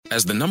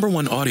As the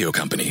 #1 audio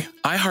company,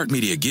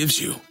 iHeartMedia gives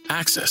you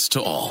access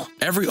to all.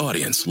 Every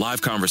audience,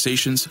 live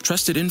conversations,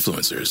 trusted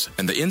influencers,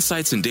 and the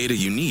insights and data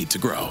you need to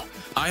grow.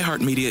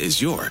 iHeartMedia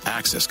is your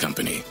access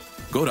company.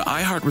 Go to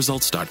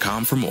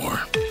iHeartResults.com for more.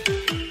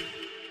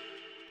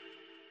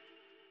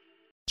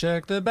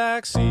 Check the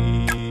back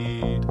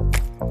seat.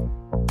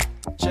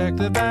 Check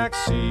the back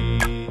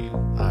seat.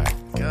 All right,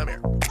 come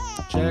here.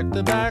 Check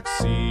the back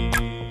seat.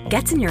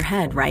 Gets in your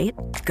head, right?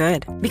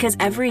 Good. Because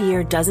every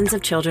year, dozens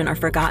of children are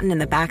forgotten in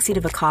the backseat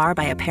of a car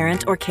by a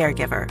parent or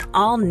caregiver.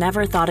 All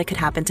never thought it could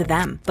happen to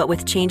them. But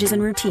with changes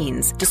in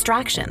routines,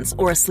 distractions,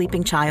 or a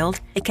sleeping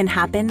child, it can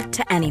happen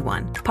to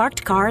anyone.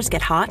 Parked cars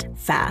get hot,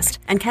 fast,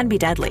 and can be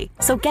deadly.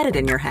 So get it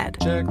in your head.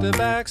 Check the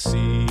back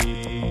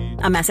seat.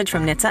 A message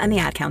from NHTSA and the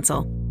Ad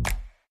Council.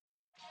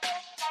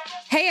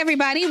 Hey,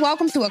 everybody.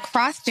 Welcome to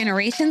Across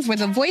Generations, where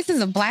the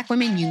voices of Black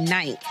women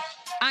unite.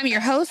 I'm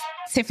your host,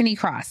 Tiffany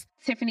Cross.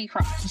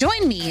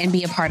 Join me and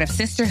be a part of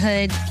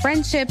sisterhood,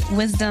 friendship,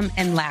 wisdom,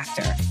 and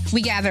laughter.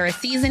 We gather a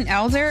seasoned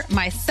elder,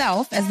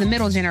 myself as the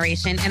middle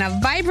generation, and a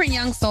vibrant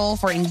young soul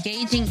for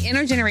engaging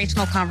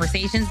intergenerational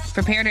conversations.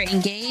 Prepare to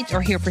engage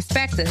or hear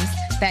perspectives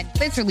that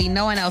literally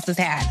no one else has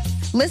had.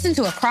 Listen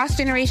to Across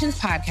Generations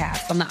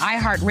podcast on the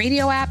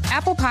iHeartRadio app,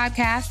 Apple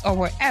Podcasts, or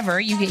wherever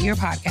you get your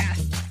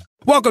podcasts.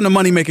 Welcome to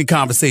Money Making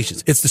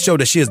Conversations. It's the show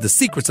that shares the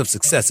secrets of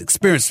success,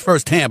 experienced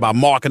firsthand by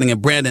marketing and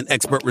branding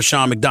expert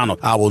Rushion McDonald.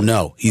 I will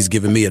know. He's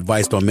given me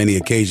advice on many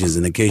occasions,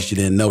 and in case you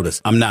didn't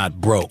notice, I'm not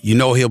broke. You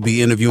know he'll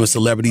be interviewing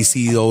celebrities,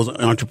 CEOs,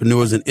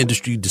 entrepreneurs, and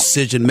industry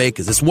decision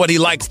makers. It's what he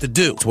likes to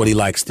do. It's what he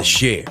likes to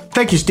share.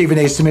 Thank you, Stephen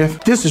A.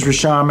 Smith. This is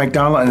Rushion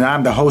McDonald, and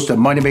I'm the host of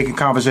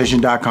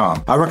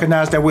MoneyMakingConversation.com. I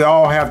recognize that we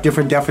all have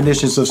different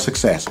definitions of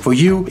success. For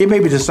you, it may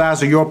be the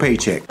size of your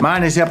paycheck.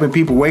 Mine is helping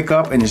people wake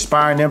up and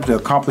inspiring them to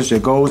accomplish their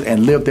goals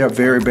and live their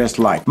very best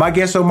life. My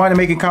guests on Money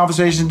Making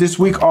Conversations this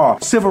week are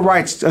civil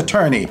rights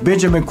attorney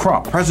Benjamin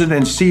Crump, president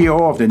and CEO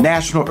of the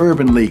National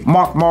Urban League,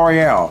 Marc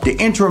Morial, the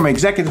interim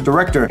executive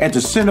director at the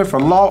Center for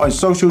Law and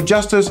Social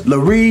Justice,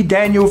 Lurie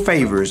Daniel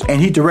Favors, and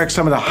he directs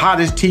some of the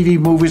hottest TV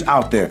movies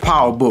out there: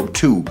 Power Book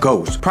 2,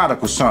 Ghost,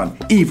 Prodigal Son,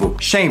 Evil,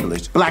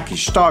 Shameless,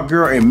 Blackish,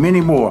 Stargirl, and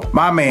many more.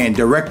 My man,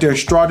 director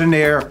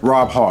extraordinaire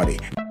Rob Hardy.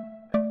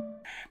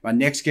 My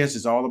next guest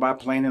is all about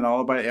planning, all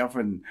about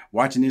effort, and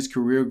watching his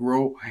career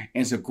grow.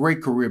 And it's a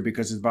great career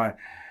because it's about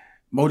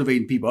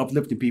motivating people,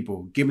 uplifting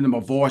people, giving them a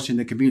voice in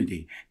the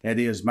community. That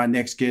is, my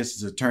next guest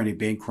is attorney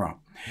Ben Crump.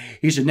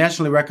 He's a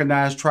nationally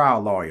recognized trial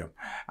lawyer.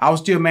 I was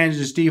still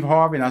managing Steve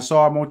Harvey, and I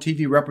saw him on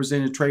TV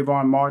representing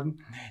Trayvon Martin.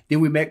 Then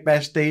we met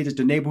backstage at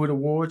the Neighborhood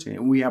Awards,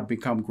 and we have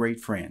become great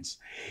friends.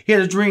 He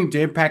had a dream to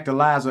impact the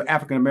lives of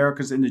African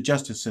Americans in the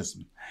justice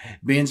system.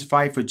 Ben's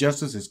fight for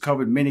justice has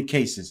covered many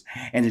cases,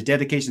 and his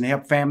dedication to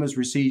help families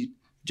receive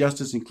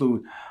justice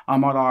include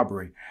Ahmaud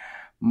Arbery,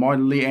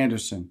 Martin Lee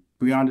Anderson,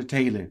 Breonna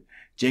Taylor,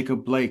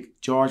 Jacob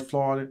Blake, George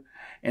Floyd,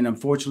 and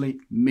unfortunately,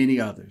 many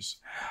others.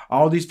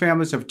 All these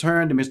families have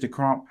turned to Mr.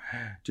 Crump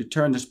to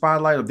turn the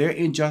spotlight of their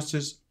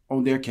injustice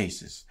on their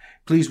cases.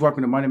 Please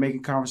welcome to Money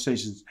Making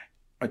Conversations,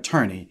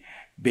 attorney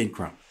Ben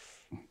Crump.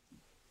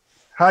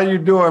 How you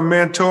doing,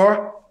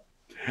 mentor?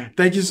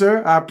 Thank you,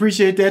 sir. I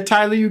appreciate that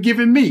title you're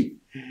giving me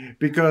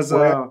because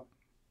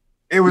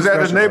it was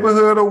at the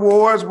Neighborhood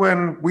Awards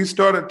when we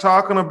started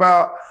talking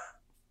about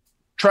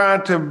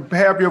trying to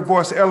have your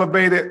voice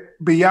elevated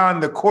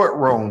beyond the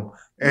courtroom,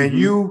 and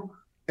you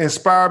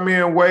inspired me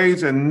in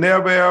ways and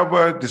never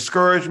ever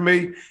discouraged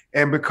me.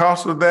 And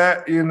because of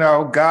that, you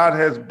know, God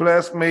has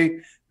blessed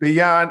me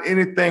beyond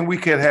anything we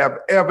could have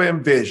ever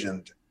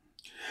envisioned.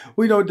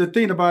 Well, you know, the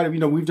thing about it, you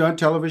know, we've done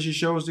television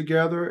shows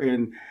together,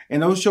 and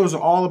those shows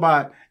are all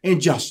about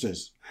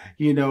injustice,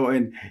 you know.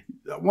 And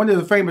one of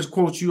the famous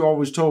quotes you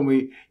always told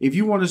me, if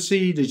you want to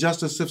see the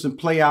justice system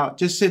play out,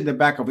 just sit in the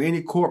back of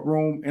any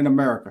courtroom in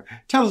America.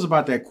 Tell us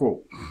about that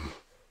quote.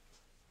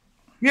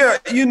 Yeah,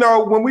 you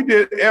know, when we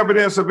did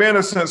Evidence of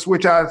Innocence,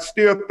 which I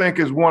still think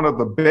is one of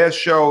the best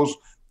shows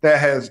that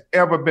has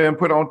ever been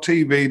put on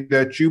TV,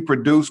 that you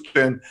produced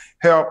and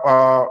helped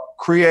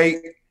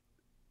create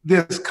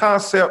this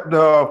concept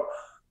of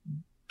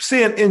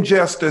seeing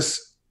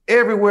injustice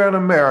everywhere in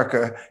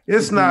America.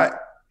 It's not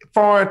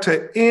foreign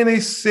to any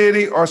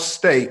city or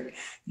state.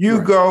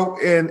 You go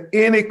in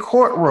any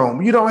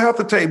courtroom. You don't have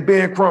to take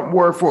Ben Crump's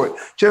word for it.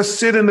 Just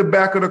sit in the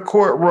back of the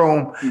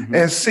courtroom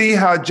and see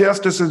how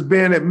justice is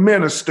being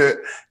administered,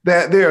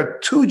 that there are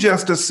two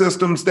justice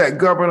systems that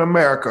govern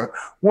America,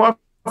 one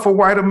for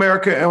white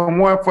America and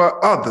one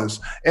for others.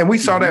 And we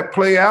saw that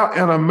play out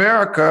in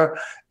America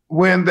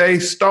when they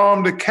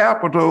stormed the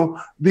Capitol,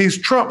 these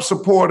Trump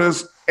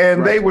supporters,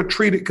 and they were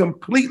treated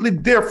completely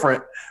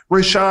different,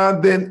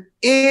 Rushion, than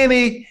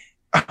any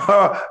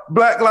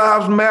Black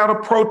Lives Matter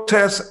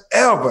protests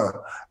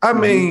ever. I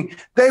mean,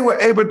 they were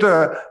able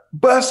to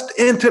bust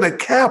into the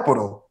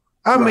Capitol.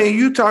 I mean,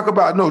 you talk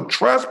about no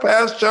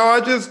trespass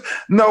charges,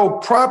 no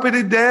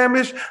property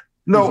damage,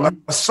 no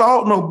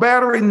assault, no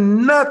battery,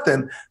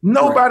 nothing.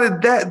 Nobody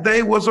that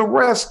day was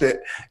arrested.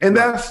 And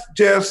that's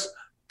just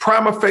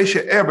prima facie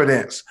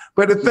evidence.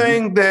 But the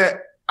thing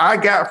that I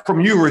got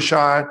from you,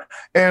 Rashawn,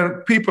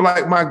 and people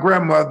like my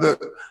grandmother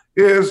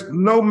is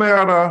no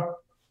matter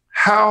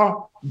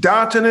how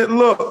daunting it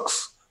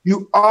looks,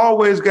 you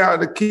always got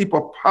to keep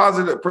a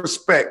positive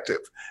perspective.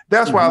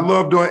 That's why I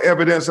love doing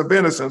evidence of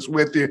innocence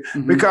with you,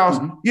 because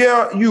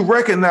you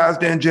recognize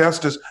the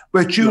injustice,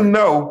 but you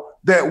know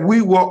that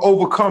we will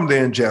overcome the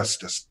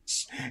injustice.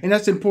 And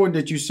that's important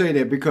that you say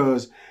that,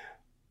 because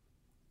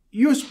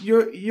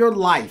your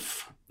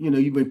life,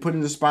 you've been put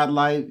in the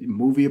spotlight,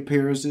 movie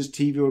appearances,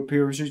 TV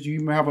appearances. You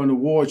even have an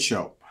award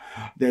show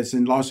that's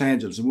in Los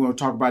Angeles, and we're going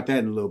to talk about that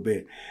in a little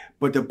bit.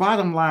 But the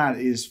bottom line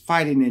is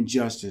fighting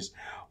injustice.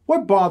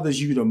 What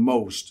bothers you the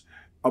most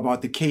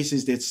about the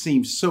cases that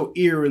seem so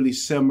eerily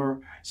similar,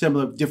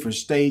 different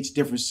states,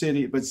 different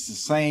cities, but it's the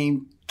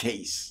same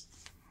case?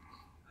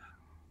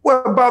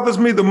 What bothers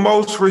me the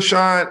most,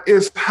 Rashawn,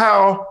 is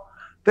how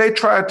they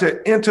try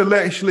to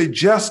intellectually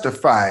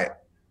justify it.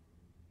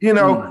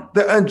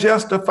 The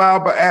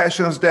unjustifiable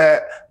actions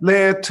that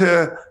led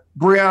to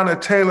Breonna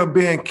Taylor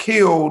being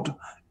killed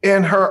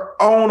in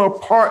her own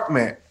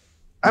apartment.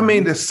 I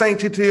mean, the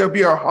sanctity of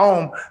your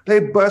home. They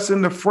bust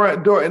in the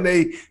front door and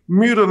they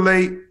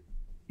mutilate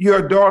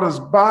your daughter's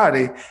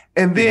body,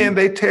 and then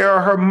they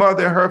tear her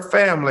mother and her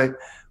family.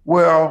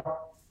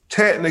 Well,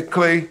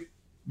 technically,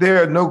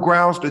 there are no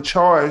grounds to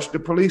charge the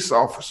police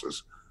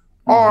officers.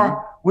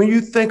 Or when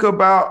you think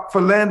about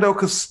Philando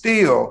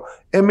Castile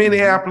in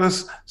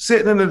Minneapolis,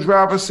 sitting in the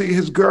driver's seat,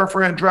 his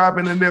girlfriend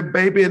driving and their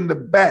baby in the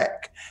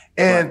back.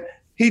 And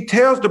he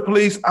tells the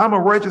police, I'm a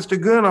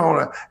registered gun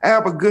owner. I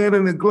have a gun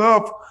in the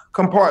glove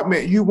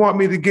compartment. You want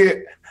me to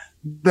get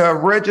the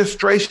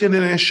registration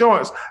and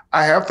insurance?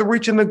 I have to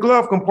reach in the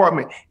glove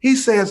compartment. He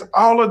says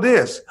all of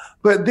this.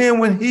 But then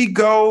when he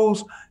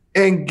goes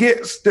and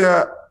gets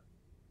the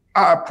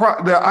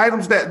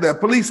items that the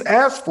police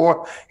asked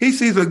for, he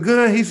sees a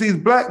gun, he sees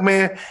black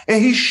man,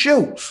 and he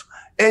shoots.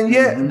 And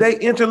yet they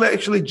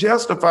intellectually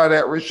justify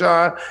that,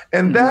 Rashawn.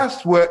 And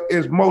that's what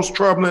is most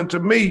troubling to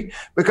me,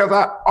 because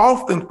I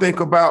often think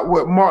about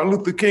what Martin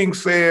Luther King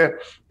said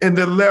in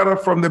the letter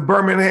from the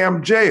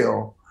Birmingham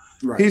jail.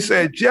 He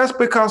said, just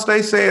because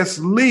they say it's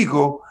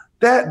legal,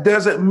 that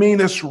doesn't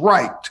mean it's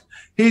right.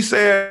 He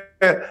said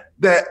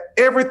that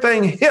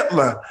everything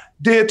Hitler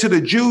did to the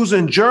Jews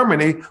in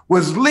Germany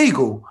was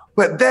legal,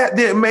 but that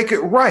didn't make it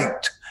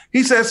right.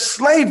 He said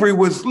slavery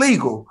was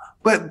legal,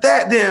 but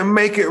that didn't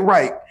make it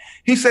right.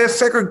 He said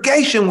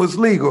segregation was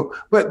legal,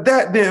 but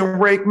that didn't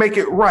make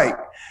it right.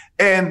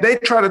 And they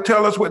try to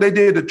tell us what they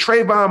did to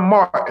Trayvon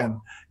Martin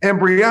and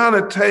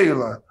Breonna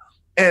Taylor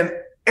and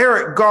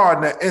Eric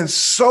Gardner and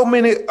so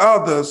many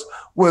others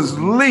was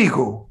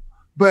legal.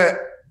 But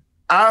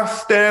I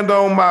stand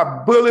on my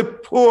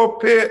bullet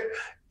pulpit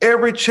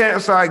every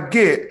chance I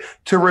get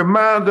to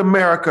remind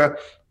America,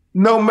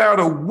 no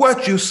matter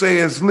what you say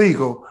is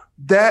legal,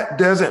 that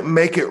doesn't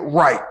make it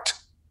right.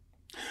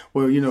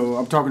 Well,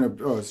 I'm talking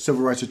to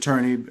civil rights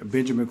attorney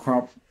Benjamin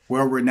Crump,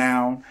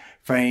 well-renowned,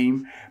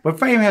 fame. But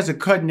fame has a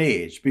cutting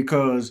edge,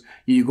 because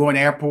you go in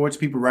airports,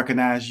 people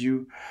recognize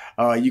you.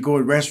 You go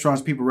in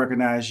restaurants, people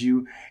recognize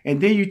you. And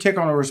then you take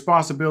on a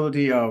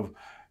responsibility of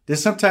that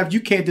sometimes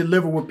you can't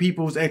deliver what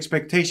people's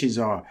expectations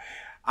are.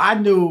 I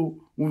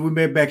knew when we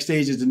met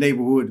backstage at the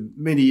neighborhood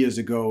many years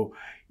ago.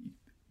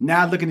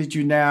 Now looking at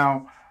you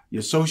now,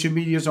 your social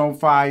media is on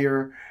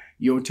fire.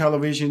 You're on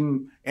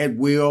television at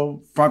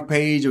will, front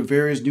page of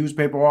various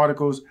newspaper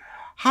articles.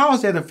 How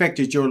has that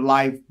affected your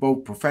life,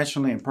 both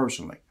professionally and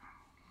personally?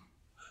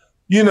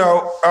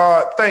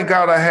 Thank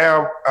God I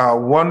have a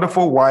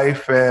wonderful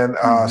wife and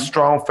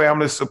strong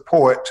family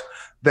support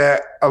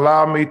that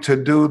allow me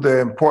to do the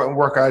important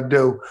work I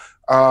do.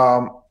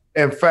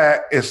 In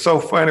fact, it's so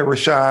funny,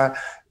 Rashawn,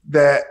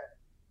 that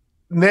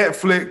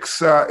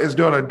Netflix is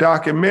doing a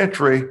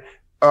documentary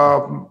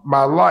of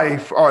my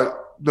life, or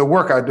the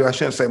work I do. I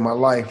shouldn't say my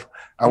life.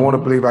 I want to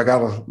believe I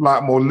got a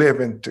lot more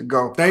living to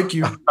go. Thank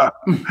you.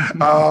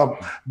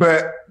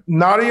 But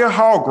Nadia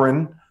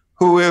Hallgren,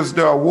 who is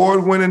the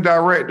award-winning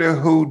director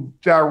who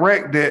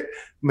directed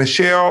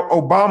Michelle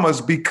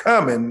Obama's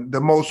Becoming,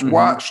 the most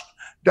watched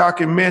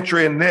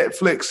documentary in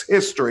Netflix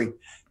history,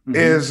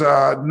 is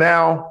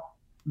now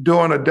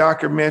doing a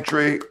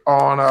documentary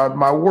on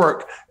my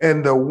work.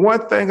 And the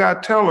one thing I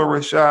tell her,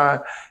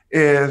 Rashawn,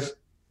 is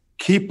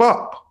keep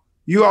up.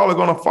 You all are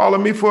going to follow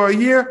me for a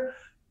year?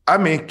 I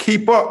mean,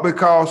 keep up,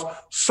 because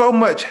so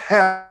much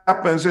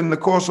happens in the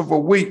course of a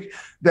week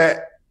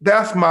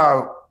that's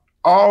my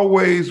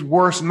always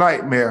worst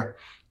nightmare,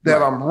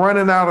 that I'm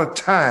running out of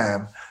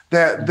time,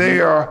 that they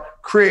are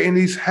creating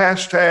these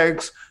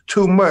hashtags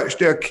too much.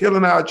 They're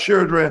killing our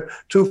children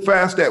too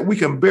fast that we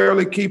can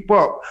barely keep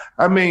up.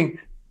 I mean,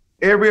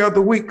 every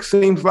other week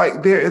seems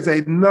like there is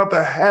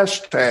another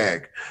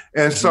hashtag.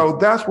 And so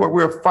that's what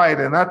we're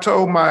fighting. I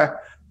told my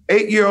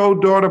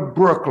 8-year-old daughter,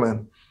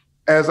 Brooklyn,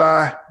 as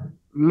I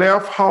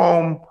left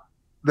home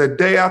the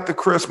day after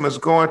Christmas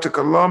going to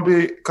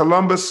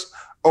Columbus,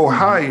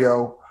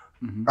 Ohio,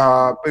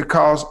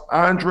 because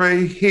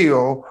Andre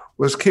Hill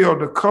was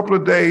killed a couple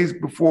of days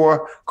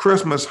before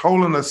Christmas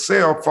holding a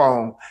cell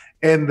phone.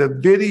 And the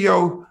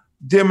video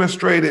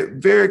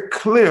demonstrated very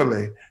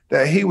clearly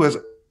that he was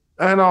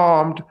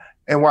unarmed,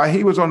 and while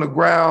he was on the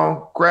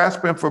ground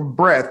grasping for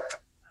breath,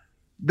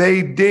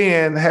 they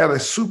then had a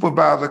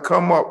supervisor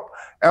come up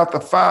after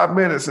 5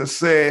 minutes and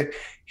said,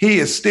 he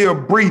is still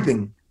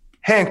breathing,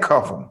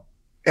 handcuff him.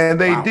 And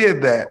they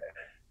did that.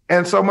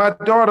 And so my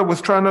daughter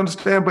was trying to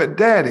understand, but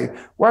Daddy,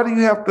 why do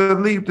you have to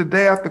leave the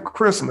day after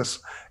Christmas?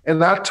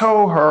 And I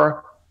told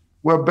her,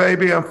 well,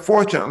 baby,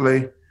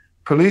 unfortunately,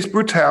 police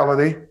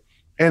brutality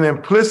and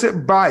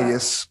implicit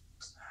bias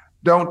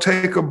don't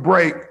take a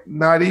break,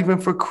 not even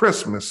for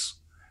Christmas.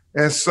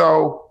 And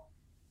so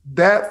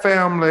that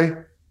family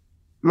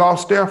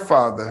lost their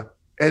father.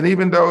 And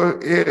even though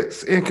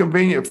it's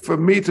inconvenient for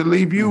me to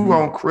leave you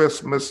on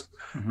Christmas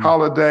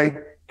holiday,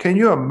 can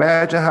you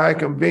imagine how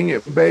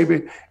inconvenient,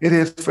 baby, it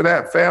is for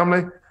that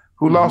family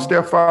who lost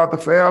their father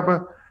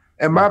forever?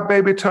 And my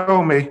baby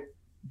told me,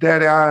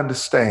 Daddy, I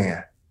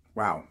understand.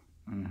 Wow.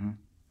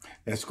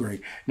 That's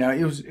great. Now,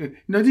 it was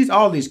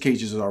all these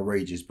cases are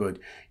outrageous, but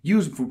you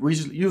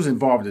was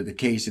involved in the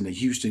case in the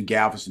Houston,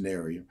 Galveston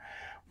area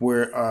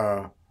where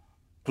a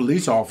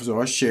police officer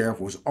or sheriff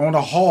was on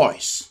a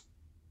horse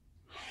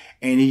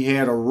and he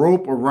had a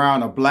rope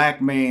around a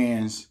black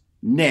man's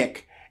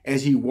neck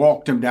as he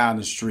walked him down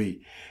the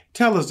street.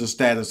 Tell us the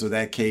status of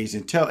that case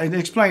and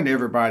explain to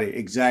everybody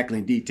exactly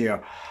in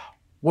detail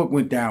what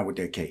went down with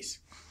that case.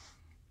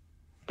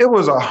 It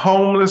was a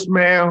homeless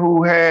man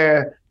who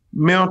had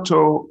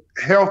mental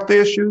health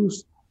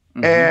issues,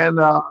 and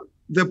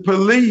the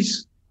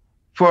police,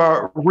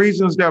 for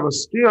reasons that are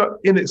still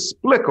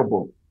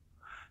inexplicable,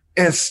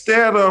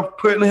 instead of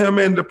putting him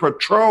in the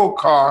patrol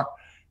car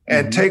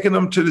and taking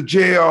him to the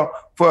jail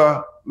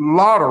for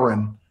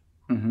loitering,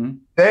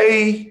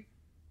 they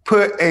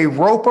put a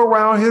rope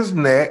around his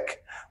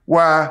neck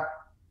while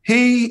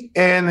he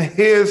and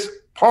his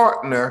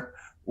partner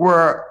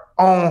were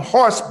on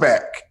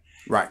horseback.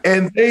 Right.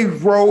 And they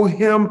rode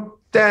him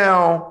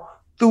down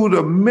through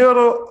the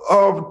middle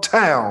of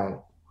town.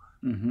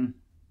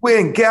 We're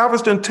in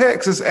Galveston,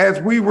 Texas,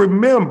 as we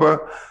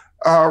remember,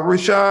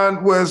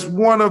 Rashawn, was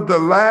one of the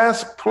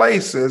last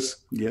places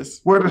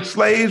where the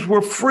slaves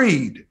were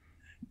freed.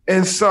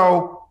 And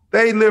so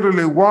they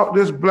literally walked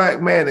this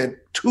black man in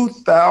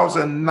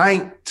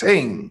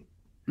 2019.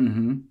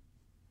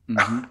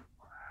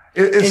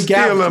 It's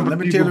still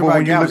unbelievable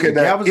when you look at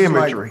that Galveston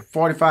imagery. Like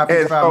 45,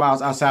 55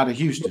 miles outside of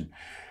Houston.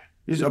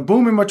 It's a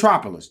booming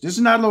metropolis. This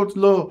is not a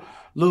little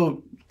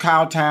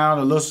cow town,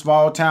 a little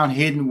small town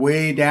hidden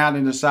way down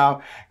in the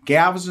south.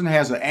 Galveston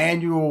has an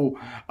annual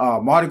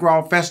Mardi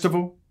Gras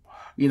festival.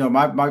 You know,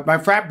 my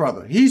frat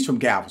brother, he's from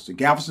Galveston.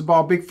 Galveston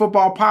ball, big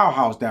football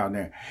powerhouse down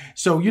there.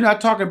 So you're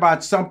not talking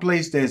about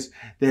someplace that's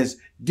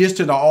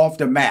distant or off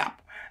the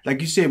map.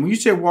 Like you said, when you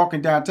said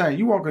walking downtown,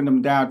 you're walking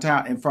them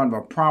downtown in front of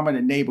a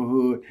prominent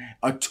neighborhood,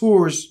 a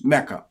tourist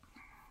mecca.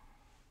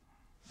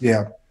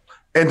 Yeah.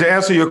 And to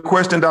answer your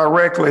question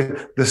directly,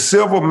 the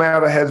civil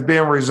matter has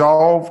been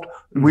resolved.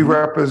 We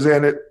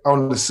represented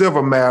on the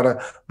civil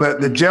matter, but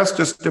the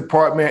Justice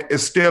Department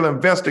is still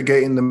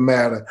investigating the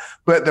matter.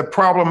 But the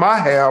problem I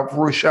have,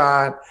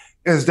 Rushion,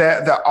 is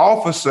that the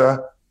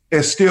officer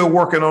is still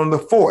working on the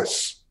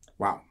force.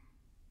 Wow.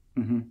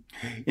 And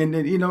then,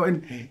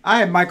 and I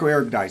had Michael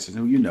Eric Dyson,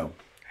 who you know,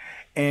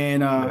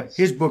 and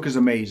his book is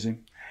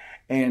amazing.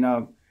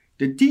 And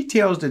the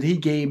details that he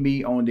gave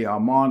me on the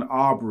Ahmaud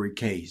Arbery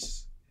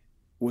case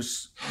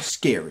was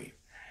scary,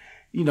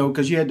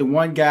 because you had the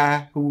one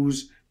guy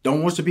who's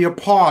wants to be a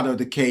part of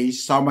the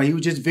case. Somebody he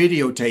was just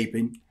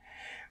videotaping,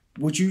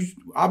 I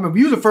remember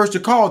you were the first to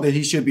call that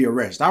he should be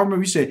arrested. I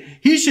remember you said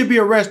he should be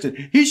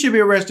arrested. He should be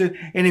arrested,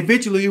 and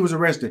eventually he was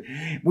arrested.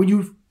 When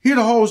you hear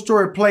the whole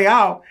story play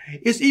out,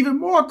 it's even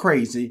more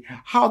crazy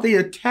how they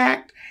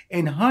attacked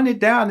and hunted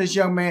down this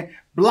young man,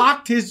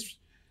 blocked his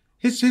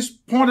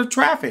point of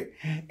traffic,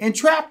 and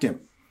trapped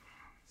him.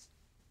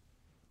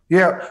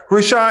 Yeah,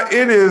 Rashad,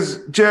 it is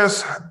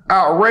just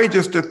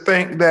outrageous to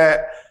think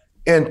that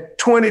in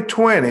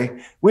 2020,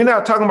 we're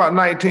not talking about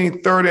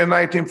 1930 and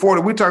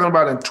 1940, we're talking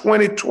about in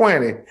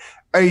 2020,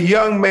 a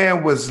young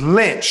man was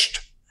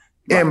lynched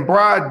in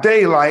broad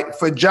daylight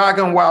for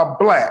jogging while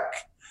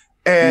black.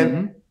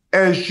 And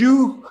as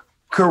you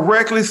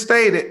correctly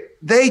stated,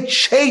 they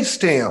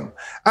chased him.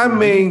 I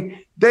mean,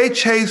 they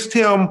chased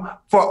him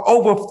for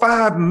over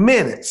 5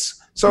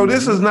 minutes. So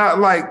this is not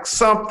like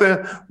something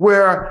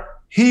where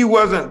he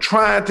wasn't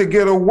trying to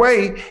get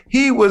away.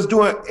 He was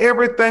doing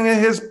everything in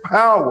his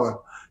power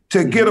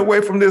to get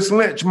away from this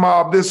lynch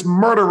mob, this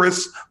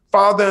murderous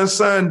father and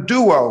son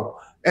duo.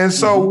 And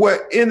so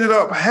what ended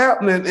up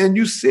happening, and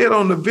you see it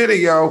on the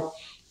video,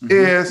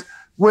 is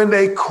when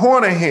they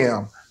corner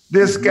him,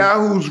 this guy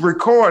who's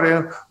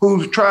recording,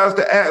 who tries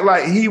to act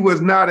like he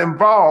was not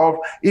involved,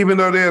 even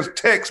though there's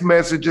text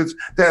messages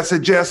that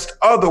suggest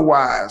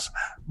otherwise.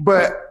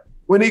 But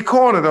when he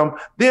cornered him,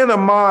 then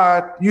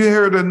Ahmaud, you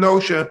hear the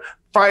notion,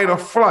 fight or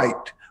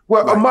flight.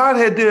 Well, Ahmaud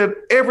had did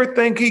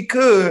everything he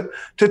could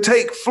to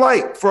take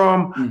flight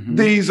from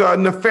these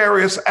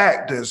nefarious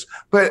actors.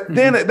 But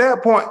then at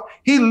that point,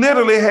 he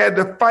literally had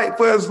to fight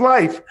for his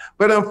life.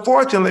 But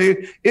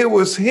unfortunately, it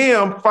was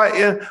him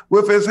fighting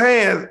with his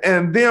hands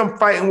and them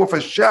fighting with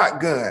a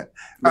shotgun.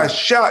 A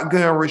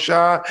shotgun,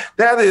 Rashawn.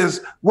 That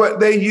is what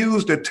they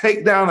use to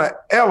take down an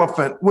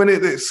elephant when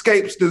it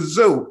escapes the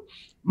zoo.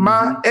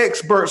 My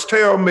experts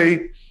tell me,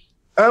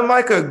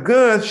 unlike a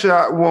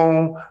gunshot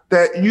wound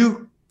that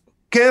you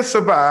can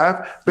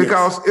survive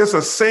because it's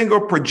a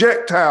single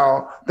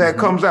projectile that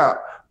comes out.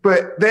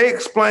 But they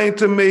explained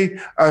to me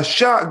a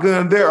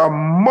shotgun, there are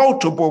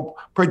multiple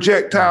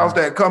projectiles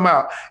that come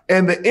out.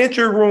 And the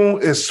entry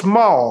wound is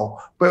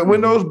small. But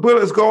when those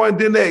bullets go in,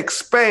 then they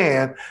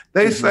expand.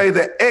 They say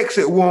the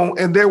exit wound,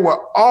 and there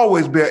will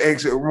always be an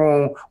exit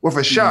wound with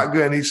a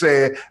shotgun, he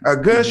said. A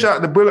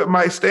gunshot, the bullet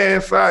might stay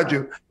inside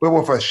you. But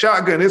with a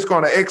shotgun, it's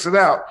going to exit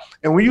out.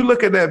 And when you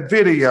look at that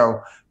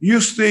video,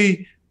 you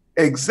see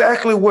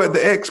exactly what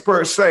the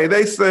experts say.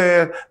 They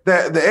said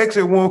that the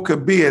exit wound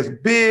could be as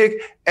big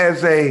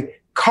as a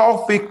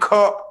coffee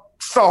cup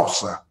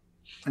saucer.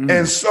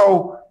 And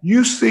so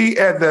you see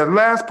at the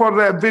last part of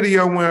that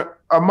video when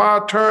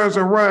Ahmaud turns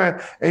and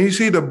runs and you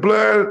see the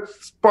blood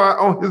spot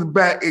on his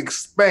back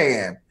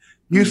expand.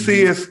 You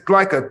see it's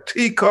like a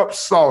teacup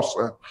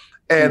saucer.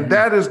 And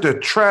that is the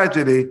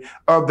tragedy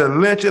of the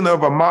lynching of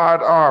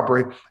Ahmaud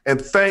Arbery.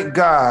 And thank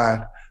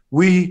God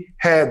we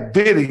had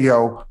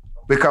video,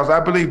 because I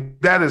believe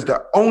that is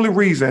the only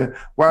reason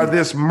why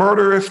this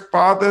murderous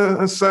father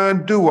and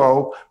son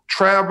duo,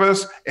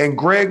 Travis and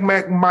Greg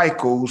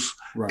McMichaels,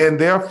 and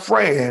their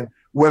friend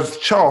was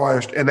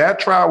charged. And that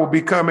trial will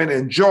be coming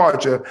in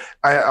Georgia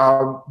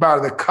by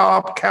the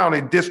Cobb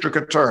County District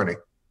Attorney.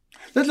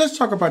 Let's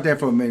talk about that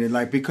for a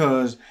minute,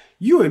 because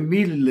you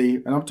immediately,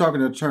 and I'm talking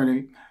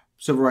to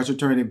civil rights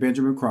attorney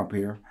Benjamin Crump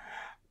here,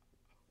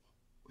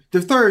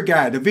 the third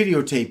guy, the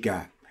videotape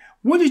guy.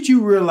 When did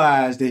you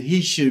realize that he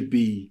should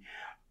be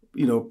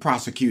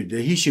prosecuted,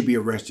 that he should be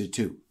arrested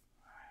too?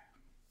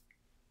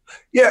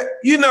 Yeah,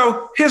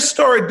 his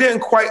story didn't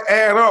quite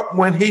add up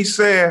when he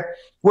said,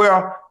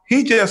 well,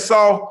 he just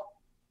saw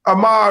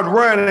Ahmaud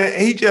running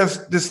and he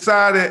just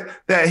decided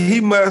that he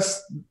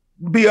must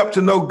be up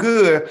to no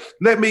good.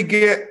 Let me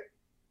get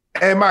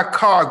in my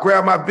car,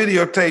 grab my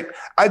videotape.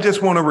 I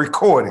just want to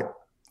record it.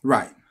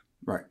 Right.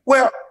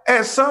 Well,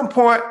 at some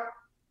point,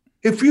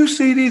 if you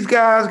see these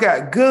guys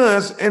got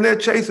guns and they're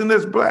chasing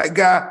this black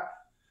guy,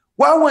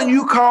 why wouldn't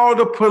you call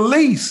the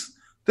police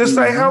to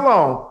say, hold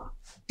on,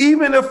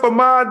 even if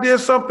Ahmaud did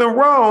something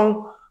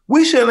wrong,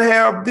 we shouldn't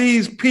have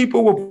these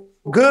people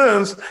with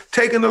guns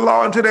taking the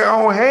law into their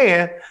own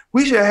hand.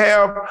 We should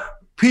have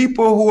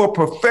people who are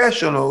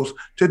professionals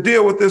to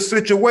deal with this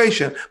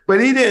situation. But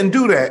he didn't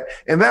do that.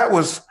 And that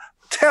was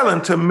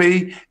telling to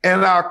me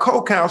and our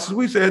co-counsels.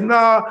 We said,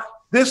 nah,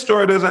 this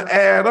story doesn't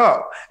add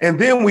up. And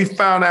then we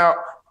found out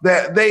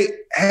that they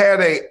had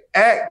a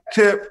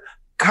active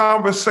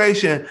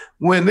conversation.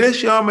 When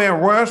this young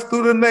man runs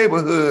through the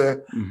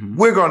neighborhood,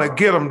 we're going to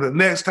get him the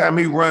next time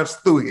he runs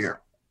through here.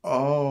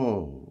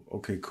 Oh,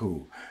 okay,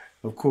 cool.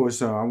 Of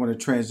course, I want to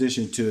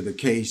transition to the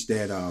case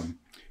that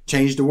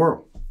changed the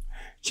world,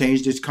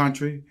 changed this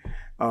country,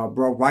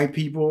 brought white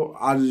people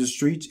out of the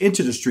streets,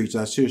 into the streets,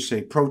 I should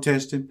say,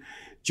 protesting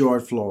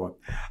George Floyd.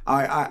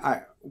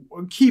 A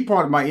key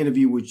part of my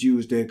interview with you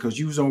is that because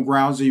you was on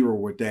ground zero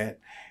with that,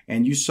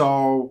 and you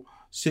saw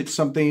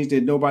some things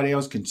that nobody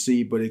else can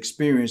see, but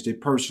experienced it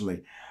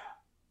personally.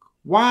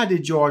 Why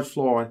did George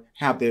Floyd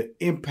have the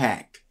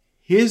impact?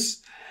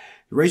 His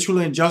racial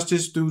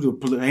injustice through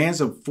the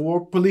hands of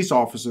 4 police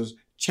officers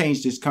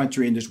changed this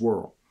country and this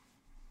world.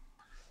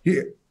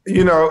 Yeah,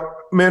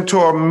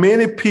 Mentor,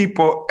 many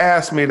people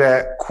ask me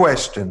that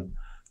question.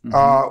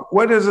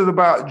 What is it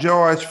about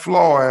George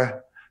Floyd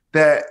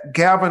that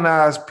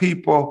galvanized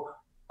people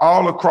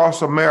all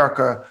across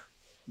America,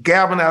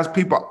 galvanized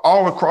people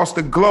all across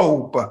the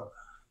globe?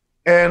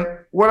 And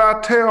what I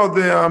tell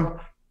them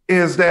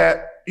is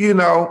that,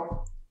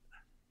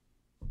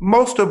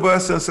 most of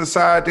us in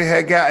society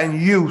had gotten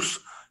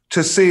used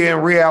to seeing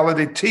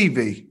reality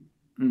TV.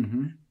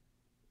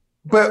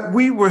 But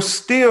we were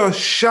still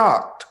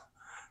shocked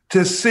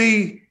to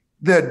see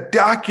the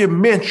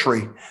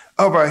documentary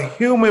of a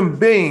human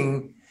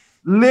being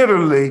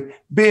literally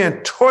being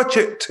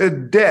tortured to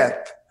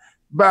death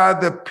by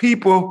the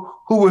people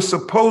who were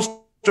supposed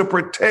to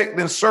protect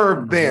and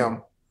serve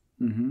them.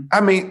 I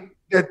mean,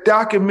 the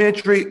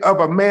documentary of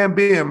a man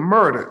being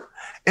murdered.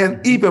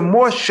 And even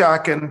more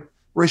shocking,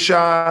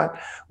 Rashawn,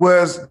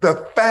 was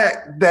the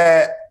fact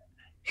that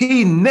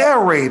he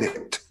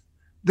narrated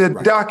the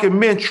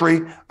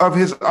documentary of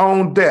his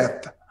own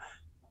death.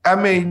 I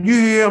mean, you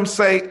hear him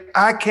say,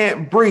 I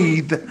can't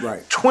breathe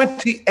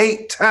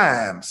 28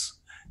 times.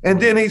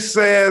 And then he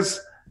says,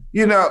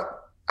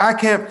 I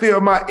can't feel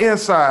my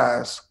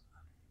insides.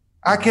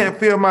 I can't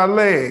feel my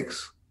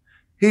legs.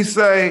 He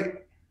say,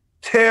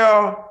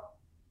 tell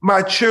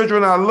my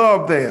children I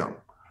love them.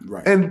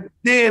 And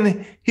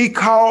then he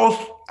calls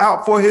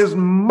out for his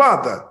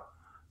mother,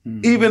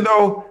 even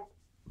though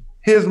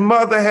his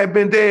mother had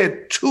been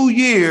dead 2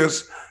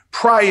 years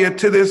prior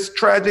to this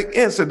tragic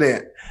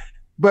incident.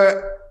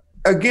 But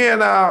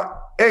again, our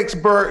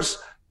experts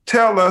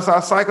tell us,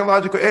 our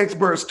psychological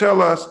experts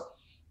tell us,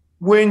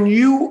 when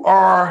you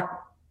are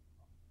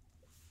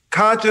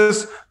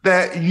conscious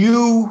that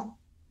you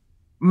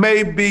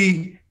may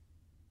be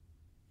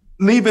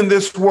leaving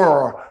this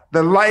world,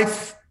 the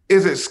life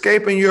is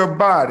escaping your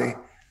body,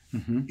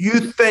 you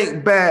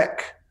think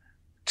back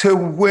to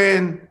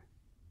when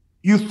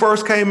you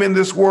first came in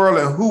this world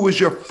and who was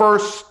your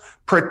first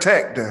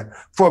protector.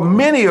 For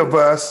many of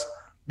us,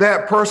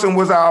 that person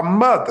was our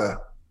mother.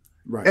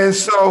 Right. And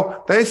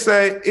so they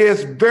say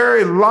it's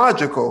very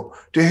logical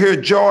to hear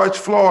George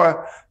Floyd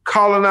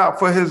calling out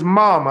for his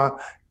mama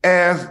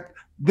as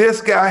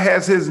this guy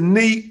has his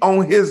knee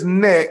on his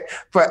neck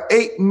for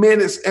 8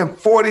 minutes and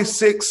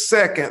 46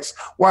 seconds,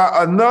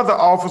 while another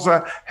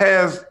officer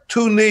has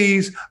 2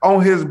 knees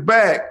on his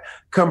back,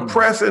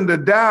 compressing the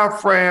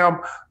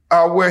diaphragm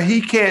where he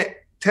can't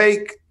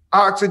take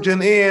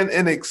oxygen in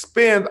and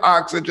expend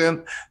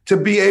oxygen to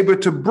be able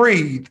to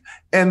breathe.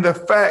 And the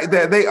fact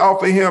that they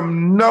offer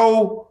him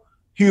no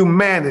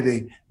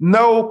humanity,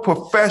 no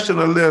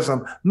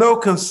professionalism, no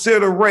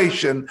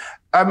consideration.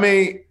 I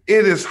mean,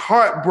 it is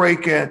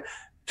heartbreaking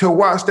to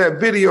watch that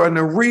video. And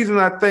the reason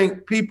I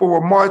think people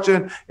were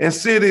marching in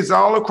cities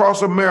all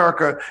across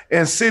America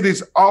and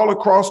cities all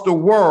across the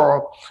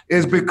world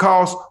is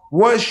because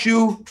once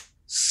you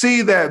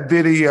see that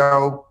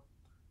video,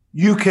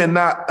 you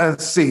cannot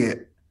unsee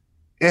it.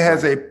 It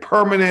has a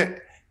permanent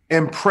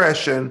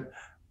impression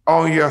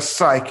on your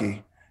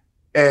psyche.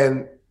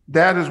 And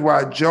that is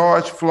why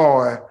George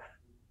Floyd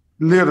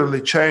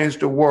literally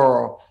changed the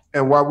world,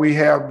 and why we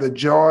have the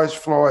George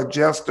Floyd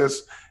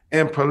Justice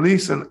and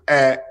Policing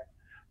Act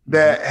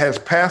that has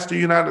passed the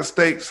United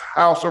States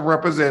House of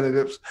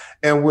Representatives,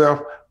 and with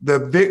the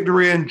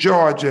victory in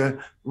Georgia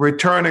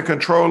returning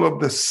control of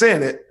the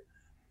Senate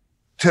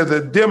to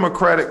the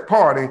Democratic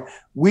Party,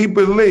 we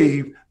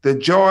believe the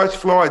George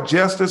Floyd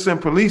Justice and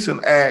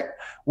Policing Act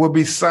will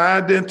be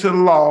signed into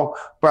law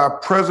by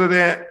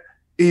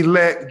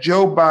President-elect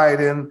Joe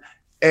Biden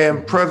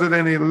and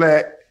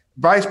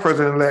Vice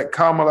President-elect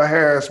Kamala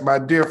Harris, my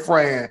dear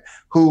friend,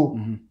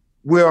 who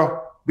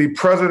will be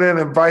president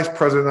and vice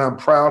president, I'm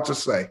proud to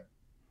say.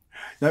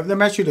 Now, let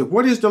me ask you this.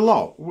 What is the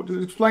law?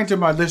 Explain to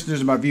my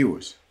listeners and my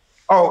viewers.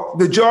 Oh,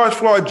 the George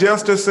Floyd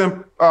Justice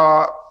and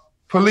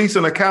Police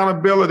and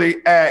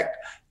Accountability Act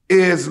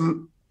is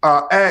an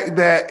act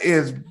that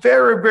is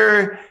very,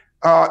 very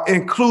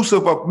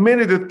inclusive of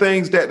many of the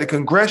things that the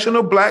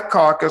Congressional Black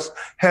Caucus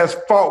has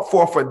fought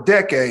for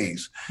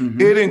decades.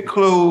 It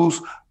includes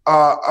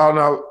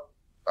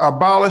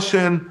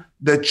abolishing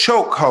the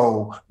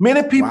chokehold.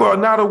 Many people are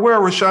not aware,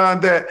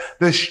 Rashawn, that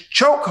the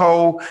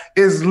chokehold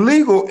is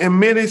legal in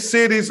many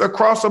cities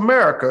across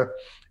America.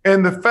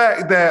 And the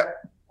fact that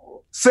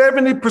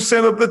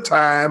 70% of the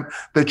time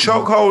the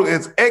chokehold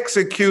is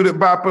executed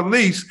by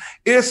police,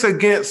 it's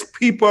against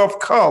people of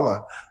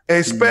color,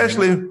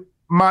 especially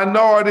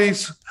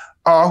minorities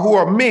who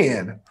are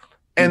men.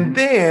 And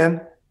then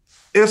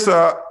it's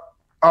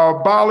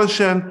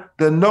abolishing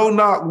the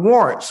no-knock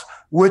warrants,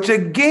 which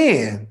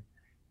again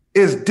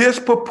is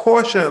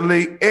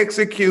disproportionately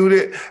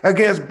executed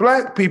against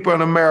Black people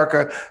in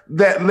America,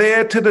 that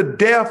led to the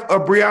death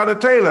of Breonna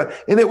Taylor.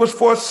 And it was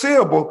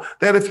foreseeable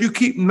that if you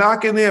keep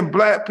knocking in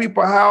Black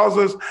people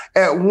houses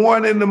at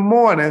 1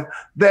 a.m,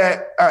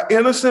 that an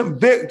innocent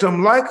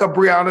victim like a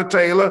Breonna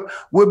Taylor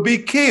would be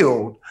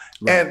killed.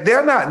 And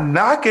they're not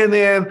knocking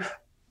in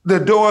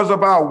the doors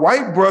of our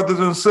white brothers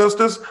and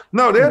sisters.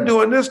 No, they're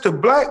doing this to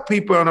Black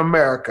people in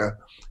America.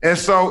 And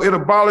so it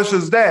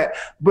abolishes that.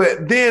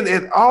 But then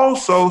it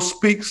also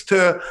speaks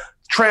to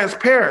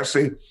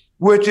transparency,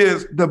 which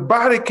is the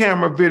body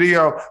camera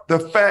video, the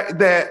fact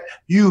that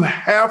you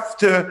have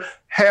to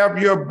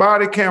have your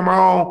body camera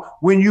on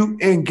when you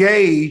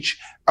engage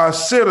a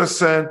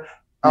citizen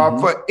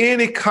for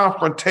any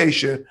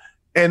confrontation.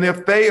 And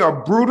if they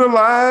are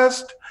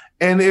brutalized,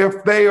 and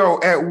if they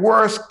are at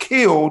worst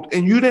killed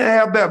and you didn't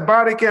have that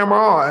body camera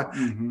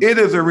on, it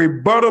is a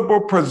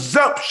rebuttable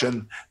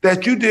presumption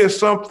that you did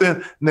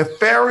something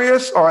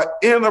nefarious or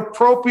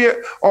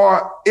inappropriate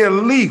or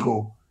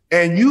illegal.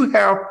 And you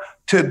have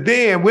to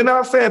then, we're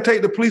not saying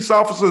take the police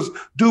officer's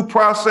due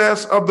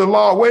process of the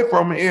law away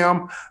from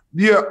him.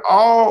 You're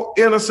all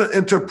innocent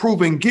until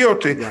proven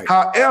guilty.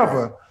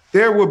 However,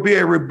 there will be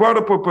a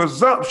rebuttable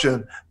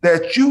presumption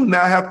that you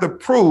now have to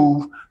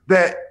prove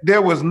that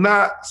there was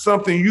not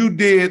something you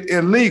did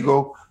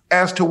illegal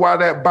as to why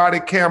that body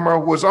camera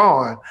was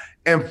on.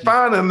 And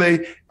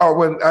finally, or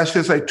when I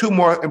should say 2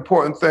 more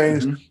important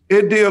things,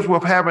 it deals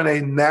with having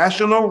a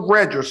national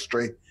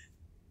registry.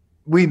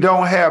 We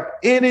don't have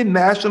any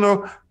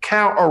national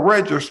count or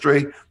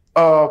registry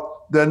of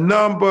the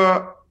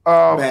number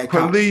of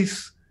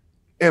police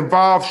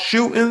involved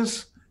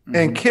shootings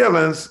and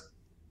killings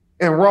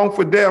and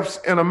wrongful deaths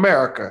in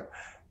America.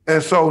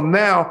 And so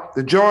now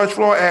the George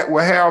Floyd Act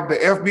will have the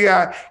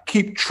FBI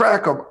keep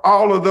track of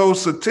all of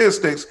those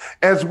statistics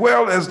as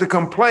well as the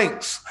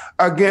complaints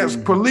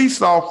against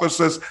police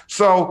officers.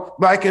 So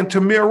like in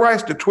Tamir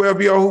Rice, the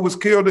 12-year-old who was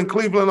killed in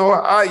Cleveland,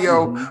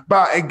 Ohio,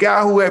 by a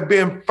guy who had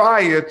been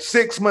fired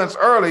 6 months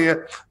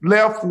earlier,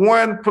 left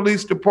one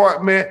police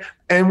department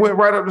and went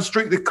right up the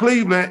street to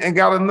Cleveland and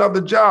got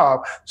another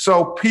job.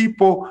 So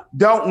people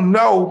don't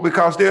know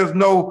because there's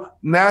no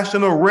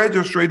national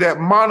registry that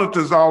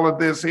monitors all of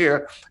this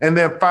here. And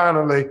then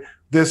finally,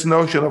 this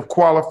notion of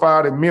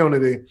qualified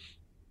immunity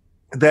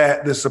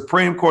that the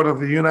Supreme Court of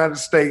the United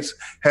States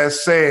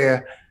has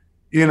said,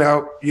 you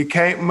know, you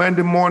can't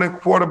Monday morning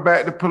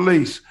quarterback the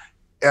police.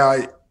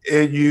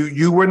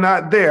 You were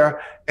not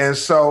there. And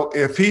so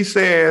if he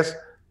says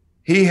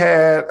he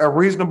had a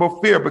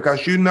reasonable fear,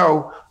 because you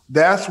know,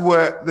 that's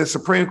what the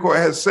Supreme Court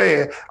has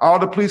said. All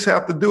the police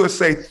have to do is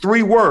say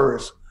 3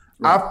 words.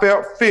 Right. I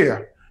felt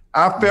fear.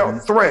 I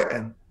felt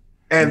threatened.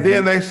 And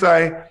then they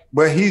say,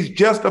 but he's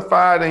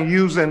justified in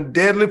using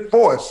deadly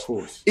force.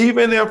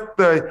 Even if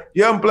the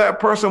young black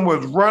person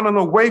was running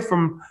away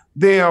from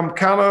them,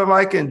 kind of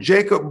like in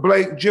Jacob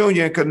Blake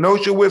Jr. in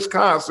Kenosha,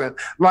 Wisconsin,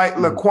 like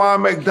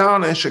Laquan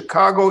McDonough in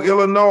Chicago,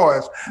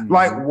 Illinois,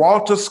 like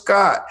Walter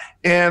Scott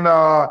in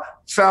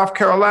South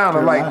Carolina,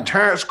 like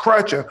Terrence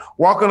Crutcher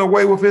walking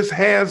away with his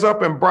hands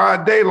up in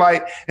broad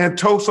daylight in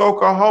Tulsa,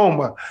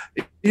 Oklahoma.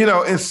 You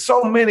know, in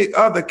so many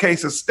other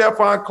cases,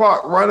 Stephon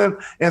Clark running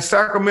in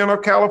Sacramento,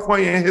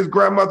 California in his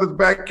grandmother's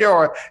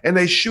backyard, and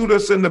they shoot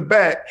us in the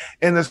back.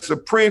 And the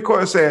Supreme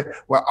Court said,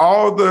 well,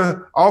 all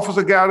the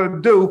officer got to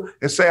do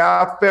is say,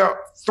 I felt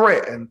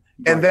threatened.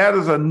 And that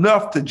is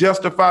enough to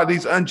justify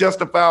these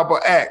unjustifiable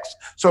acts.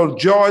 So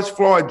George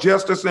Floyd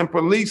Justice and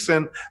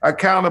Policing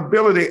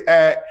Accountability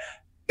Act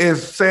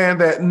is saying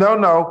that,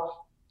 no,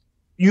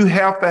 you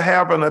have to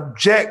have an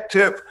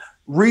objective,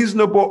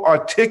 reasonable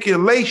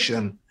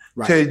articulation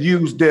to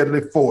use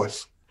deadly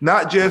force,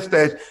 not just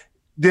that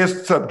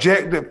this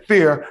subjective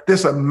fear,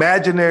 this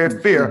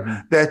imaginary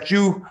fear that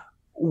you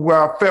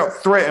felt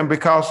threatened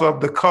because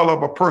of the color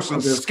of a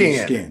person's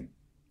skin.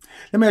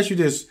 Let me ask you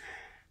this,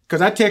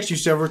 because I text you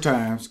several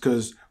times,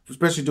 because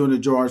especially during the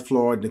George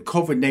Floyd, the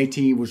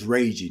COVID-19 was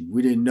raging.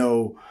 We didn't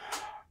know.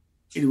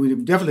 We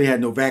definitely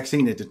had no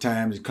vaccine at the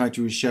time. The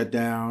country was shut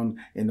down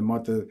in the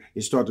month of,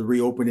 it started to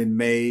reopen in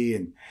May.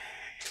 And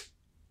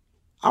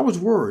I was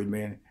worried,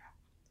 man.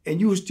 And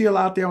you were still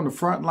out there on the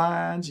front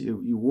lines.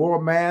 You wore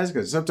a mask.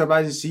 Because sometimes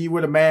I didn't see you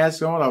with a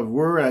mask on. I was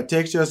worried. I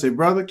text you. I said,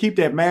 brother, keep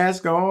that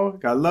mask on.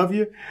 I love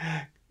you.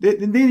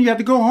 And then you have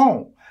to go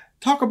home.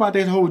 Talk about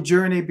that whole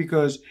journey,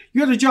 because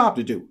you had a job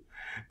to do.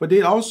 But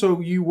then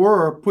also you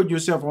were putting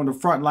yourself on the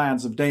front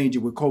lines of danger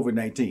with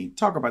COVID-19.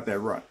 Talk about that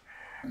run.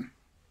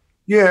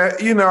 Yeah,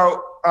 you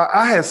know,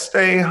 I had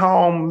stayed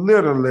home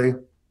literally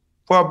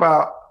for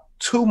about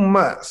 2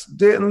 months.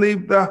 Didn't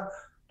leave the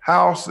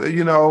house,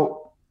 you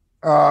know,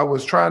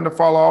 was trying to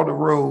follow all the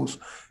rules.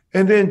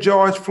 And then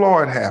George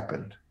Floyd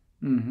happened.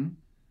 And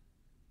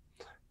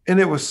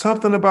it was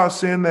something about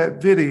seeing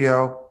that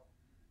video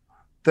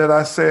that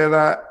I said,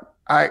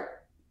 I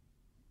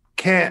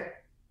can't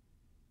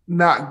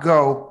not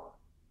go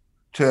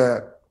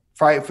to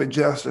fight for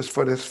justice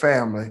for this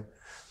family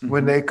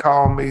when they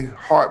call me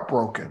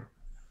heartbroken.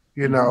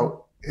 You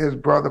know, his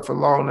brother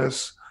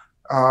Philonis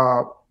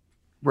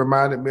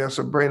reminded me of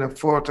Sabrina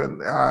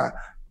Fulton.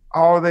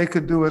 All they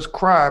could do is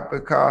cry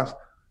because,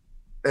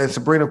 and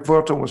Sabrina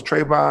Fulton was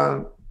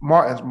Trayvon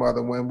Martin's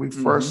mother when we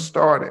first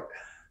started.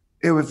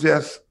 It was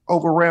just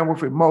overran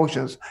with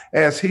emotions.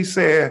 As he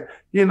said,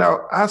 you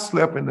know, I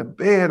slept in the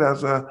bed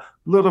as a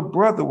little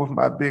brother with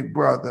my big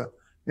brother.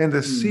 And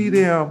to see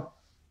them,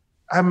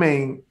 I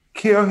mean,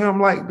 kill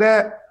him like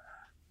that,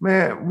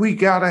 man, we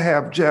gotta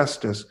have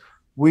justice.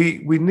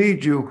 We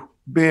need you,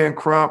 Ben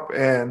Crump.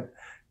 And,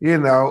 you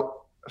know,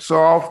 so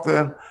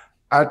often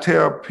I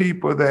tell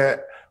people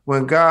that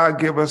when God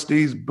give us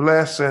these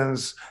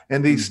blessings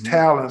and these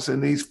talents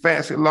and these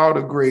fancy law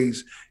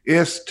degrees,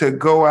 it's to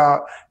go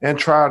out and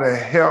try to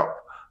help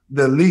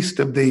the least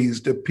of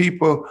these, the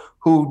people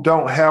who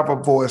don't have a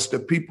voice, the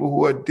people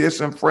who are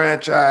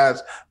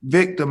disenfranchised,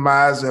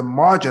 victimized, and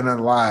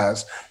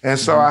marginalized. And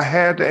so I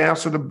had to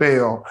answer the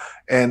bell.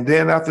 And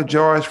then after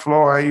George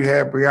Floyd, you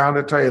had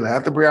Breonna Taylor.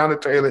 After Breonna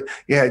Taylor,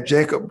 you had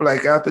Jacob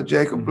Blake. After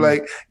Jacob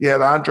Blake, you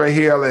had Andre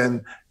Hill.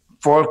 And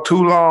for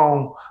too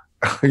long,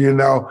 you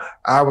know,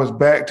 I was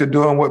back to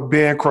doing what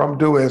Ben Crump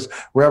do, as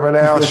Reverend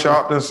Al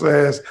Sharpton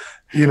says,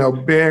 you know,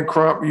 Ben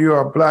Crump, you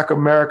are Black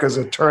America's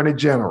Attorney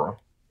General.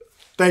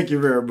 Thank you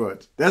very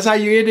much. That's how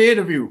you end the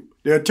interview.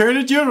 The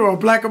Attorney General of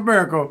Black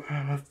America,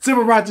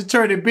 Civil Rights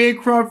Attorney Ben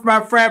Crump,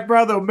 my frat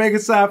brother, Omega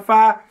Psi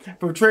Phi,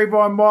 from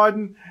Trayvon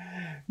Martin.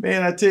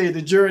 Man, I tell you,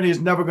 the journey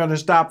is never going to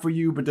stop for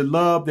you, but the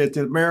love that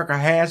America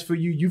has for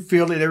you, you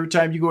feel it every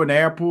time you go in the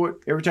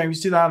airport, every time you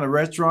sit down in a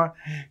restaurant.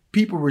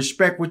 People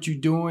respect what you're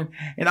doing.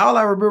 And all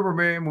I remember,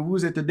 man, when we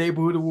was at the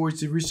Neighborhood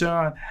Awards,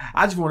 Rashawn,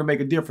 I just want to make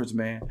a difference,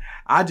 man.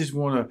 I just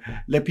want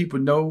to let people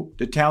know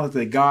the talent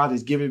that God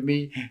has given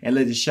me and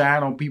let it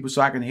shine on people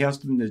so I can help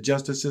them in the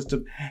justice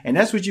system. And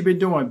that's what you've been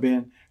doing,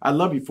 Ben. I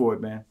love you for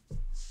it, man.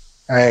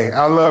 Hey,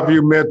 I love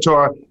you,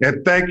 mentor.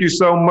 And thank you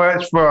so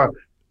much for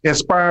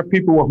inspiring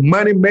people with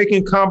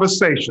money-making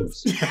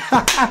conversations.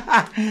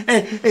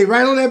 hey,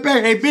 right on that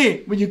back. Hey,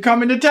 Ben, when you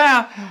come into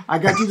town, I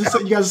got you to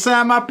you got to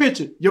sign my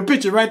picture. Your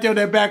picture right there on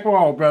that back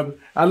wall, brother.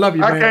 I love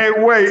you, man. I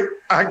can't wait.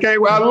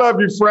 I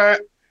love you, Fred.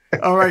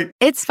 All right.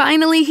 It's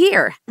finally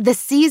here, the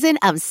season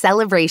of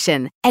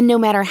celebration. And no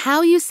matter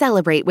how you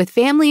celebrate with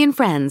family and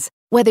friends,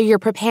 whether you're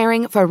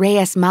preparing for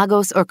Reyes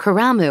Magos or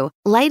Karamu,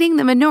 lighting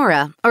the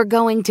menorah, or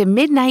going to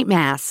midnight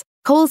mass,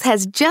 Kohl's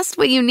has just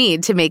what you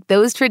need to make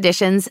those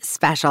traditions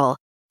special.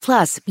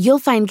 Plus, you'll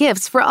find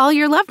gifts for all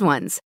your loved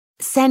ones.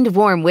 Send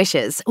warm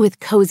wishes with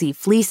cozy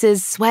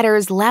fleeces,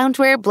 sweaters,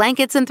 loungewear,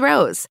 blankets, and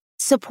throws.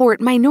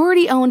 Support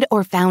minority-owned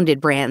or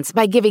founded brands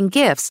by giving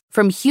gifts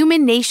from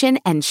Human Nation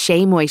and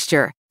Shea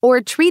Moisture.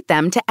 Or treat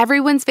them to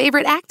everyone's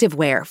favorite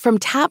activewear from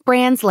top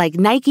brands like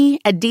Nike,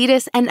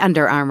 Adidas, and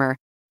Under Armour.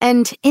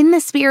 And in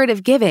the spirit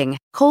of giving,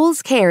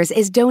 Kohl's Cares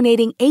is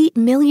donating $8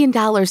 million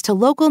to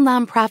local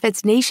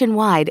nonprofits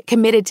nationwide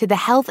committed to the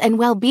health and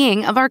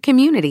well-being of our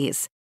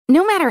communities.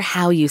 No matter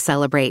how you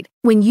celebrate,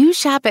 when you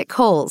shop at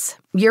Kohl's,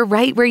 you're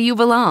right where you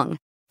belong.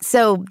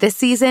 So this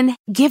season,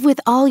 give with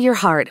all your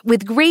heart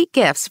with great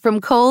gifts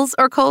from Kohl's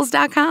or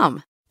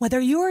Kohls.com. Whether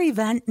your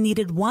event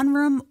needed one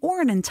room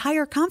or an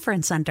entire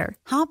conference center,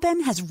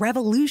 Hopin has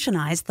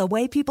revolutionized the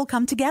way people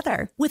come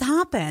together. With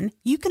Hopin,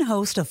 you can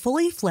host a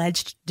fully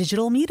fledged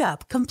digital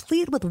meetup,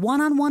 complete with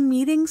one-on-one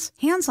meetings,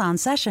 hands-on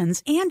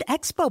sessions, and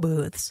expo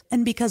booths.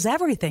 And because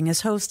everything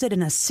is hosted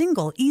in a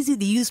single,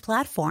 easy-to-use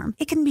platform,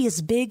 it can be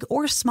as big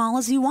or small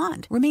as you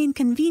want, remain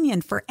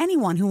convenient for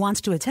anyone who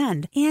wants to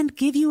attend, and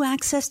give you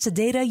access to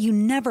data you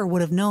never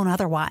would have known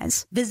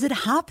otherwise. Visit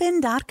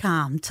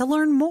hopin.com to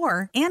learn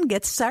more and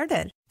get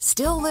started.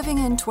 Still living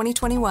in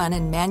 2021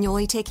 and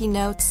manually taking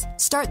notes?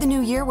 Start the new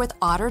year with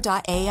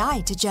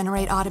Otter.ai to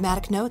generate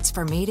automatic notes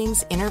for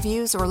meetings,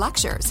 interviews, or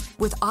lectures.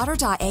 With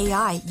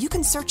Otter.ai, you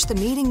can search the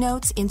meeting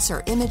notes,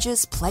 insert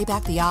images, play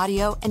back the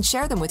audio, and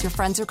share them with your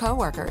friends or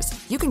coworkers.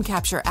 You can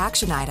capture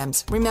action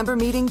items, remember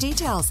meeting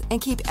details, and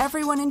keep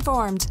everyone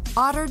informed.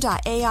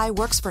 Otter.ai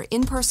works for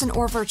in-person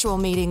or virtual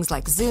meetings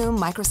like Zoom,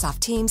 Microsoft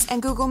Teams,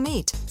 and Google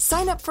Meet.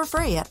 Sign up for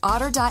free at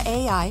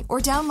Otter.ai or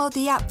download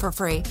the app for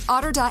free.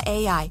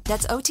 Otter.ai,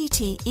 that's OTTER.ai.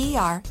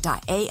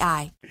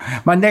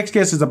 My next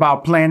guest is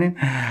about planning.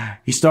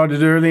 He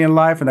started early in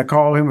life, and I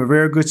call him a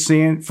very good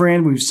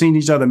friend. We've seen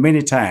each other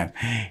many times.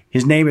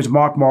 His name is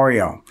Marc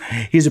Morial.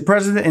 He's the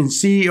president and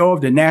CEO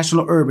of the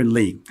National Urban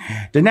League.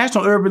 The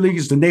National Urban League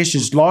is the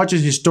nation's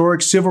largest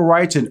historic civil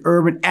rights and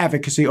urban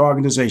advocacy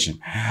organization.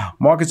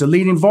 Marc is a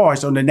leading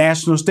voice on the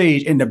national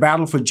stage in the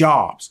battle for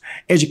jobs,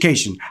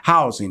 education,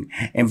 housing,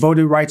 and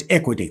voting rights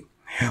equity.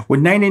 With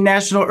 90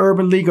 National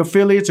Urban League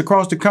affiliates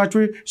across the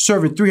country,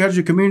 serving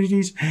 300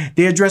 communities,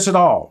 they address it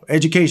all: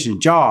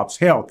 education, jobs,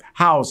 health,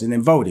 housing,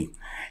 and voting.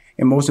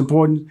 And most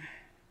important,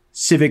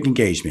 civic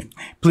engagement.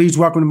 Please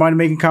welcome to Money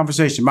Making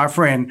Conversation, my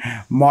friend,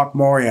 Marc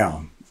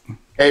Morial.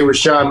 Hey,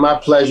 Rashawn, my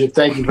pleasure.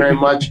 Thank you very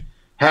much.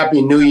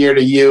 Happy New Year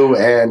to you,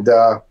 and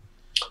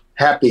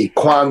happy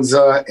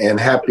Kwanzaa, and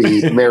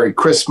happy Merry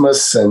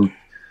Christmas, and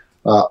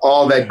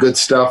all that good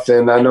stuff.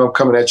 And I know I'm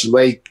coming at you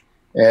late,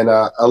 and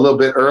a little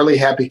bit early.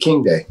 Happy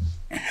King Day.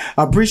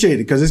 I appreciate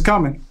it because it's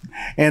coming.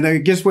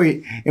 And guess what?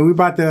 And we're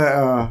about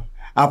to,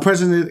 our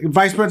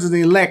vice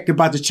president-elect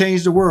about to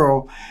change the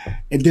world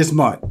in this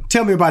month.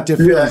 Tell me about your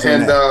feelings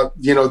on that.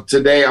 And,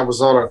 today I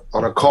was on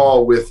a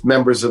call with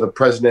members of the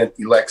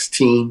president-elect's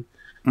team,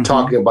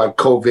 talking about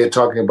COVID,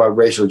 talking about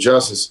racial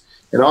justice,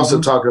 and also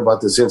talking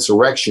about this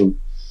insurrection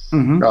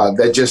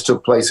that just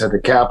took place at the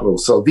Capitol.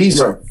 So these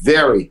are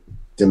very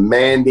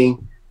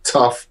demanding,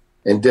 tough,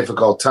 and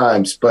difficult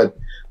times. But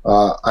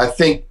I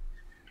think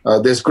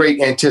there's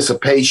great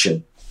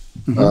anticipation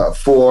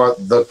for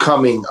the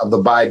coming of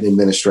the Biden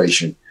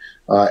administration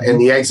and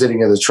the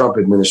exiting of the Trump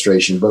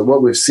administration. But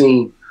what we've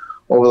seen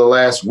over the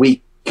last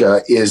week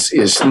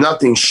is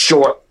nothing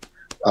short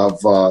of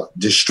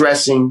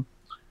distressing,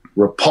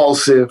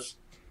 repulsive,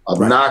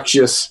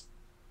 obnoxious,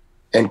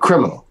 and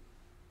criminal.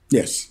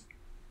 Yes.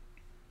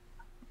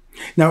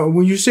 Now,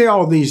 when you say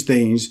all these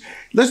things,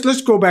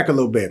 let's go back a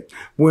little bit.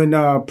 When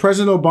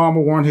President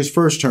Obama won his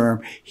first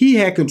term, he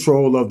had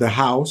control of the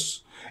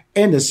House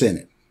and the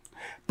Senate,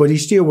 but he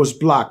still was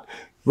blocked.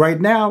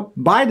 Right now,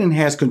 Biden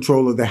has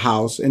control of the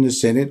House and the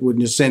Senate. With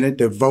the Senate,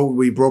 the vote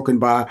will be broken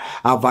by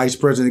our Vice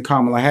President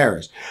Kamala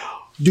Harris.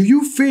 Do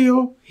you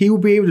feel he will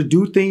be able to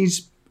do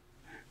things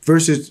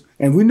versus,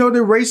 and we know the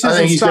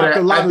racism stopped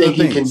a lot of the things.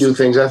 I think he can do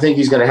things. I think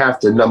he's going to have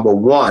to, number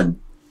one,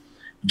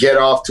 get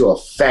off to a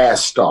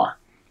fast start.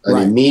 An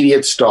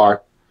immediate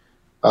start,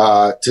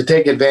 to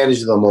take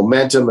advantage of the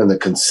momentum and the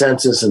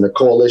consensus and the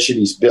coalition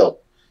he's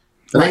built.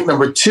 I think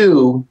number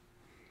two,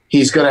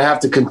 he's going to have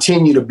to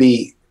continue to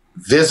be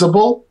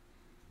visible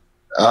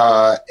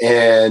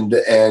and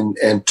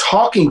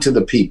talking to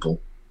the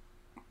people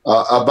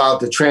about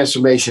the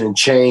transformation and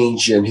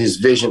change and his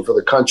vision for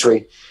the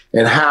country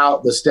and how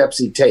the steps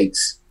he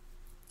takes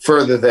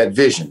further that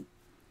vision.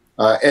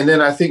 And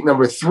then I think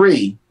number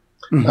three,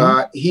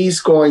 he's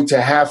going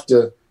to have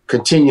to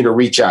continue to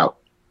reach out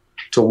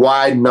to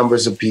wide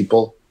numbers of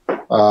people,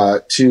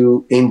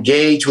 to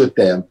engage with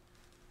them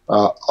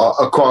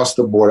across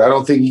the board. I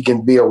don't think he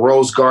can be a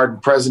Rose Garden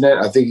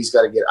president. I think he's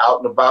got to get out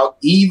and about,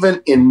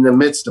 even in the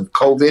midst of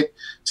COVID,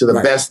 to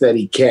the best that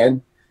he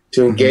can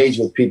to engage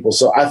with people.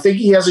 So I think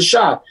he has a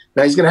shot.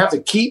 Now he's going to have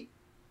to keep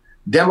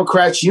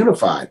Democrats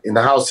unified in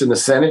the House and the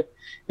Senate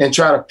and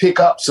try to pick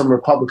up some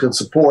Republican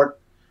support,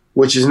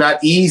 which is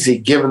not easy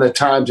given the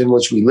times in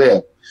which we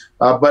live.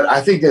 But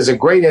I think there's a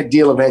great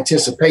deal of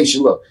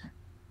anticipation. Look,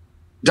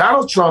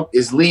 Donald Trump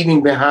is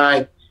leaving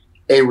behind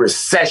a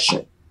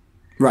recession.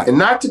 Right. And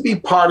not to be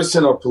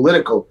partisan or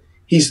political,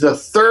 he's the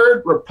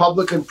third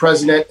Republican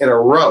president in a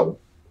row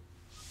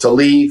to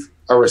leave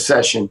a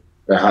recession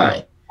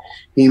behind.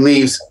 He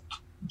leaves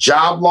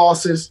job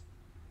losses,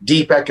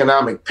 deep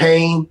economic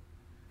pain.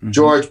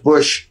 George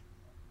Bush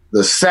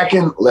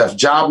II left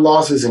job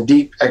losses and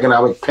deep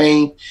economic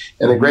pain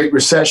and the Great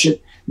Recession.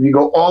 If you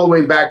go all the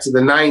way back to the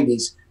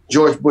 90s,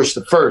 George Bush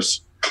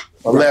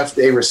I left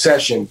a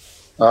recession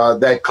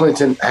that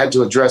Clinton had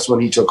to address when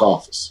he took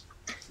office.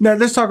 Now,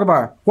 let's talk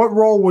about what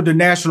role would the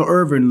National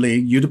Urban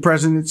League, you're the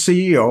president and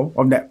CEO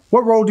of that,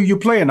 what role do you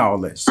play in all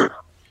this?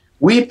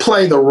 We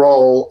play the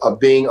role of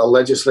being a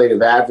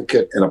legislative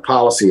advocate and a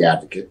policy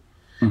advocate.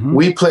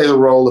 We play the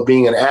role of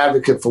being an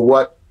advocate for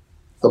what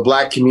the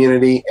Black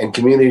community and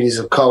communities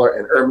of color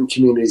and urban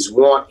communities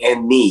want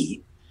and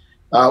need.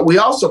 We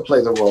also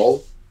play the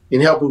role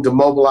in helping to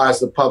mobilize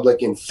the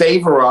public in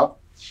favor of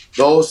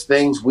those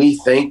things we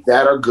think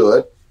that are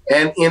good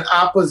and in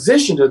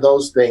opposition to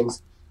those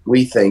things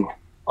we think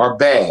are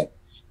bad.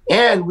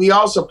 And we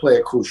also play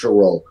a crucial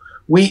role.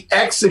 We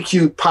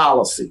execute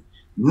policy.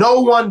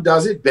 No one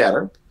does it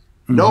better.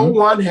 No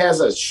one has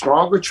a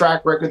stronger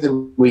track record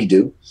than we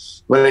do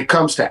when it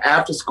comes to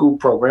after-school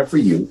program for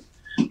youth,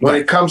 when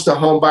it comes to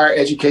homebuyer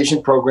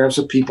education programs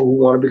for people who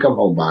want to become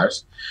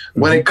homebuyers,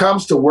 when it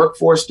comes to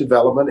workforce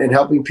development and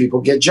helping people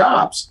get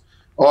jobs,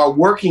 or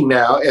working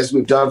now, as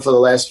we've done for the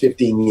last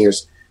 15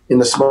 years, in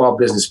the small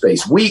business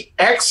space. We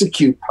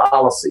execute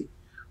policy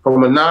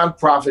from a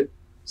nonprofit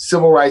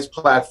civil rights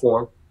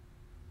platform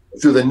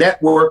through the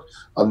network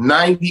of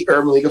 90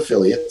 Urban League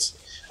affiliates.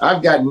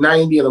 I've got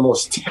 90 of the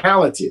most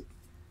talented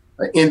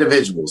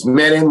individuals,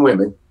 men and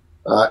women,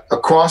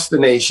 across the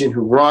nation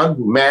who run,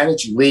 who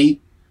manage, lead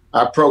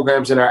our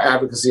programs and our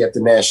advocacy at the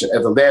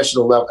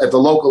national level, at the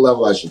local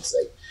level, I should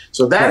say.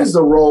 So that is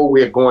the role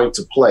we are going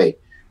to play.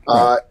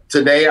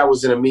 Today, I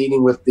was in a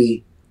meeting with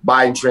the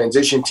Biden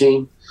transition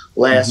team.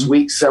 Last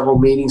week, several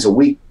meetings. A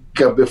week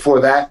before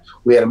that,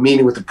 we had a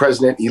meeting with the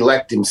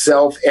president-elect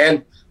himself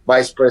and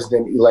Vice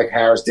President-elect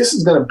Harris. This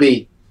is going to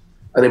be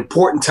an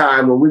important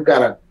time when we've got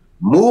to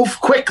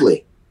move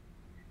quickly.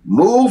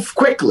 Now,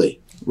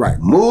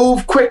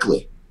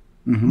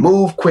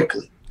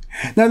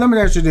 let me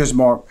ask you this,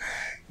 Mark.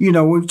 You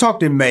know, we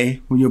talked in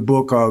May when your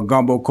book,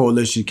 Gumbo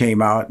Coalition,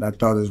 came out, and I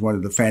thought it was one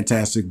of the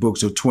fantastic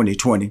books of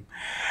 2020.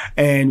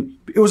 And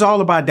it was all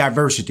about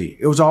diversity.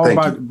 It was all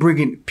about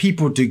bringing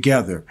people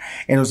together.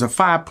 And it was a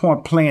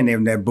 5-point plan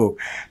in that book.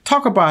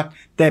 Talk about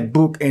that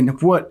book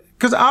and what,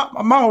 because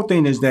my whole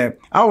thing is that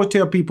I always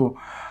tell people,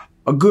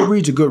 a good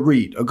read's a good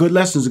read. A good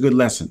lesson is a good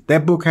lesson.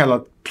 That book had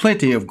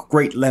plenty of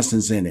great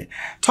lessons in it.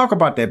 Talk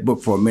about that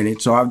book for a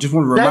minute. So I just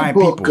want to remind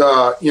people.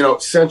 That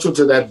book, central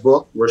to that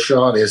book,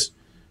 Rashawn, is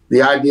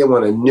the idea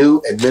when a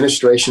new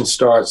administration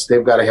starts,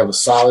 they've got to have a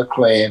solid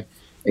plan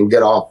and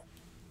get off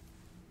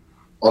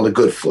on a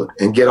good foot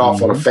and get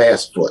off on a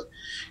fast foot.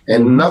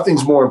 And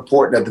nothing's more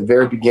important at the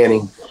very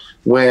beginning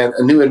when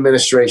a new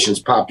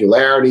administration's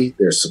popularity,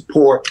 their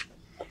support,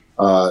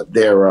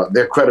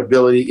 their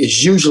credibility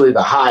is usually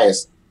the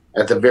highest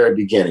at the very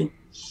beginning.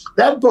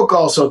 That book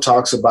also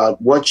talks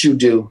about what you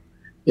do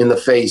in the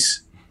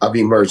face of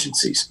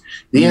emergencies.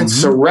 The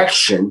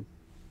insurrection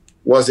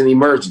was an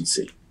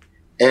emergency.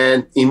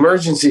 And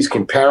emergencies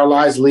can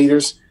paralyze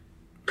leaders,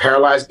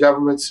 paralyze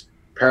governments,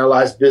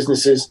 paralyze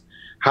businesses.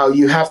 How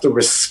you have to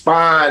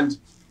respond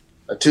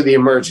to the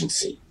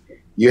emergency.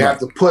 You have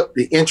to put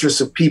the interests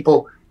of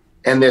people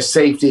and their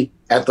safety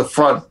at the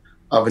front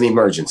of an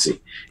emergency.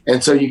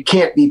 And so you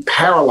can't be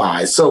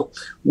paralyzed. So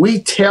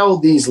we tell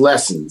these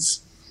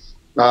lessons,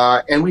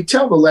 and we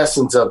tell the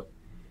lessons of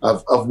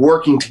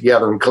working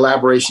together in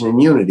collaboration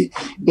and unity.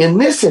 In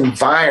this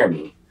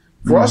environment,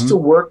 for us to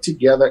work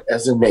together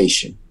as a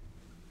nation,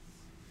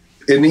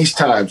 in these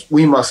times,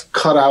 we must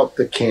cut out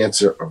the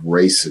cancer of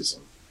racism.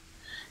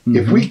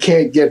 If we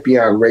can't get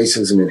beyond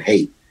racism and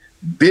hate,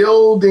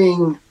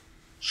 building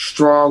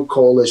strong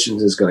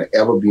coalitions is going to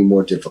ever be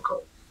more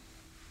difficult.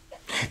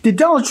 Did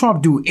Donald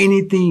Trump do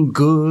anything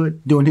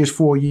good during his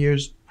 4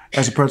 years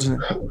as a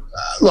president?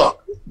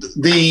 Look,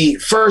 the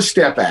First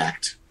Step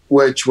Act,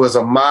 which was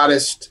a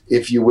modest,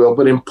 if you will,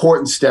 but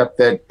important step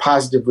that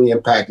positively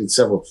impacted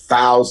several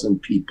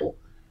thousand people,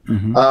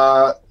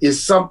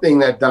 is something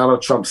that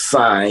Donald Trump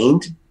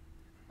signed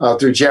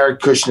through Jared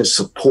Kushner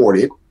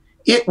supported.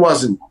 It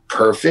wasn't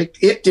perfect.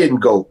 It didn't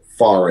go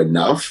far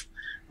enough,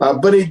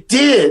 but it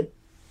did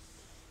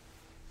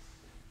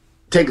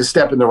take a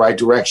step in the right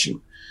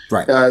direction.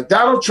 Right.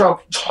 Donald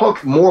Trump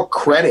took more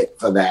credit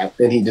for that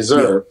than he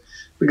deserved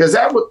because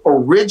that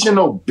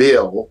original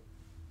bill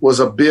was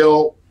a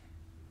bill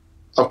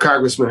of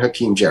Congressman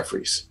Hakeem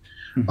Jeffries,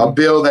 a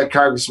bill that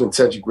Congressman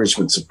Cedric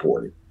Richmond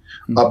supported,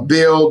 a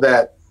bill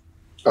that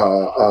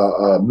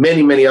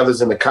many, many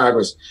others in the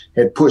Congress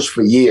had pushed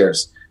for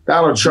years.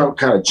 Donald Trump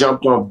kind of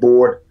jumped on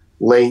board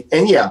late.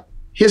 And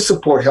his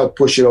support helped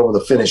push it over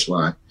the finish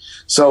line.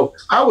 So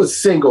I would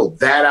single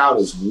that out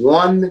as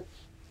one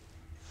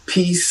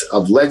piece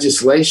of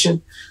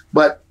legislation.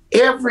 But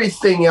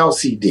everything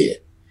else he did,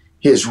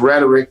 his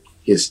rhetoric,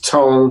 his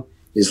tone,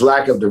 his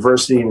lack of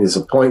diversity in his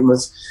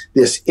appointments,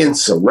 this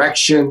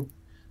insurrection,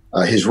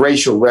 his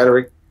racial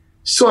rhetoric,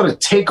 sort of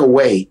take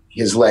away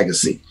his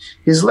legacy.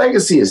 His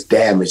legacy is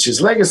damaged.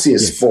 His legacy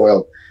is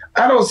spoiled.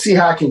 I don't see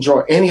how I can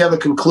draw any other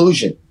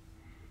conclusion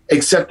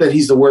except that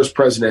he's the worst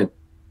president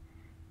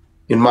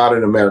in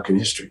modern American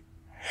history.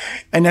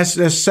 And that's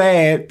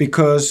sad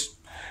because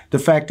the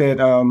fact that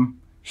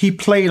he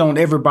played on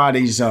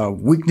everybody's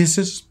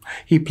weaknesses.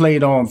 He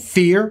played on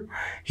fear.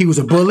 He was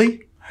a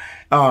bully.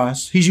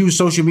 He's used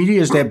social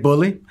media as that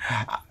bully.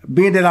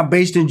 Being that I'm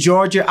based in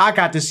Georgia, I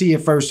got to see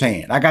it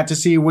firsthand. I got to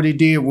see what he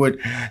did with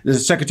the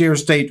Secretary of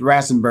State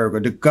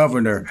Ratzenberger, the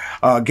governor,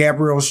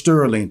 Gabrielle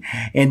Sterling.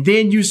 And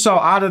then you saw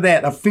out of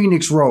that a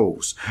phoenix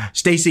rose,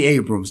 Stacey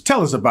Abrams.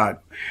 Tell us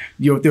about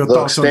your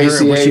thoughts on her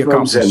and what she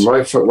accomplished. Stacey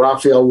Abrams and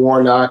Raphael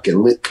Warnock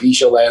and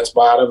Keisha Lance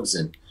Bottoms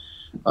and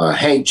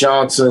Hank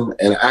Johnson,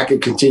 and I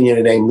could continue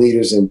to name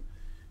leaders in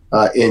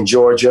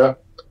Georgia.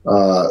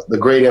 The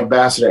great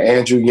ambassador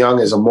Andrew Young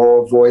is a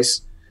moral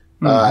voice.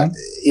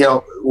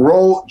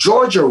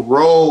 Georgia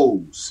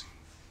rose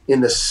in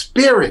the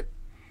spirit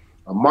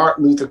of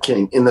Martin Luther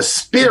King, in the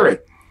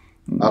spirit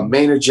of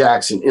Maynard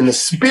Jackson, in the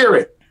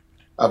spirit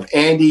of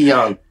Andy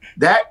Young.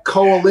 That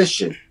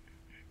coalition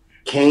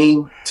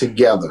came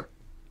together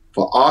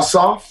for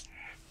Ossoff,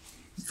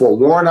 for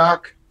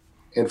Warnock,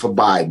 and for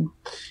Biden.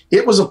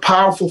 It was a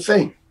powerful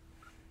thing,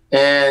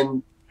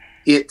 and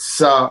it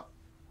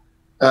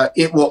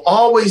will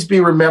always be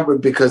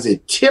remembered because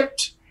it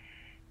tipped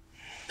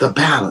the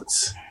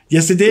balance.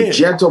 Yes, it did. The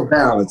gentle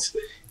balance,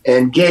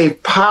 and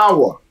gave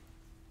power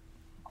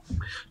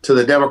to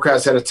the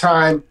Democrats at a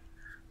time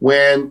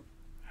when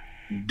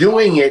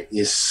doing it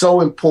is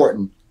so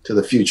important to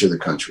the future of the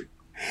country.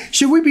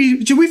 Should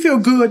we feel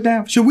good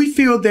now? Should we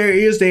feel there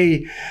is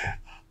a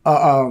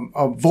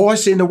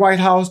voice in the White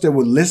House that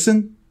would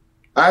listen?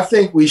 I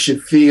think we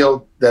should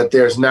feel that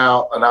there's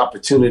now an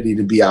opportunity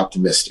to be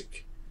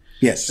optimistic.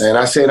 Yes. And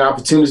I say an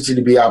opportunity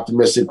to be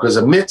optimistic because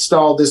amidst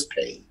all this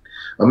pain,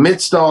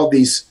 amidst all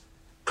these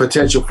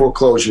potential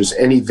foreclosures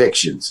and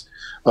evictions,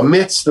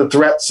 amidst the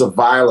threats of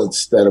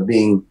violence that are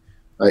being,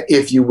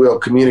 if you will,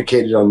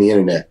 communicated on the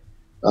internet,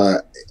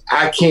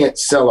 I can't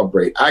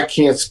celebrate. I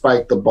can't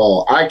spike the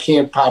ball. I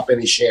can't pop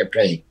any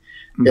champagne.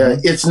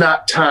 It's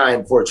not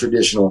time for a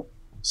traditional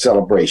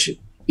celebration.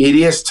 It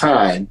is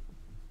time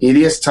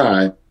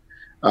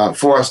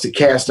for us to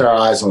cast our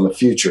eyes on the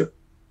future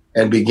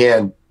and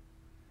begin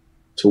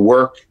to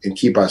work and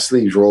keep our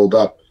sleeves rolled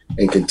up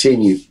and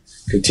continue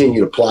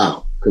to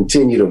plow,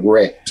 continue to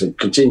wreck, to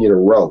continue to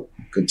row,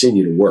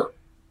 continue to work.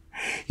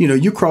 You know,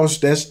 you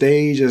crossed that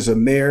stage as a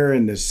mayor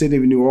in the city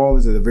of New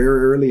Orleans at a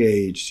very early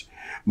age,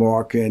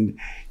 Mark, and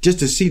just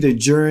to see the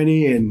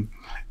journey, and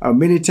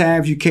many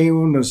times you came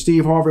on the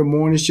Steve Harvey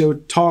Morning Show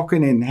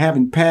talking and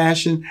having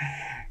passion.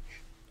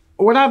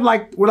 What I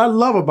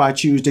love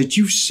about you is that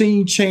you've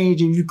seen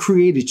change and you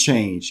created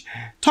change.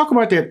 Talk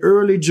about that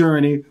early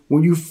journey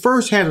when you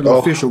first had an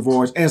official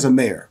voice as a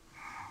mayor.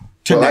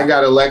 Well, I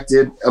got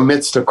elected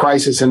amidst a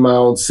crisis in my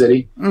own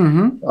city,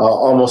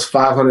 almost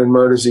 500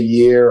 murders a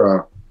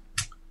year,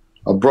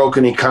 a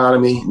broken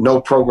economy,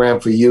 no program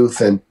for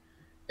youth. And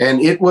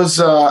it was,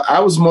 I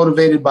was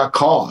motivated by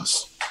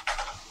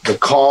the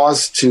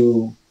cause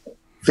to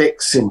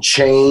fix and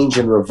change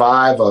and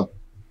revive a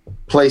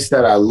place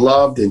that I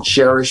loved and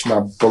cherished,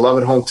 my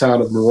beloved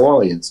hometown of New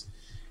Orleans.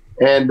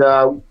 And,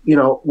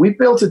 we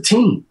built a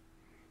team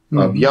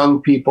of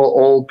young people,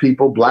 old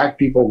people, Black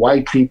people,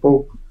 white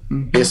people,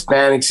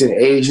 Hispanics and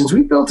Asians.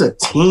 We built a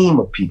team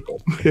of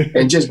people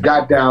and just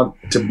got down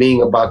to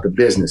being about the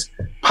business.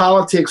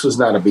 Politics was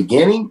not a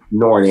beginning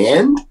nor an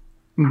end.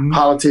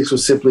 Politics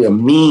was simply a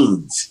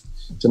means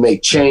to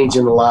make change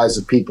in the lives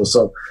of people.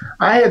 So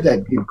I had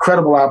that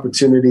incredible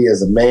opportunity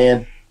as a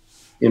man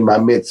in my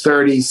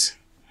mid-30s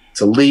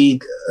to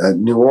lead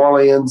New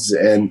Orleans,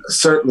 and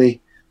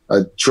certainly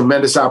a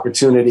tremendous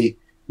opportunity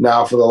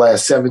now for the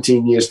last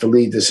 17 years to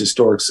lead this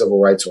historic civil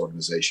rights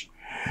organization.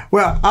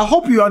 Well, I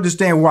hope you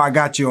understand why I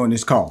got you on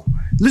this call.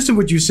 Listen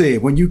what you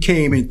said when you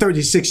came in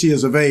 36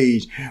 years of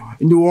age.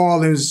 In New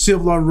Orleans,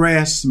 civil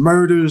unrest,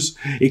 murders,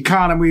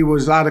 economy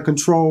was out of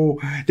control.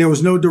 There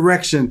was no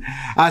direction.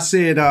 I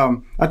said,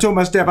 I told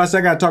my staff, I said,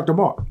 I got to talk to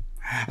Marc.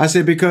 I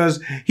said,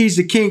 because he's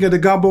the king of the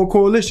Gumbo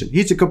Coalition.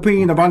 He's the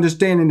companion of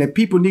understanding that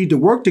people need to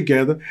work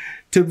together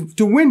to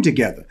win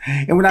together.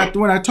 And when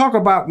I talk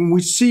about, when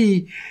we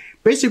see,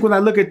 basically when I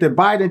look at the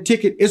Biden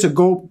ticket, it's a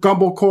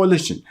Gumbo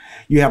Coalition.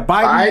 You have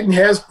Biden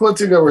has put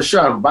together,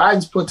 Rashawn,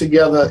 Biden's put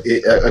together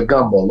a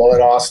gumbo.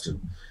 Lloyd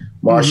Austin,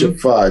 Marcia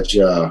Fudge,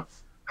 Javier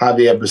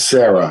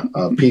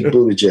Becerra, Pete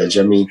Buttigieg.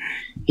 I mean,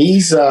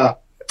 he's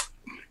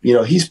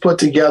put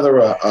together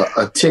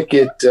a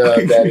ticket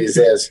that is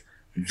as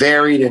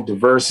varied and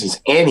diverse as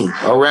any,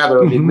 or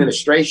rather the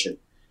administration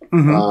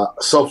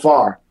so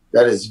far,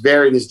 that is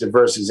varied as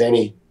diverse as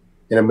any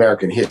in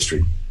American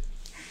history.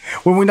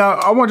 Well,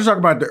 I want to talk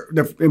about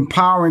the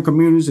empowering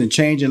communities and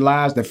changing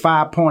lives, the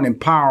 5-point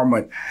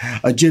empowerment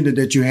agenda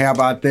that you have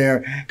out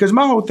there. Because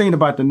my whole thing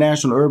about the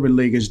National Urban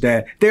League is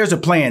that there's a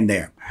plan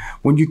there.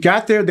 When you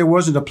got there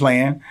wasn't a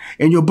plan.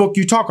 In your book,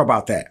 you talk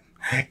about that.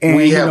 And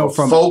we have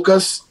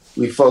focus.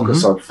 We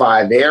focus on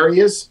 5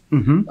 areas.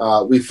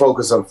 We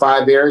focus on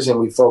 5 areas, and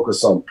we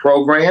focus on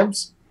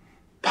programs,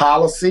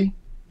 policy,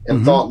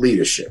 and thought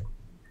leadership.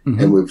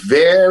 And we're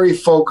very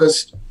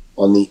focused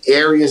on the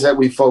areas that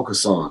we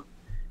focus on.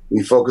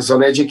 We focus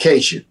on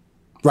education.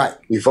 Right.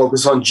 We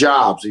focus on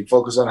jobs. We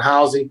focus on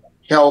housing,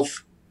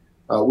 health.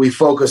 We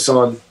focus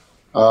on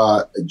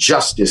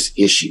justice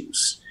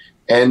issues.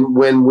 And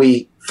when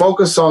we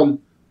focus on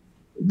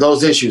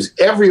those issues,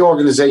 every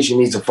organization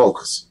needs a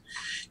focus.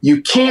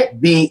 You can't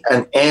be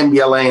an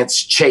ambulance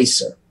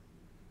chaser.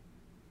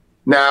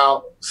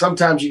 Now,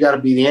 sometimes you got to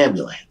be the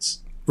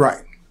ambulance.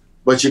 Right.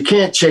 But you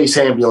can't chase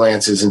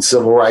ambulances in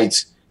civil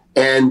rights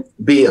and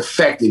be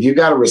effective. You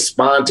got to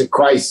respond to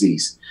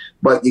crises.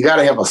 But you got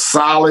to have a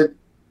solid,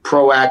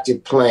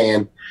 proactive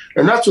plan.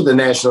 And that's what the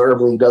National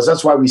Urban League does.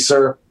 That's why we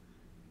serve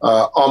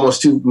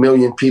almost 2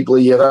 million people a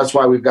year. That's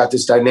why we've got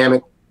this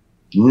dynamic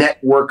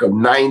network of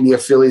 90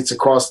 affiliates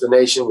across the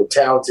nation with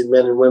talented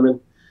men and women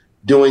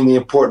doing the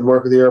important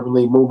work of the Urban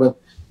League movement.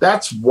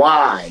 That's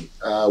why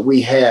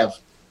we have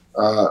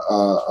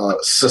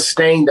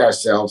sustained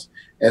ourselves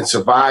and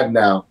survived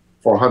now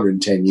for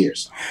 110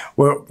 years.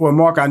 Well,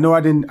 Marc, I know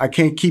I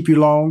can't keep you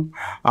long.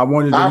 I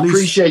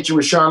appreciate you,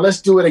 Rashawn.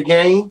 Let's do it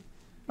again.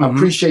 I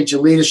appreciate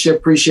your leadership,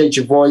 appreciate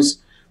your voice,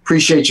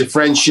 appreciate your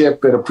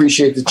friendship, and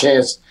appreciate the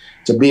chance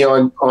to be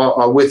on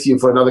with you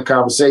for another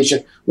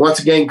conversation. Once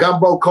again,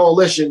 Gumbo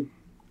Coalition.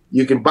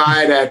 You can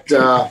buy it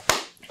at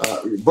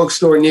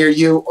bookstore near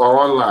you or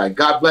online.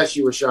 God bless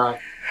you, Rashawn.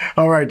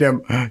 All right,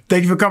 then.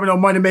 Thank you for coming on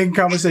Money Making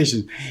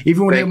Conversations. If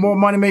you want to hear more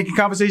Money Making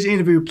Conversation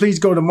interview, please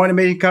go to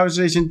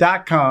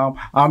moneymakingconversation.com.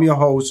 I'm your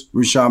host,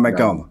 Rushion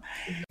McDonald.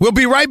 We'll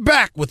be right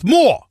back with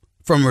more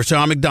from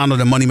Rushion McDonald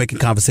and Money Making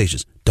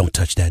Conversations. Don't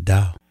touch that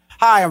dial.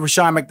 Hi, I'm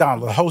Rushion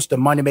McDonald, the host of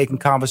Money Making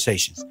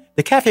Conversations.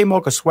 The Cafe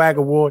Mocha Swag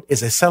Award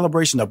is a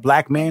celebration of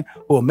Black men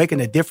who are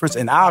making a difference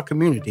in our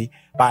community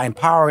by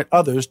empowering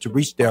others to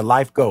reach their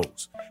life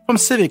goals. From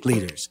civic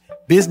leaders,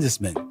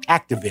 businessmen,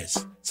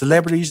 activists,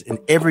 celebrities, and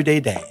everyday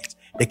dads.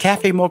 The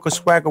Cafe Mocha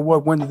Swag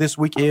Award winner this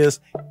week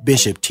is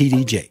Bishop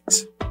T.D.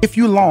 Jakes. If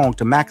you long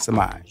to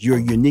maximize your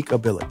unique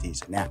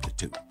abilities and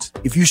aptitudes,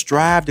 if you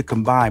strive to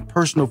combine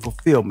personal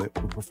fulfillment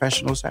with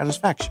professional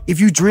satisfaction, if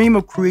you dream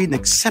of creating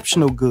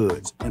exceptional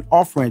goods and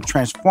offering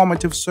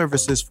transformative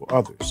services for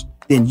others,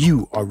 then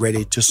you are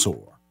ready to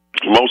soar.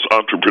 Most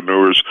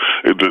entrepreneurs,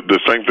 the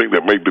same thing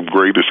that made them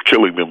great is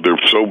killing them. They're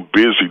so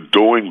busy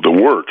doing the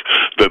work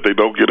that they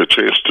don't get a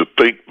chance to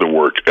think the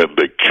work, and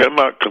they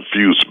cannot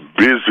confuse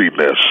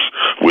busyness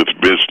with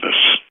business.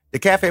 The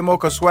Cafe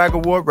Mocha Swag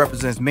Award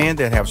represents men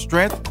that have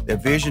strength, their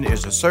vision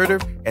is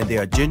assertive, and they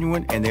are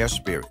genuine in their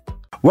spirit.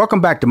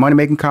 Welcome back to Money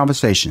Making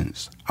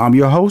Conversations. I'm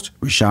your host,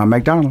 Rushion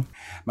McDonald.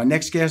 My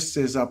next guest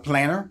is a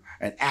planner,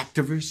 an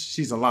activist.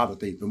 She's a lot of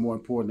things, but more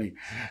importantly,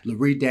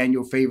 Lurie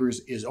Daniel Favors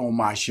is on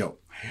my show.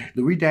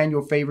 Lurie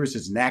Daniel Favors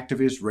is an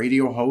activist,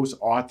 radio host,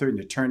 author, and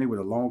attorney with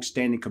a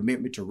long-standing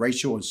commitment to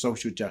racial and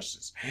social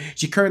justice.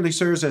 She currently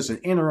serves as an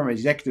interim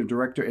executive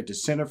director at the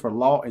Center for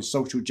Law and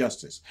Social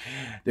Justice.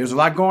 There's a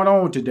lot going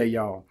on today,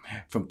 y'all,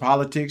 from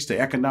politics to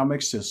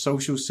economics to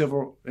social,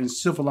 civil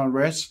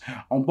unrest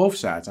on both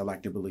sides, I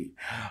like to believe.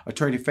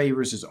 Attorney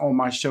Favors is on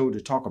my show to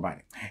talk about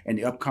it and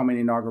the upcoming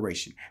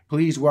inauguration.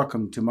 Please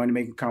welcome to Money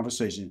Making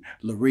Conversation,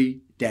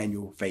 Lurie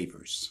Daniel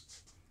Favors.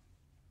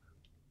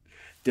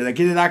 Did I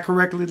get it out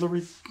correctly,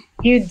 Lurie?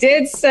 You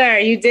did, sir.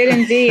 You did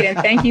indeed. And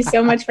thank you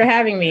so much for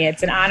having me.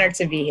 It's an honor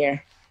to be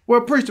here.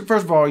 Well, first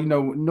of all,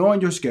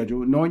 knowing your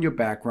schedule, knowing your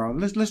background,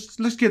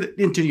 let's get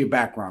into your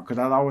background, because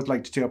I always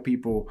like to tell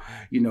people,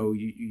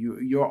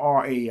 you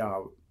are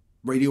a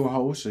radio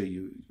host, so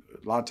a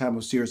lot of time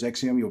with Sirius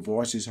XM, your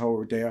voice is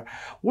heard there.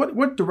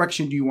 What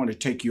direction do you want to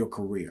take your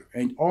career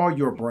or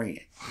your brand?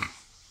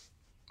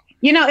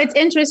 You know, it's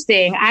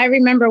interesting. I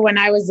remember when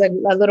I was a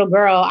little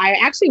girl, I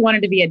actually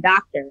wanted to be a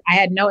doctor. I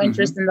had no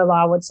interest in the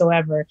law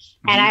whatsoever.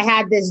 And I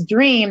had this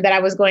dream that I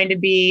was going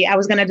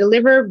to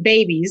deliver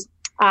babies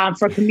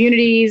for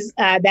communities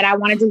that I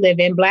wanted to live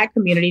in, Black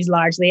communities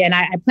largely. And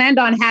I planned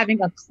on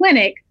having a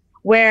clinic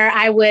where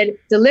I would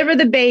deliver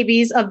the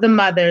babies of the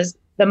mothers.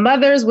 The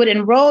mothers would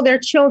enroll their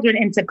children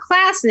into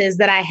classes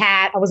that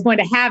I was going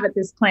to have at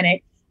this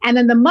clinic. And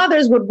then the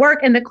mothers would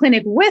work in the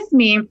clinic with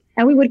me,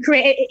 and we would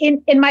create,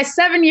 in my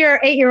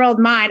 8-year-old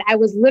mind, I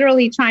was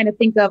literally trying to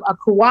think of a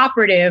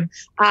cooperative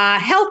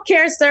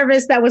healthcare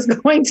service that was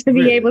going to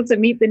be able to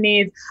meet the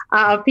needs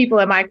of people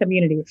in my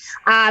community.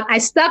 I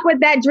stuck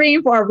with that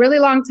dream for a really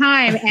long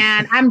time,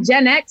 and I'm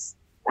Gen X.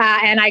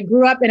 And I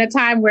grew up in a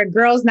time where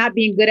girls not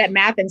being good at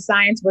math and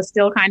science was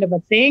still kind of a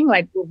thing.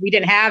 Like, we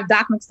didn't have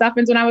Doc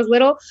McStuffins when I was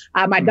little.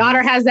 My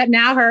daughter has that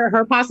now.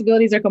 Her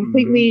possibilities are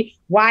completely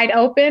wide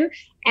open.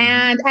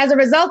 And as a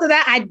result of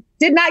that, I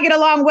did not get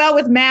along well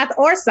with math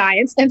or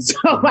science. And so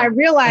I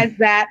realized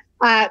that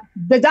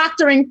the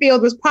doctoring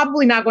field was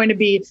probably not going to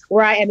be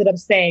where I ended up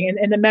staying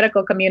in the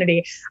medical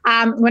community.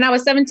 When I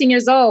was 17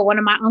 years old, one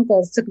of my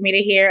uncles took me to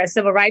hear a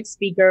civil rights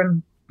speaker,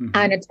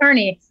 an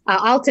attorney,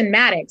 Alton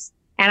Maddox.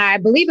 And I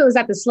believe it was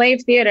at the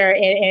Slave Theater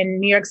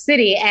in New York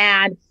City.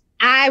 And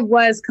I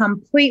was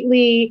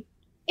completely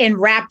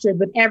enraptured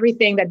with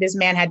everything that this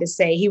man had to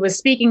say. He was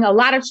speaking a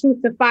lot of truth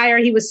to fire.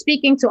 He was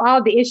speaking to all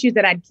of the issues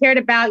that I'd cared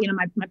about. You know,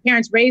 my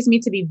parents raised me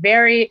to be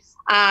very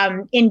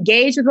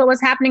engaged with what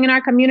was happening in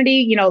our community.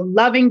 You know,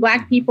 loving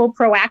Black people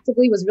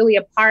proactively was really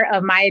a part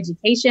of my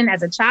education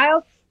as a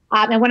child.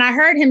 And when I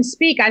heard him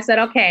speak, I said,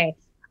 okay,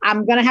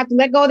 I'm going to have to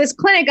let go of this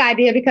clinic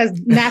idea because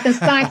math and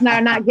science and I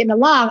are not getting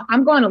along.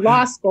 I'm going to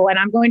law school, and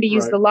I'm going to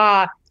use the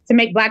law to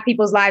make Black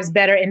people's lives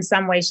better in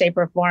some way, shape,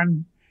 or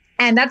form.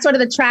 And that's sort of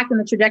the track and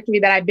the trajectory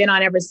that I've been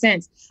on ever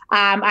since.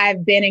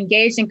 I've been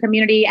engaged in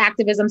community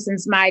activism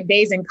since my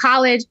days in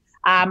college.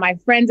 My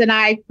friends and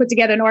I put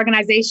together an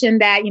organization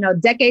that, you know,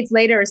 decades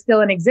later is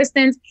still in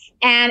existence.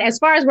 And as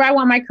far as where I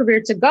want my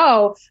career to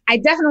go, I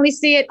definitely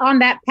see it on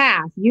that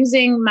path,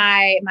 using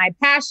my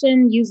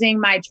passion, using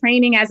my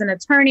training as an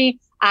attorney,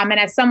 and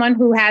as someone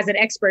who has an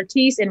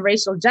expertise in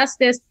racial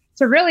justice,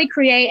 to really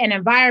create an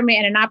environment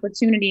and an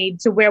opportunity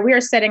to where we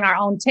are setting our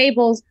own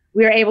tables.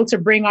 We are able to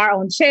bring our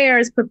own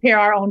chairs, prepare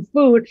our own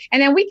food,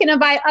 and then we can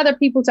invite other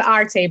people to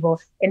our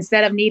table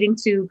instead of needing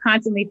to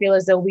constantly feel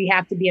as though we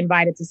have to be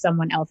invited to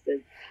someone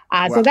else's.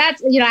 So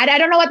that's, you know, I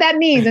don't know what that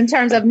means in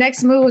terms of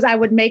next moves I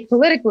would make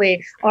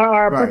politically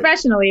or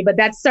professionally, but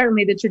that's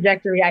certainly the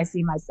trajectory I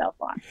see myself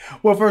on.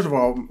 Well, first of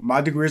all,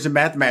 my degree is in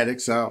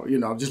mathematics, so, you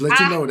know, just let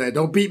you know that.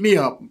 Don't beat me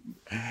up.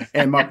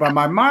 And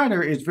my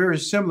minor is very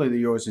similar to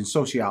yours in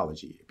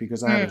sociology,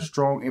 because I had a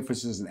strong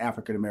emphasis in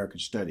African American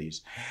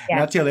studies. Yeah.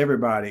 And I tell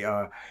everybody,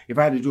 if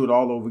I had to do it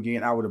all over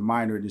again, I would have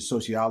minored in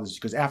sociology,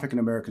 because African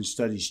American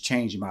studies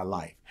changed my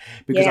life.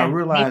 Because I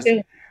realized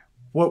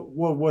what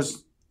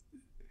was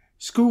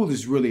school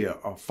is really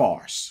a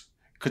farce,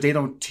 because they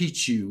don't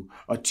teach you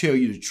or tell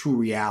you the true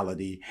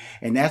reality.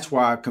 And that's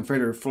why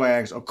Confederate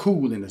flags are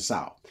cool in the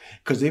South.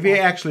 Because if they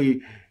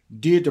actually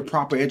did the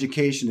proper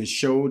education and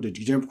showed the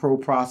Jim Crow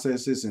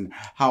processes and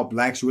how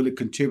Blacks really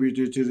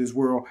contributed to this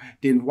world,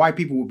 then white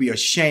people would be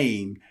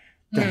ashamed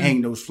to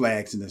hang those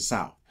flags in the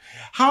South.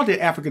 How did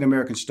African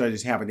American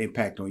studies have an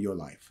impact on your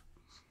life?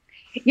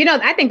 You know,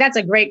 I think that's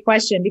a great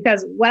question,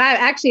 because what I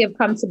actually have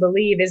come to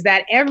believe is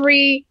that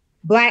every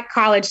Black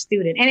college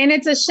student, and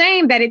it's a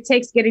shame that it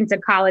takes getting to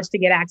college to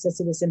get access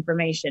to this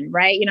information,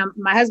 right? You know,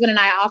 my husband and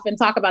I often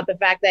talk about the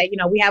fact that, you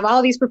know, we have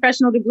all these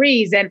professional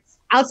degrees, and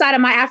outside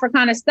of my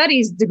Africana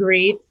Studies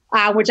degree,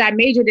 which I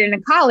majored in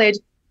college,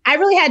 I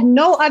really had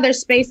no other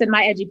space in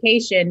my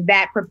education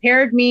that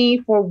prepared me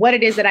for what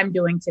it is that I'm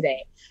doing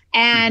today.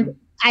 And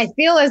I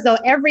feel as though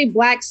every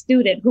Black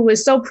student who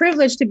is so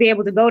privileged to be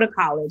able to go to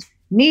college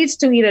needs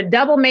to either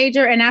double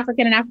major in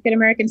African and African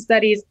American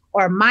studies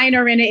or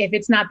minor in it if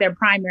it's not their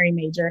primary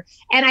major.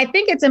 And I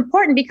think it's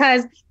important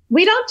because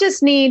we don't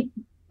just need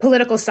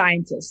political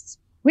scientists.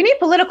 We need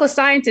political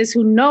scientists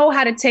who know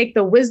how to take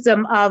the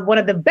wisdom of one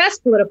of the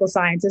best political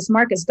scientists,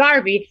 Marcus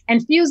Garvey,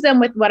 and fuse them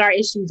with what our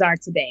issues are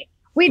today.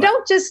 We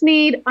don't just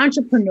need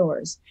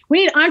entrepreneurs.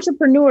 We need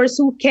entrepreneurs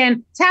who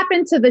can tap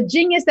into the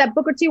genius that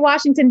Booker T.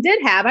 Washington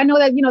did have. I know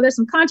that, you know, there's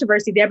some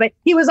controversy there, but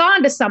he was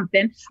on to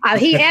something.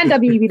 He and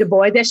W.E.B. Du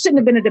Bois. There shouldn't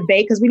have been a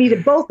debate because we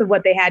needed both of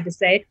what they had to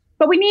say.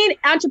 But we need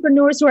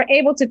entrepreneurs who are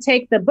able to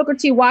take the Booker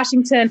T.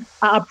 Washington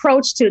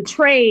approach to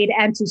trade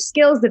and to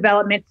skills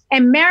development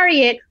and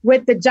marry it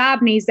with the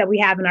job needs that we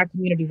have in our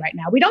community right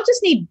now. We don't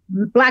just need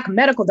Black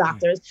medical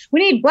doctors. We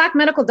need Black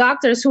medical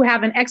doctors who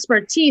have an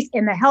expertise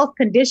in the health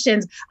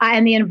conditions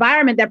and the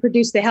environment that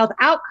produce the health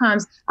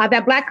outcomes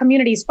that Black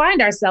communities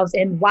find ourselves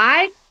in.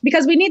 Why?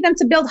 Because we need them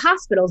to build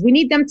hospitals. We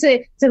need them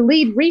to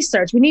lead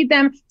research. We need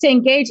them to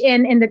engage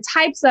in the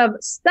types of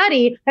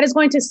study that is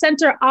going to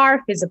center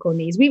our physical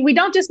needs. We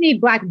don't just need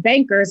Black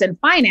bankers and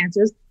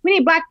financiers. We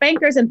need Black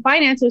bankers and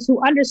financiers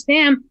who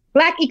understand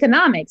Black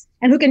economics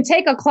and who can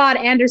take a Claude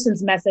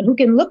Anderson's method, who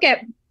can look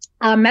at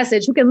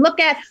message, who can look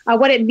at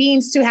what it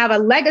means to have a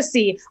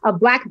legacy of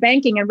Black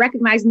banking and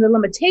recognizing the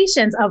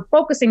limitations of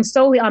focusing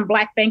solely on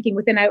Black banking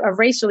within a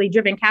racially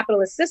driven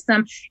capitalist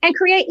system, and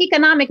create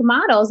economic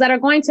models that are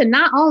going to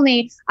not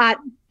only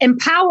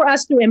empower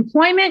us through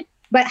employment,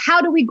 but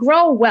how do we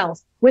grow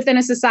wealth within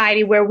a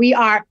society where we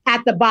are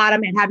at the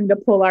bottom and having to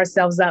pull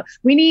ourselves up?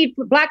 We need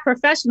Black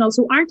professionals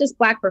who aren't just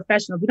Black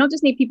professionals. We don't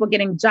just need people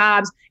getting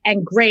jobs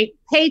and great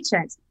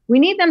paychecks. We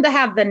need them to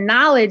have the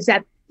knowledge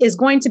that is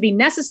going to be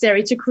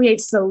necessary to create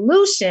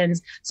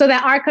solutions so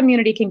that our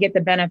community can get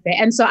the benefit.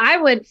 And so I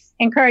would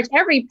encourage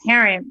every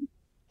parent,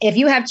 if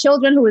you have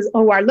children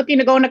who are looking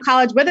to go into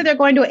college, whether they're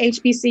going to a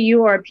HBCU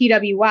or a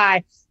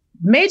PWI,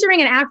 majoring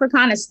in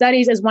Africana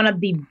studies is one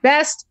of the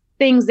best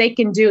things they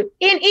can do,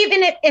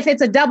 even if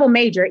it's a double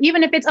major,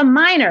 even if it's a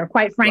minor,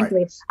 quite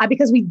frankly,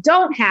 because we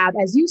don't have,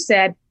 as you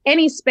said,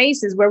 any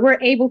spaces where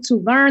we're able to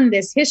learn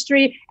this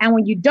history. And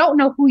when you don't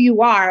know who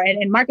you are,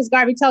 and Marcus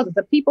Garvey tells us,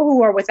 the people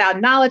who are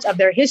without knowledge of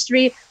their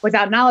history,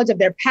 without knowledge of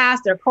their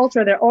past, their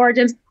culture, their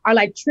origins, are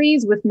like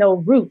trees with no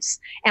roots.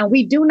 And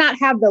we do not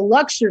have the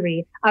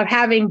luxury of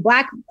having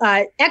Black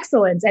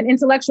excellence and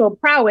intellectual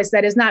prowess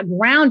that is not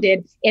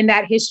grounded in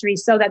that history,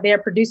 so that they're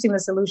producing the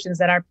solutions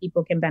that our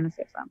people can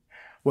benefit from.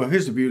 Well,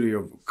 here's the beauty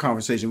of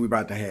conversation we're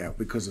about to have,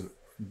 because of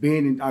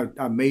being in, I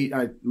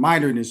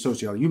minored in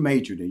sociology. You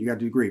majored in, you got a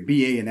degree,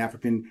 BA in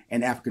African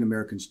and African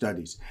American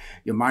studies.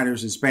 Your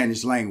minors in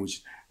Spanish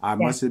language. I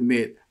must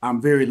admit,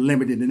 I'm very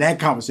limited in that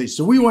conversation.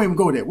 So we won't even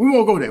go there. We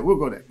won't go there. We'll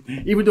go there.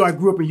 Even though I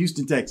grew up in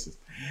Houston, Texas.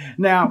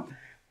 Now,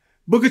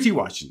 Booker T.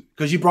 Washington,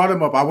 because you brought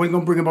him up. I wasn't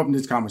going to bring him up in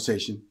this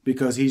conversation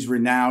because he's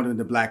renowned in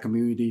the Black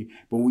community.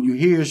 But when you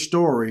hear his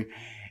story,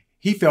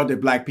 he felt that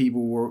Black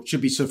people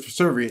should be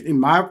subservient, in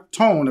my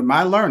tone and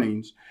my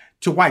learnings,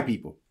 to white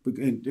people.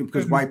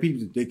 Because white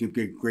people, they can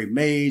get great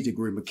maids, they're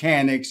great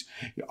mechanics,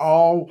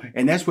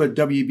 and that's what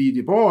W.B.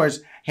 Du Bois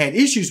had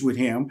issues with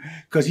him,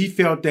 because he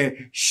felt that,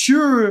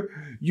 sure,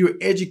 you're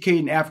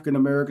educating African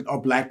Americans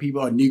or Black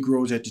people or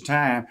Negroes at the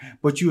time,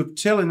 but you're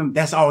telling them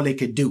that's all they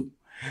could do.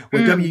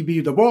 What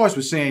W.B. Du Bois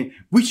was saying,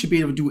 we should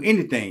be able to do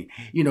anything,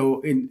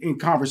 in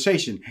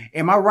conversation.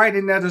 Am I right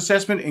in that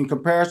assessment in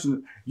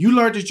comparison? You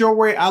learned it your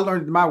way, I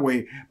learned it my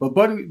way. But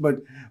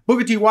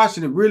Booker T.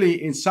 Washington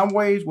really, in some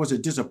ways, was a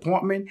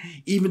disappointment,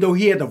 even though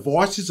he had the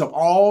voices of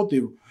all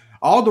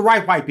the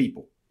right white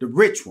people, the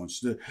rich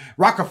ones, the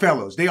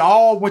Rockefellers. They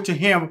all went to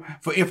him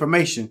for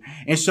information.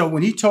 And so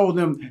when he told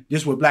them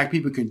this is what Black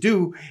people can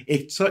do,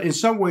 in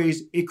some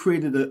ways, it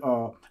created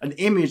an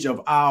image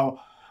of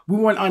we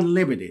weren't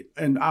unlimited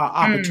in our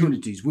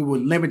opportunities. We were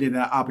limited in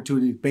our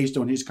opportunities based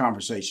on his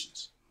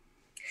conversations.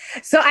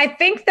 So I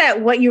think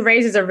that what you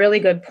raise is a really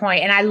good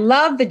point. And I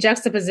love the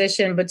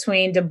juxtaposition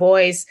between Du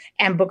Bois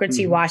and Booker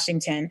T.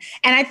 Washington.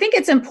 And I think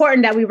it's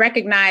important that we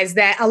recognize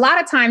that a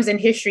lot of times in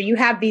history, you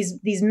have these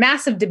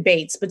massive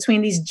debates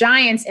between these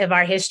giants of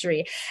our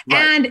history. Right.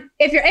 And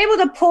if you're able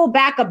to pull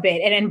back a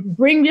bit and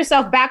bring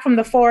yourself back from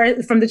the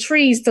forest, from the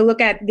trees, to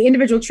look at the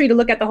individual tree, to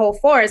look at the whole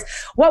forest,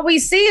 what we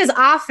see is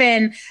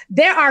often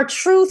there are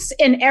truths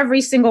in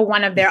every single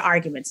one of their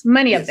arguments,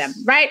 many of them,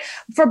 right?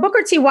 For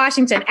Booker T.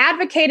 Washington,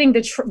 advocating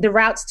the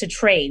routes to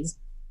trades,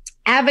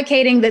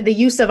 advocating the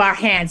use of our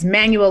hands,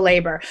 manual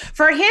labor.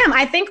 For him,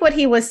 I think what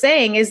he was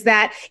saying is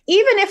that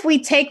even if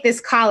we take this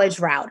college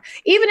route,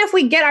 even if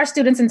we get our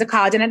students into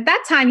college, and at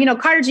that time,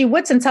 Carter G.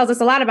 Woodson tells us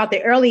a lot about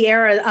the early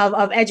era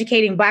of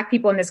educating Black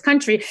people in this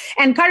country.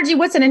 And Carter G.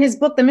 Woodson, in his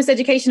book, The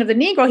Miseducation of the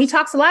Negro, he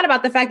talks a lot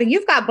about the fact that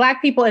you've got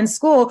Black people in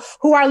school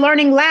who are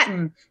learning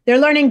Latin. They're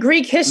learning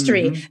Greek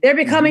history. They're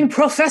becoming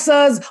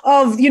professors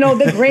of,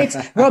 the great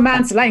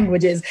Romance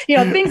languages,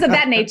 things of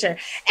that nature.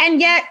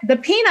 And yet the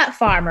peanut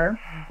farmer,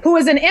 who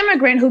is an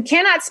immigrant who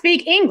cannot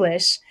speak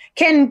English,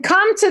 can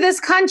come to this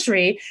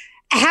country,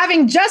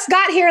 having just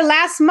got here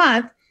last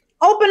month,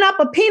 open up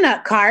a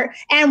peanut cart,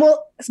 and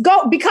will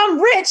become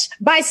rich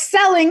by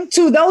selling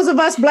to those of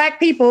us Black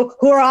people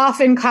who are off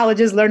in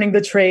colleges learning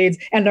the trades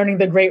and learning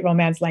the great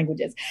Romance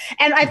languages.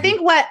 And I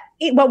think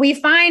what we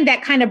find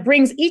that kind of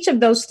brings each of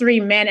those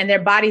three men and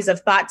their bodies of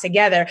thought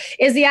together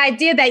is the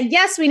idea that,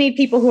 yes, we need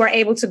people who are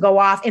able to go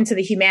off into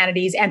the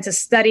humanities and to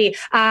study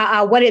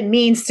what it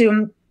means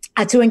to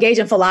engage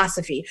in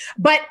philosophy.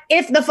 But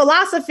if the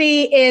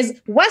philosophy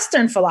is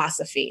Western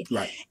philosophy,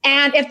 right,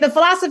 and if the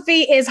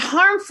philosophy is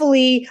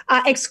harmfully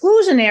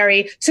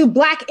exclusionary to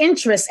Black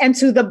interests and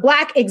to the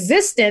Black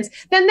existence,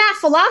 then that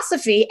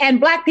philosophy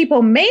and Black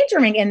people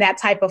majoring in that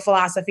type of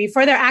philosophy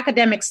for their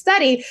academic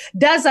study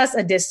does us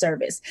a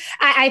disservice.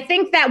 I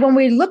think that when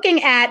we're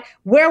looking at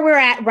where we're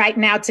at right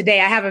now today,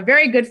 I have a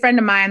very good friend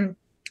of mine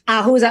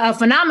who's a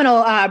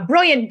phenomenal,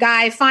 brilliant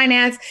guy,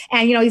 finance.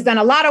 And, he's done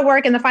a lot of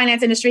work in the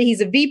finance industry.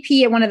 He's a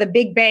VP at one of the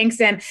big banks.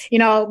 And,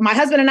 my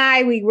husband and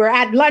I, we were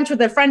at lunch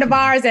with a friend of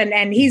ours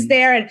and he's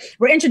there and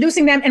we're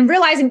introducing them and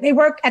realizing they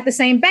work at the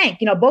same bank.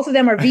 Both of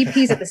them are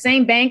VPs at the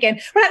same bank.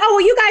 And we're like, oh,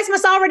 well, you guys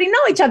must already know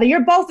each other.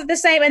 You're both at the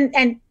same.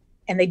 And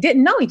and they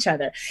didn't know each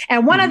other.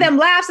 And one of them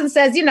laughs and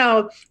says,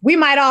 we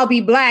might all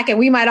be Black and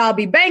we might all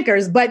be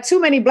bankers, but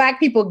too many Black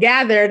people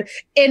gathered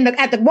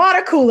at the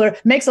water cooler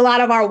makes a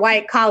lot of our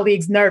white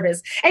colleagues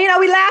nervous. And,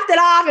 we laughed it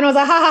off and it was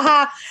like, ha, ha,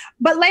 ha.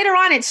 But later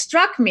on, it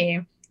struck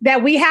me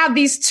that we have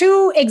these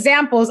two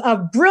examples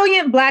of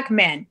brilliant Black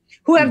men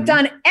who have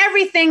done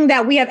everything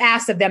that we have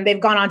asked of them. They've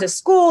gone on to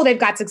school, they've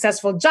got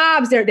successful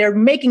jobs, they're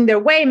making their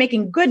way,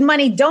 making good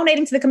money,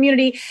 donating to the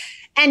community.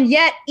 And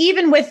yet,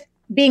 even with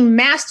being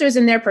masters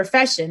in their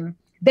profession,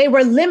 they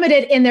were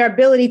limited in their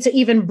ability to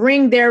even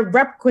bring their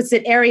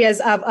requisite areas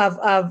of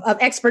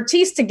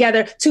expertise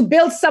together to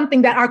build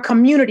something that our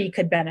community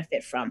could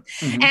benefit from.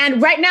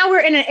 And right now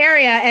we're in an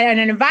area and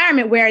an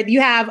environment where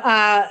you have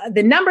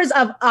the numbers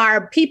of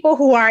our people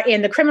who are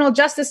in the criminal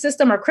justice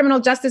system or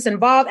criminal justice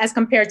involved as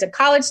compared to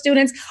college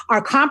students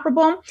are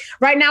comparable.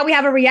 Right now we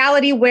have a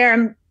reality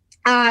where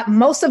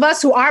most of us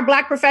who are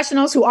Black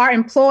professionals who are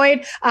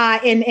employed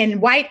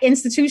in white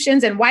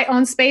institutions and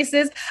white-owned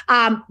spaces,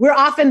 we're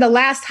often the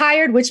last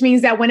hired, which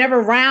means that whenever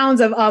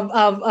rounds of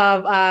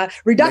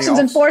reductions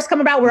in force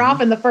come about, we're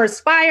often the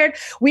first fired.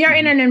 We are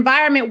in an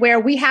environment where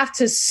we have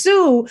to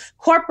sue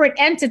corporate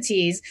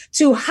entities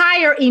to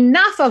hire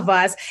enough of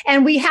us,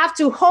 and we have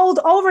to hold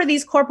over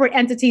these corporate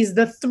entities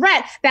the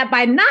threat that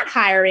by not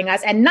hiring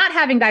us and not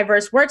having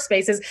diverse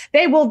workspaces,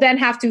 they will then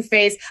have to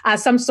face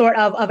some sort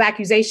of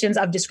accusations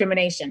of discrimination.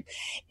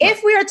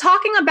 If we are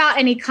talking about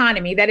an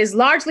economy that is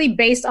largely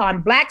based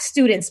on Black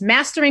students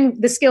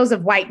mastering the skills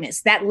of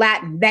whiteness, that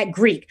Latin, that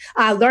Greek,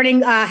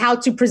 learning how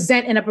to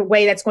present in a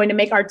way that's going to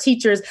make our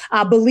teachers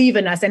believe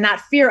in us and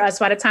not fear us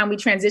by the time we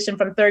transition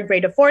from 3rd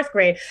grade to 4th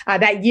grade,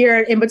 that year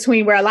in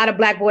between where a lot of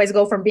Black boys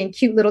go from being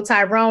cute little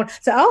Tyrone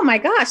to, oh my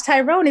gosh,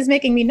 Tyrone is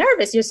making me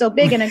nervous. You're so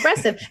big and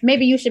aggressive.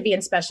 Maybe you should be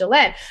in special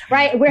ed,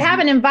 right? We have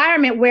an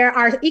environment where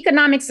our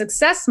economic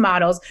success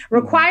models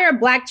require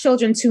Black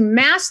children to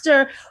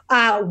master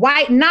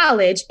white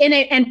knowledge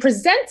and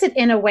present it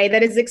in a way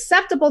that is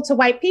acceptable to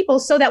white people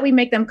so that we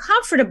make them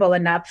comfortable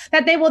enough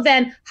that they will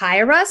then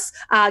hire us,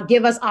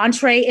 give us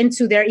entree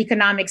into their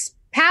economics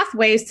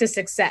pathways to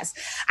success.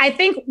 I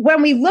think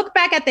when we look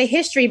back at the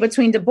history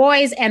between Du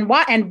Bois and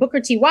Booker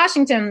T.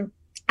 Washington,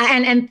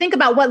 and think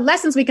about what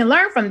lessons we can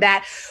learn from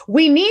that,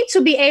 we need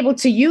to be able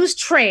to use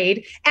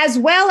trade as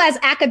well as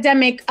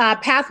academic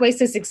pathways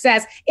to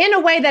success in a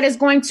way that is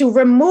going to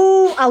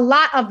remove a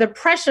lot of the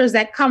pressures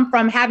that come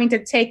from having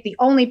to take the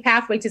only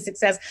pathway to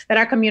success that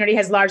our community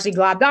has largely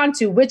globbed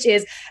onto, which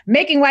is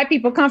making white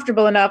people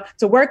comfortable enough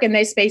to work in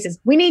their spaces.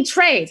 We need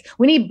trades.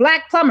 We need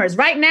Black plumbers.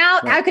 Right now,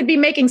 I could be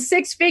making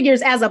 6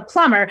 figures as a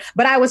plumber,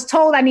 but I was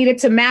told I needed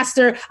to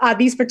master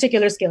these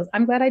particular skills.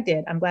 I'm glad I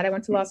did. I'm glad I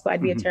went to law school.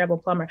 I'd be a terrible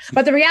plumber.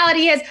 But the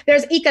reality is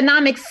there's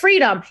economic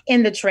freedom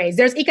in the trades.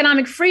 There's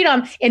economic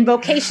freedom in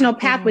vocational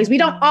pathways. We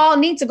don't all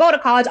need to go to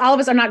college. All of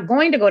us are not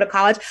going to go to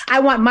college.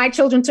 I want my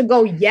children to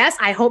go, yes.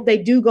 I hope they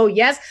do go,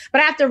 yes. But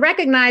I have to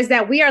recognize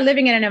that we are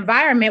living in an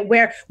environment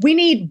where we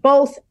need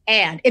both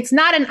and. It's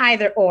not an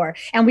either or.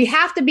 And we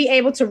have to be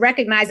able to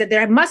recognize that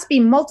there must be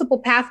multiple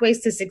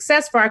pathways to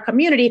success for our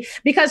community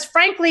because,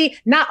 frankly,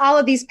 not all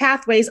of these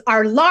pathways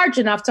are large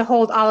enough to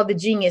hold all of the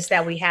genius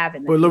that we have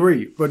in them. But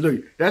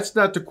Lurie, that's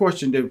not the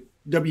question that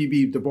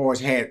W.B. Du Bois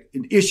had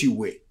an issue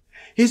with.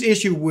 His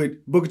issue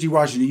with Booker T.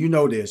 Washington, you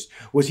know this,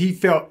 was he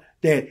felt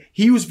that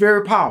he was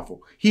very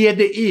powerful. He had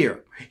the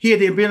ear. He had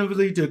the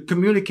ability to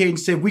communicate and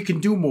say, we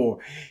can do more.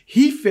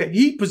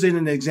 He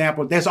presented an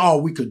example. That's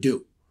all we could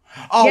do.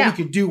 All we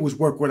could do was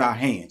work with our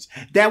hands.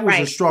 That was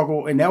a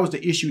struggle, and that was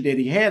the issue that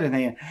he had in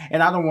hand.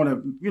 And I don't want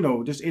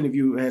to, this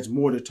interview has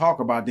more to talk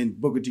about than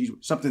Booker T,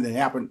 something that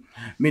happened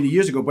many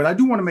years ago. But I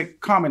do want to make a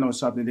comment on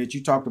something that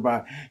you talked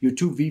about, your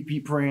 2 VP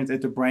friends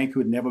at the bank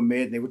who had never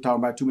met. And they were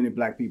talking about too many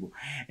Black people.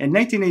 In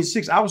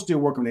 1986, I was still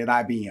working at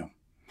IBM.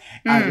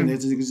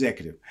 As an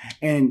executive.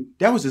 And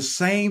that was the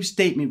same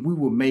statement we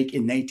would make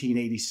in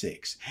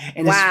 1986.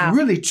 And it's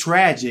really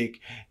tragic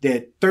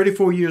that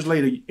 34 years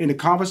later, in a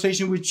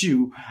conversation with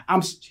you,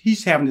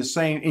 he's having the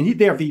same, and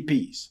they're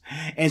VPs.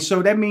 And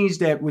so that means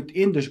that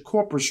within the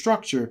corporate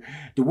structure,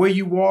 the way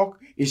you walk,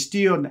 it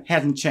still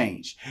hasn't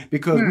changed.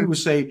 Because we would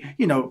say,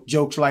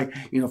 jokes like,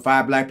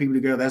 5 Black people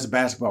together, that's a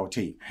basketball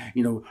team.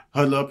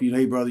 Huddle up,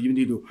 hey brother, you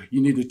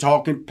need to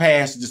talk and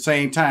pass at the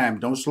same time.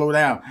 Don't slow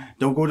down.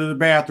 Don't go to the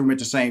bathroom at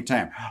the same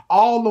time.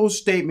 All those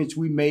statements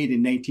we made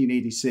in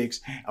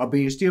 1986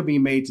 are still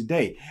being made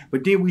today.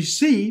 But then we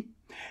see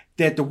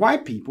that the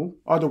white people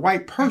or the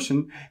white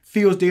person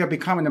feels they are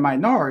becoming a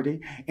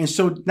minority. And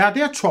so now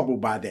they're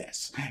troubled by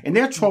this. And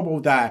they're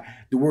troubled by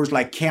the words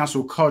like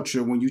cancel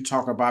culture when you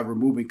talk about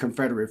removing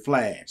Confederate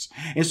flags.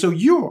 And so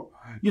you're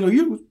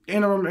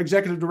interim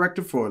executive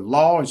director for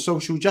law and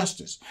social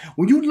justice.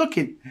 When you look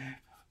at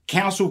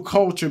cancel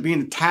culture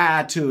being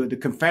tied to the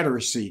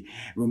Confederacy,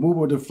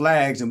 removal of the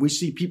flags, and we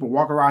see people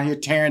walk around here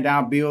tearing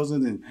down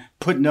buildings and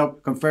putting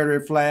up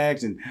Confederate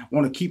flags and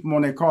want to keep them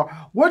on their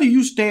car. Where do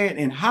you stand,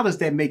 and how does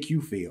that make you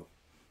feel?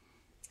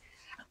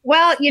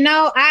 Well,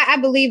 I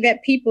believe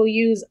that people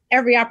use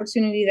every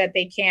opportunity that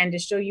they can to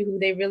show you who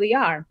they really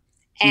are.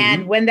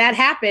 And when that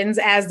happens,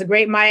 as the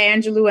great Maya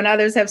Angelou and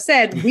others have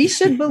said, we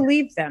should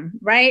believe them,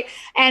 right?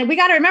 And we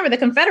got to remember the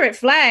Confederate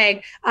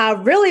flag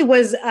really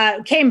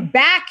came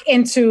back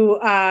into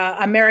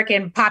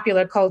American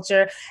popular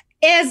culture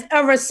is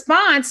a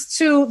response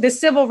to the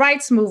civil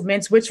rights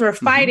movements, which were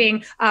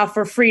fighting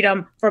for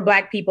freedom for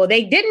Black people.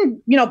 They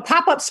didn't,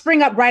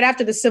 spring up right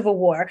after the Civil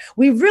War.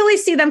 We really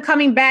see them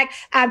coming back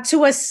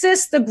to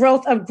assist the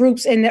growth of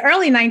groups in the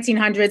early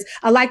 1900s,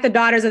 like the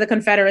Daughters of the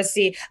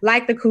Confederacy,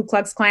 like the Ku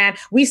Klux Klan.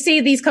 We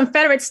see these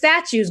Confederate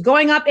statues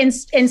going up in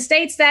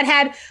states that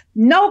had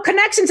no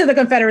connection to the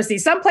Confederacy,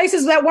 some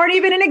places that weren't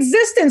even in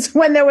existence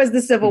when there was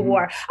the Civil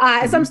War,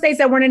 some states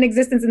that weren't in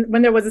existence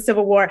when there was a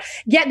Civil War.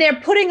 Yet they're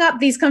putting up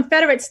these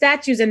Confederate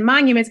statues and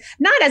monuments,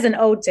 not as an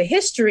ode to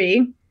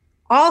history,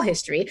 all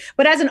history,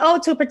 but as an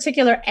ode to a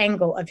particular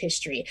angle of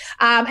history,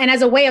 and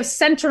as a way of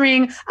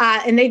centering,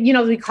 and they,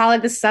 we call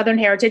it the Southern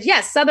heritage.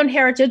 Yes, Southern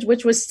heritage,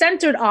 which was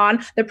centered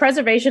on the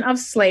preservation of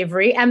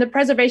slavery and the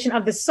preservation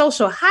of the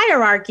social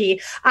hierarchy,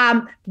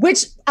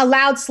 which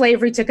allowed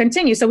slavery to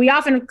continue. So we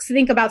often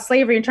think about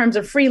slavery in terms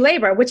of free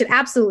labor, which it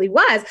absolutely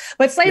was,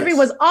 but slavery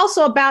was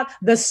also about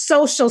the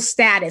social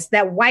status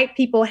that white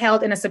people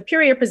held in a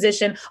superior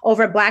position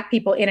over Black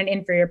people in an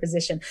inferior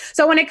position.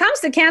 So when it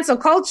comes to cancel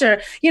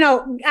culture,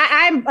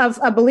 I'm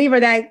a believer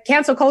that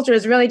cancel culture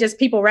is really just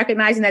people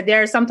recognizing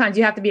that sometimes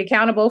you have to be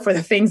accountable for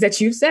the things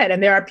that you've said.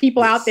 And there are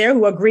people out there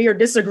who agree or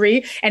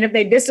disagree. And if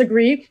they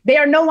disagree, they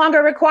are no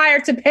longer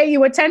required to pay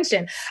you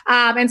attention.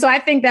 And so I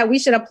think that we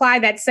should apply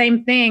that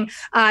same thing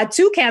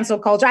to cancel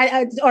culture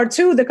or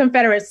to the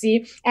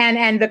Confederacy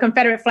and the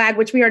Confederate flag,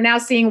 which we are now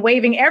seeing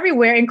waving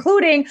everywhere,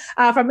 including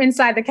from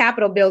inside the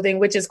Capitol building,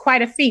 which is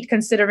quite a feat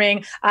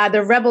considering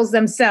the rebels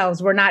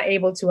themselves were not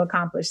able to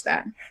accomplish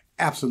that.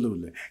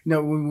 Absolutely.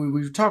 When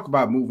we talk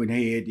about moving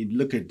ahead, you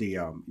look at the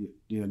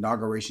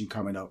inauguration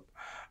coming up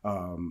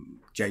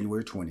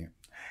January 20th,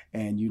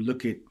 and you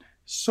look at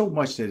so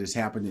much that has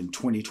happened in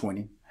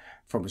 2020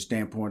 from a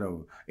standpoint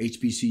of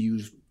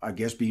HBCUs, I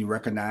guess, being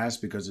recognized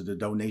because of the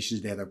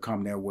donations that have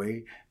come their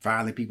way.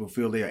 Finally, people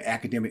feel they are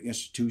academic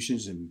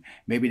institutions, and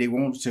maybe they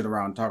won't sit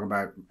around and talk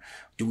about,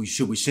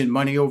 should we send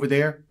money over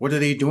there? What are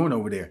they doing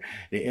over there?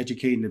 They're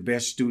educating the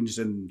best students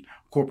and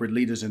corporate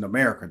leaders in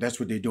America. That's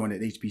what they're doing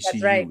at HBCUs.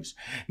 That's right.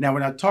 Now,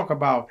 when I talk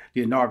about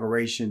the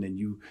inauguration, and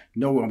you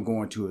know where I'm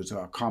going to is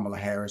Kamala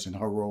Harris and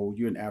her role.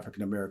 You're an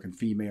African-American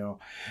female.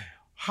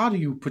 How do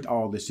you put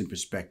all this in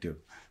perspective,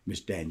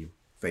 Ms. Daniel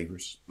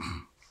Favors?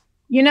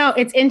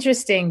 It's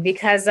interesting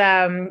because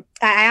I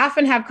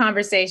often have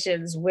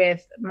conversations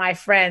with my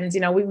friends.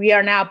 We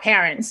are now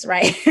parents,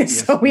 right?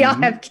 Yes. So we all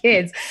have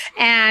kids,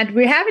 and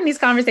we're having these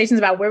conversations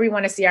about where we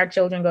want to see our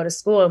children go to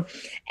school.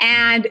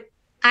 And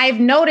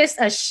I've noticed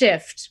a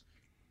shift.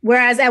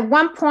 Whereas at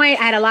one point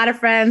I had a lot of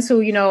friends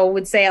who,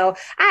 would say, oh,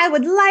 I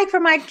would like for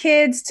my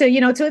kids to,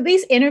 to at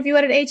least interview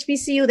at an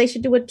HBCU. They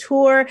should do a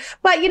tour.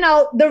 But,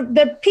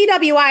 the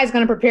PWI is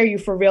going to prepare you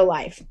for real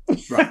life.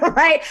 Right.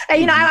 Right?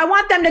 And, I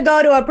want them to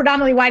go to a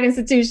predominantly white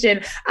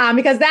institution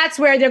because that's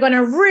where they're going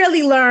to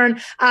really learn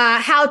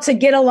how to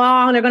get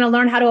along. They're going to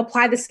learn how to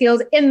apply the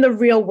skills in the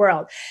real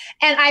world.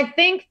 And I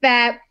think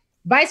that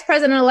Vice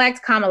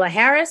President-elect Kamala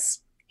Harris,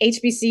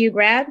 HBCU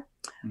grad,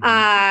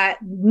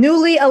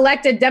 newly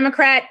elected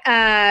Democrat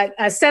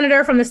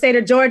senator from the state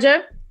of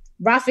Georgia,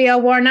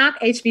 Raphael Warnock,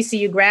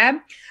 HBCU grad.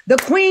 The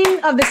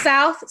Queen of the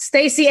South,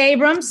 Stacey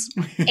Abrams,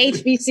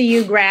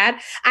 HBCU grad.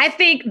 I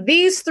think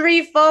these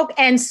three folk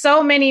and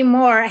so many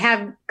more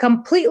have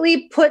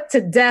completely put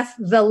to death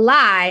the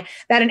lie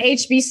that an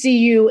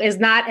HBCU is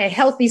not a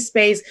healthy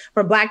space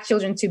for Black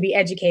children to be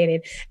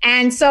educated.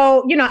 And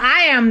so,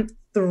 I am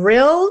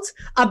thrilled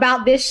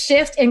about this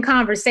shift in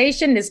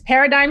conversation, this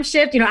paradigm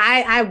shift. Oh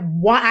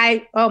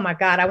my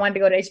God, I wanted to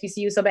go to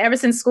HBCU. So, but ever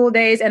since school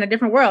days and a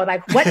different world,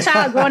 like what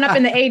child growing up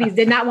in the 80s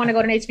did not want to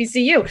go to an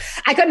HBCU?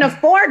 I couldn't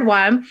afford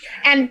one.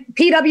 And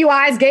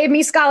PWIs gave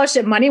me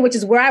scholarship money, which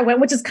is where I went,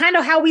 which is kind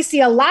of how we see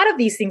a lot of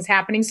these things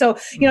happening. So,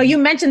 you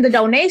mentioned the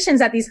donations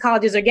that these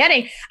colleges are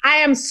getting. I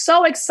am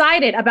so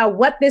excited about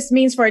what this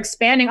means for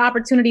expanding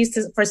opportunities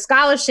for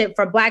scholarship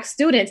for Black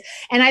students.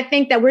 And I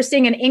think that we're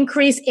seeing an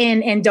increase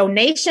in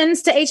donations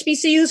to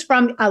HBCUs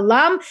from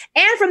alum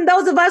and from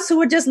those of us who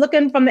were just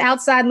looking from the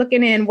outside,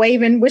 looking in,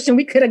 waving, wishing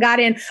we could have got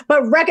in,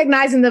 but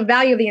recognizing the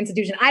value of the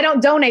institution. I don't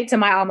donate to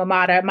my alma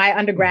mater, my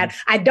undergrad.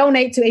 I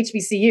donate to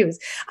HBCUs.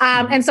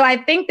 And so I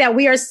think that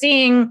we are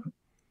seeing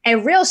a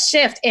real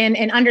shift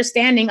in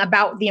understanding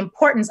about the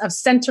importance of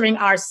centering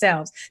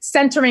ourselves,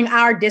 centering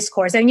our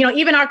discourse. And,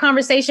 even our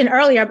conversation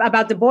earlier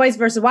about Du Bois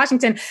versus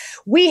Washington,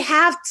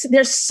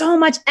 there's so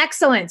much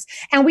excellence,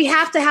 and we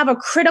have to have a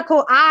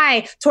critical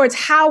eye towards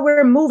how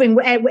we're moving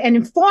and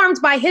informed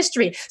by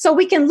history. So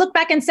we can look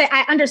back and say,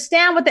 I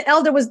understand what the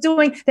elder was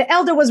doing. The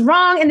elder was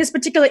wrong in this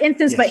particular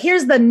instance, but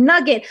here's the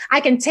nugget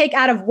I can take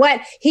out of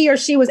what he or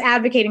she was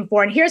advocating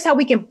for. And here's how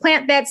we can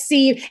plant that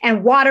seed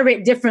and water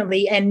it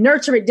differently and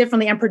nurture it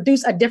differently and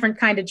produce a different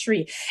kind of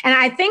tree. And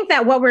I think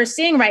that what we're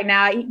seeing right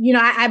now,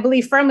 I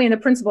believe firmly in the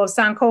principle of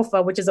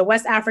Sankofa, which is a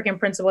West African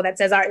principle that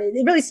says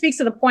it really speaks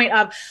to the point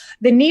of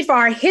the need for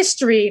our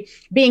history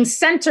being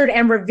centered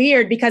and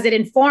revered because it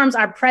informs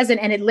our present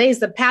and it lays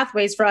the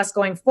pathways for us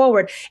going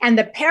forward. And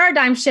the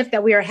paradigm shift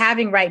that we are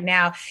having right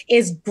now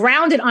is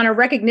grounded on a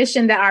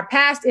recognition that our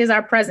past is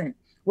our present.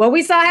 What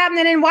we saw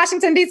happening in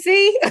Washington,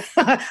 D.C.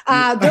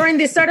 During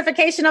the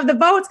certification of the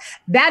votes,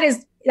 that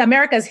is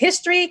America's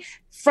history,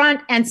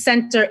 front and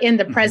center in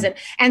the present.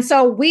 And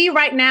so we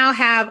right now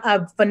have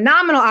a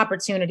phenomenal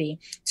opportunity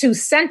to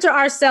center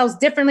ourselves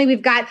differently.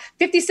 We've got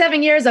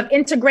 57 years of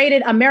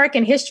integrated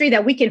American history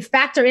that we can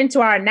factor into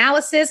our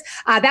analysis.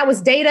 That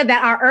was data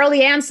that our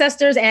early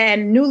ancestors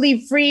and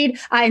newly freed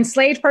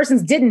enslaved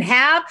persons didn't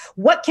have.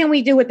 What can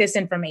we do with this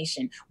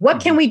information?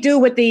 What can we do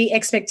with the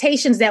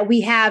expectations that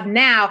we have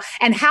now?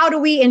 And how do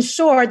we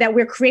ensure that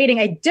we're creating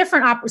a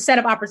different set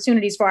of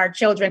opportunities for our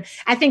children?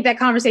 I think that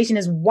conversation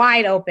is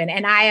wide open.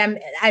 And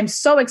I'm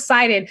so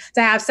excited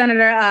to have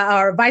Senator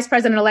or Vice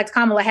President-elect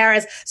Kamala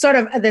Harris sort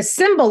of the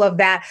symbol of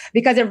that,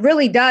 because it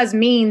really does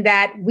mean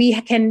that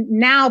we can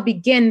now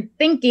begin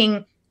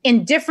thinking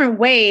in different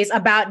ways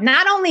about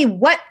not only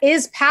what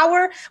is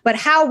power, but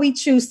how we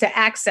choose to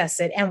access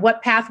it and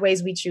what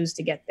pathways we choose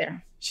to get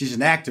there. She's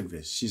an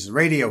activist. She's a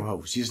radio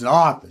host. She's an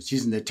author.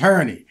 She's an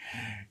attorney.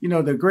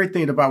 The great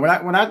thing about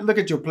when I look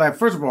at your platform,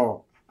 first of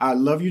all, I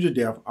love you to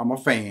death. I'm a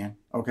fan.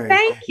 Okay.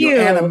 Thank you.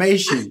 Your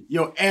animation,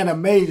 your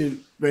animated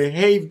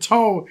behaved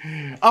tone.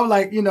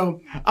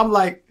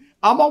 I'm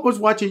almost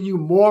watching you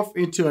morph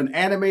into an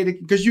animated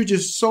because you're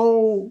just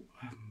so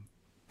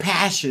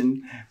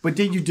passionate, but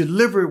then you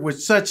deliver it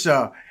with such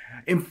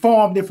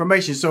informed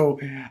information. So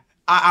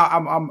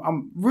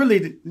I'm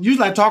really,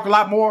 usually I talk a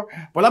lot more,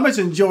 but I'm just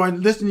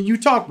enjoying listening to you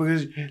talk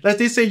because, like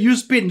they say, you're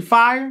spitting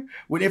fire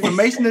with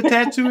information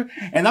attached to it.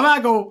 And I'm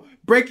not going to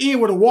break in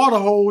with a water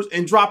hose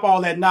and drop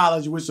all that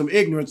knowledge with some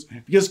ignorance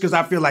just because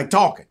I feel like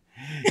talking.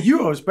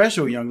 You're a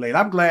special young lady.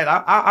 I'm glad.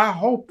 I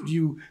hope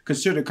you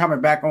consider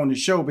coming back on the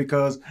show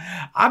because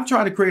I'm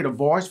trying to create a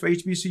voice for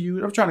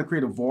HBCUs. I'm trying to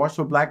create a voice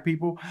for Black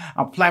people,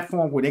 a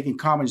platform where they can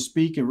come and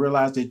speak and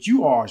realize that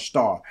you are a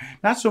star.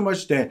 Not so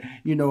much that,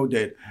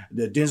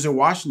 that Denzel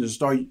Washington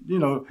star,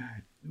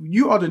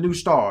 you are the new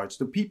stars,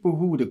 the people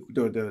who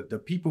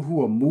the people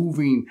who are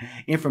moving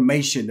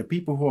information, the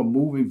people who are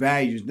moving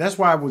values. That's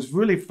why it was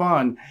really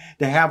fun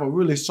to have a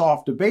really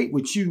soft debate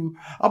with you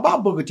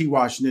about Booker T.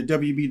 Washington,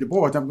 W.B. Du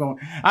Bois.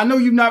 I know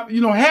you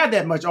don't have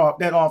that much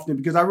that often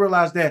because I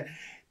realized that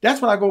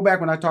that's what I go back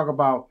when I talk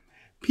about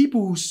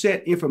people who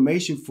set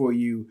information for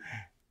you.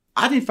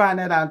 I didn't find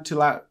that out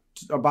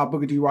about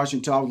Booker T. Washington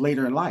until I was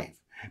later in life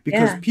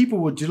because people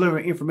were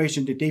delivering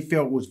information that they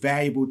felt was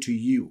valuable to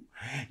you.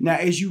 Now,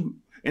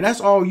 and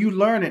that's all you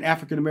learn in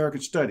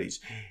African-American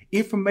studies.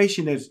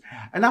 Information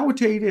and I will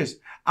tell you this,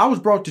 I was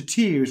brought to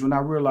tears when I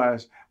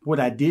realized what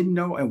I didn't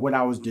know and what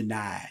I was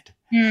denied.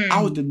 I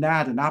was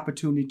denied an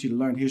opportunity to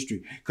learn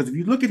history. Because if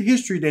you look at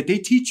history that they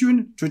teach you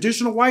in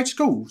traditional white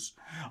schools,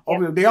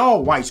 they're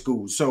all white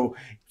schools, so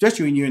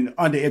especially when you're in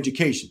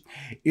undereducation,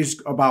 it's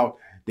about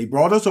they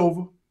brought us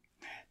over,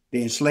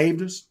 they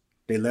enslaved us,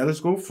 they let us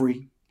go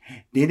free.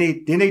 Then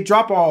they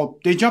jump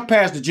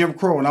past the Jim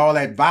Crow and all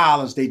that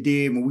violence they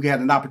did when we had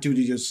an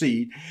opportunity to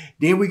see.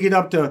 Then we get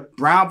up to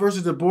Brown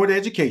versus the Board of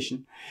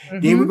Education.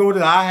 Then we go to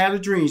the I Had a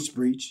Dream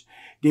speech.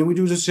 Then we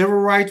do the Civil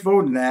Rights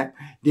Voting Act.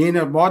 Then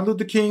the Martin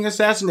Luther King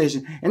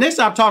assassination. And they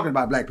stop talking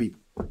about Black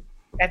people.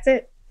 That's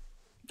it.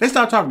 They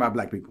start talking about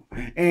Black people.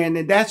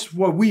 And that's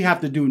what we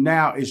have to do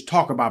now is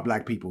talk about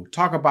Black people.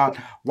 Talk about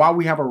why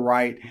we have a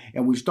right.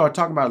 And we start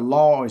talking about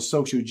law and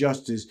social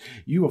justice.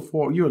 You're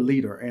a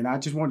leader. And I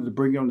just wanted to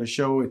bring you on the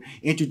show and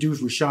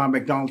introduce Rushion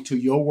McDonald to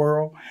your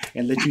world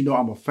and let you know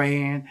I'm a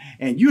fan.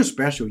 And you're a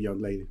special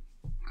young lady.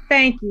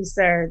 Thank you,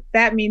 sir.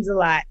 That means a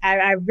lot.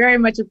 I very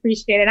much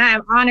appreciate it. And I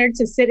am honored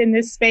to sit in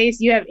this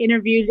space. You have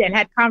interviewed and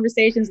had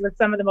conversations with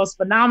some of the most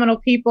phenomenal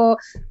people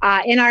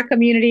in our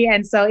community.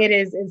 And so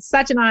it's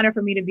such an honor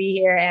for me to be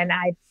here. And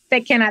I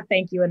cannot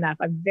thank you enough.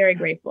 I'm very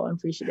grateful and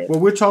appreciative. Well,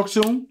 we'll talk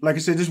soon. Like I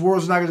said, this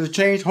world's not going to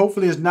change.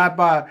 Hopefully it's not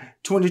by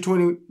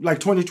 2020,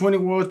 like 2020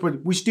 was,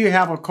 but we still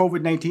have a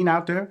COVID-19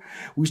 out there.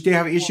 We still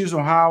have issues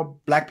on how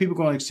Black people are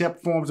going to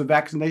accept forms of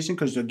vaccination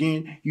because,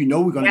 again, we're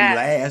going to be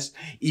last,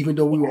 even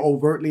though we were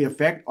overtly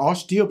affected or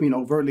still being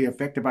overtly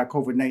affected by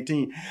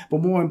COVID-19.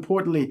 But more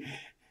importantly,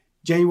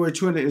 January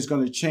 20th is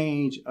going to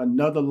change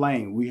another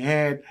lane. We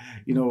had,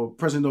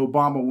 President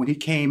Obama, when he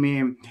came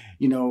in,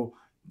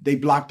 they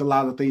blocked a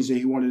lot of things that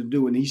he wanted to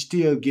do, and he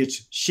still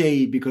gets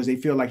shade because they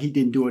feel like he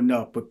didn't do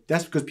enough. But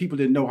that's because people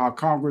didn't know how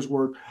Congress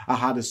worked or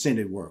how the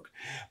Senate worked.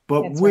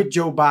 But that's with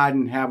Joe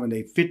Biden having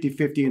a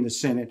 50-50 in the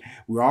Senate,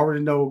 we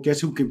already know,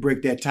 guess who can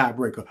break that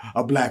tiebreaker?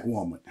 A Black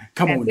woman.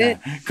 Come on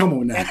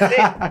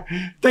now.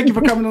 Thank you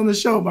for coming on the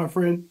show, my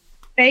friend.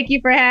 Thank you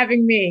for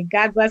having me.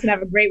 God bless and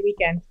have a great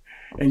weekend.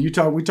 And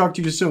we talk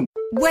to you soon.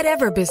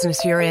 Whatever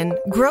business you're in,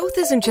 growth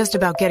isn't just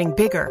about getting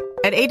bigger.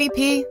 At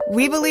ADP,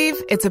 we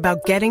believe it's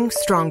about getting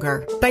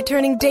stronger by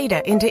turning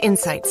data into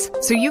insights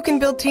so you can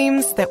build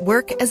teams that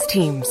work as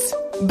teams.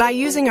 By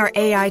using our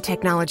AI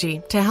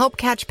technology to help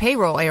catch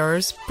payroll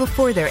errors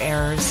before they're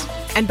errors.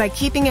 And by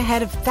keeping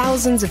ahead of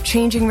thousands of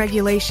changing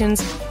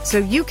regulations so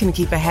you can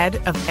keep ahead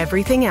of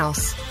everything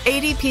else.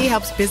 ADP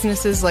helps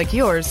businesses like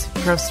yours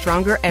grow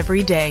stronger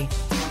every day.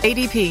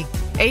 ADP,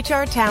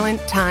 HR talent,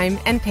 time,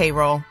 and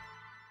payroll.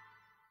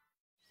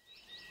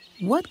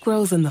 What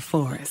grows in the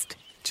forest?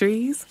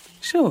 Trees?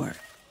 Sure.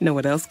 Know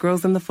what else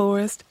grows in the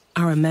forest?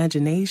 Our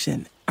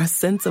imagination, our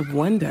sense of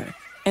wonder,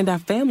 and our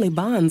family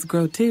bonds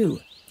grow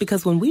too.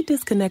 Because when we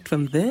disconnect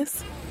from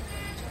this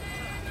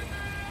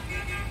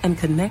and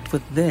connect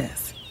with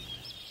this,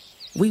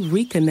 we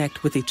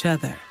reconnect with each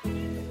other.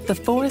 The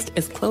forest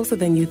is closer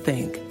than you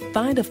think.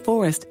 Find a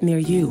forest near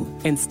you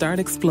and start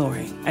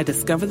exploring at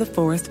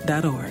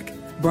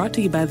discovertheforest.org. Brought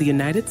to you by the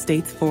United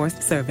States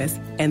Forest Service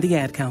and the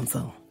Ad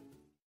Council.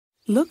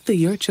 Look through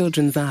your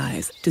children's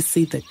eyes to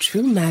see the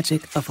true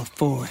magic of a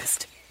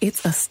forest.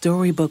 It's a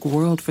storybook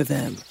world for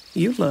them.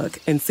 You look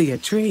and see a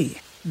tree.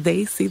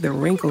 They see the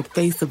wrinkled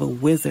face of a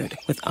wizard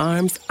with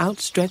arms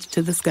outstretched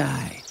to the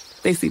sky.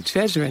 They see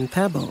treasure in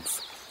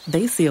pebbles.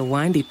 They see a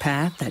windy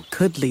path that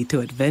could lead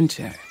to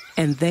adventure.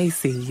 And they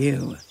see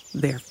you,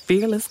 their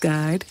fearless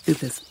guide through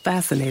this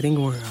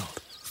fascinating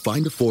world.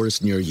 Find a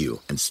forest near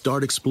you and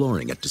start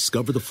exploring at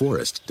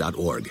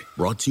discovertheforest.org.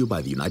 Brought to you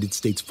by the United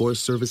States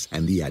Forest Service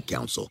and the Ad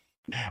Council.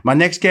 My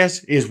next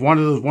guest is one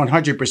of those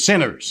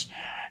 100%ers.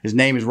 His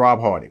name is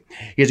Rob Hardy.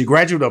 He is a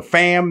graduate of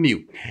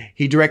FAMU.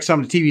 He directs some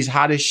of the TV's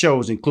hottest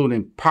shows,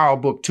 including Power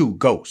Book 2,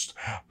 Ghost,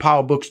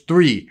 Power Books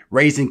 3,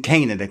 Raising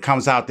Kanan, that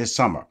comes out this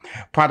summer,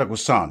 Prodigal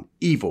Son,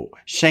 Evil,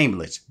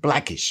 Shameless,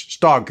 Blackish,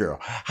 Stargirl,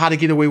 How to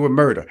Get Away with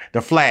Murder,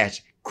 The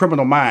Flash,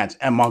 Criminal Minds,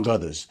 among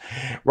others.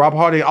 Rob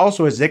Hardy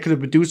also executive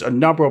produced a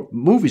number of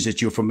movies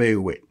that you're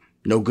familiar with.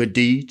 No Good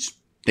Deeds,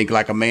 Think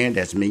Like a Man,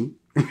 that's me,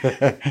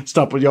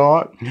 Stumble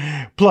Yard.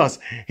 Plus,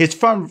 his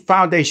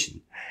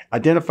foundation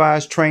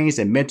identifies, trains,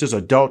 and mentors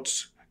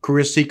adults,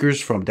 career seekers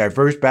from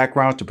diverse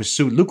backgrounds to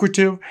pursue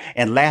lucrative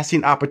and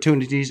lasting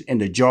opportunities in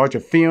the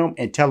Georgia film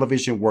and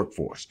television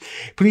workforce.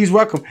 Please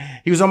welcome,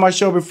 he was on my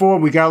show before,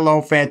 and we got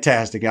along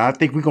fantastic, and I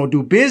think we're going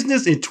to do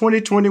business in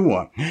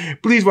 2021.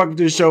 Please welcome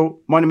to the show,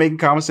 Money Making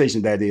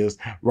Conversation, that is,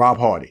 Rob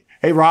Hardy.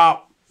 Hey,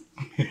 Rob.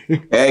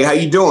 Hey, how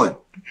you doing?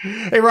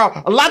 Hey,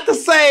 Rob, a lot to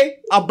say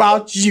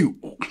about you.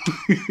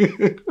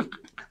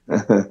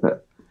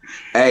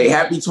 Hey,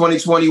 happy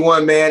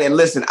 2021, man. And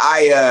listen,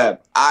 I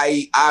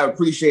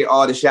appreciate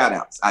all the shout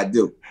outs. I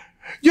do.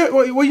 Yeah,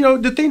 well, you know,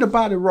 the thing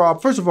about it,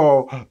 Rob, first of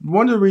all,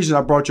 one of the reasons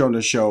I brought you on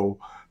the show,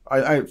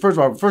 first of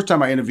all, first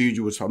time I interviewed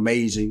you was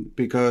amazing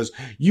because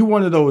you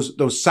one of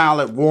those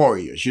silent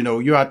warriors. You know,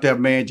 you're out there,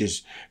 man,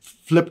 just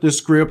flip the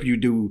script.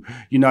 You're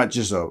not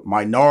just a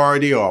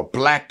minority or a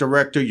black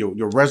director.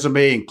 Your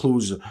resume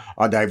includes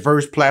a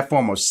diverse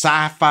platform of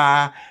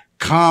sci-fi,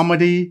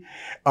 comedy,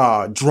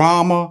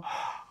 drama.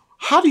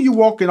 How do you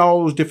walk in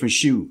all those different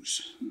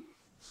shoes?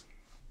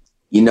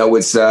 You know,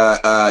 it's,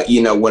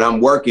 when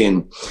I'm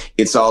working,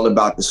 it's all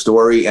about the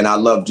story, and I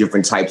love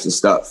different types of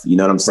stuff. You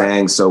know what I'm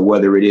saying? So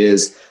whether it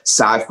is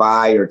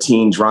sci-fi or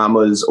teen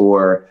dramas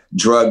or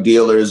drug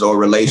dealers or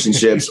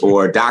relationships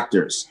or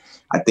doctors,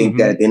 I think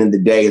that at the end of the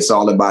day, it's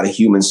all about a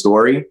human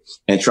story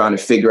and trying to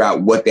figure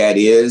out what that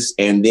is.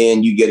 And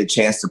then you get a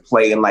chance to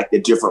play in like the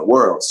different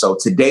worlds. So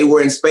today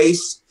we're in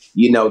space.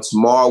 You know,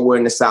 tomorrow we're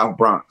in the South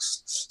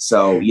Bronx.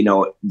 So, you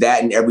know,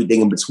 that and everything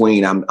in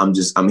between, I'm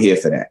here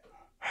for that.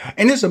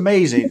 And it's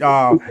amazing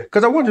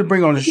because I wanted to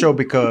bring on the show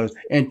because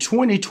in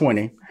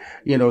 2020,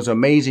 you know, it's an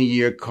amazing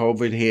year.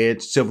 COVID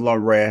hit, civil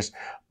unrest.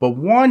 But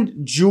one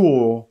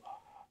jewel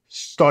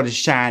started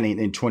shining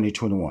in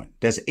 2021.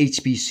 That's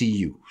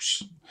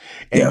HBCUs.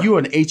 And you're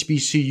an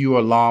HBCU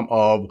alum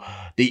of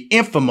the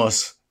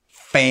infamous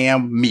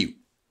FAMU.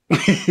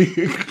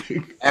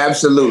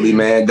 Absolutely,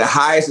 man. The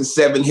highest of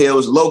 7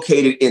 hills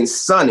located in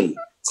sunny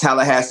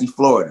Tallahassee,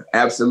 Florida.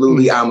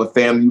 Absolutely. I'm a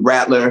family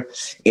rattler.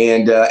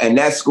 And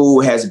that school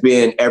has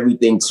been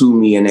everything to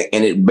me. And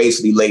it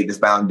basically laid the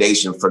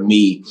foundation for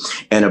me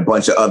and a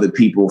bunch of other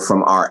people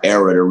from our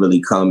era to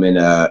really come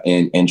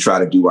and try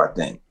to do our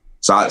thing.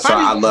 So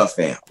I love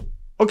FAM.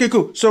 Okay,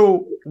 cool.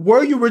 So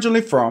where are you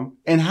originally from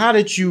and how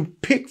did you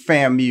pick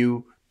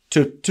FAMU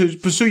to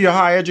pursue your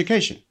higher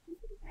education?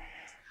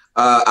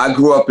 I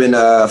grew up in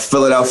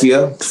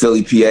Philadelphia,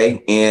 Philly,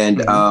 PA,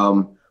 and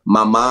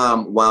my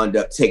mom wound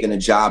up taking a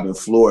job in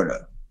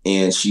Florida.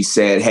 And she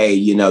said, hey,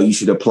 you know, you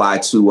should apply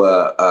to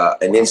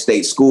an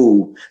in-state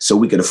school so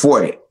we could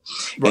afford it.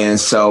 Right. And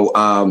so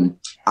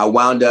I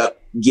wound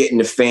up getting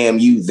to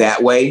FAMU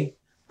that way.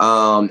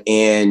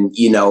 And,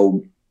 you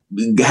know,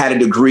 had a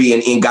degree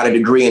and got a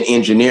degree in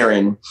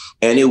engineering.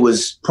 And it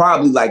was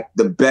probably like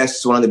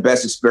one of the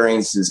best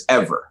experiences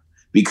ever.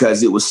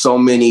 Because it was so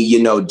many,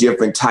 you know,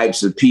 different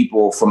types of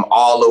people from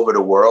all over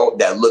the world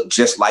that looked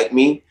just like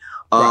me.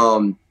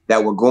 Right.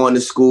 that were going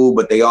to school,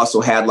 but they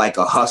also had like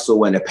a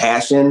hustle and a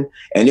passion.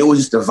 And it was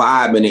just a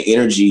vibe and an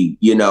energy,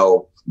 you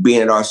know,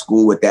 being at our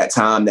school at that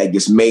time that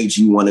just made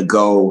you want to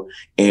go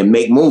and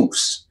make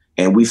moves.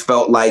 And we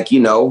felt like, you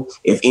know,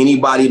 if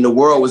anybody in the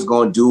world was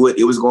going to do it,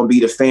 it was going to be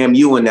the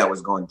FAMU and that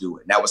was going to do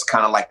it. And that was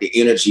kind of like the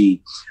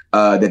energy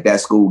that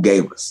school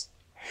gave us.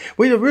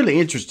 Well, it's really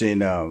interesting,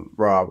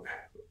 Rob.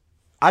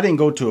 I didn't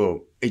go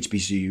to a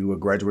HBCU. I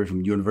graduated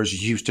from University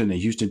of Houston in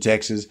Houston,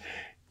 Texas.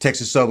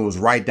 Texas Southern was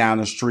right down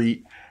the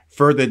street.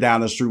 Further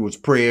down the street was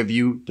Prairie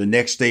View. The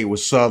next state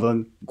was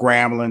Southern,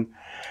 Grambling.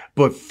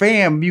 But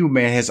FAMU,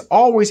 man, has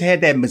always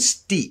had that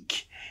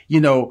mystique,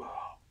 you know.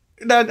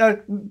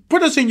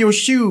 Put us in your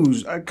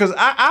shoes, because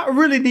I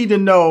really need to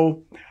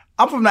know.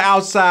 I'm from the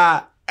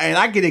outside, and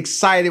I get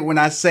excited when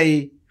I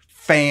say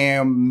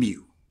FAMU.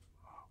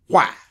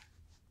 Why?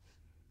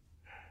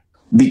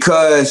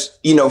 Because,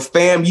 you know,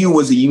 FAMU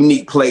was a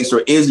unique place,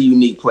 or is a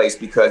unique place,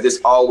 because it's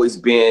always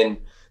been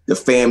the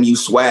FAMU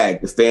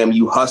swag, the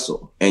FAMU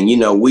hustle. And, you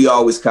know, we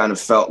always kind of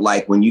felt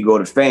like when you go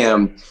to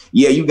FAM,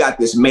 yeah, you got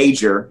this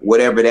major,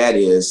 whatever that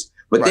is,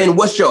 but then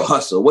what's your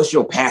hustle? What's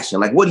your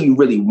passion? Like, what do you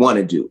really want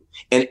to do?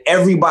 And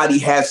everybody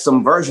has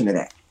some version of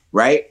that,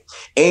 right?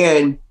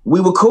 And we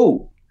were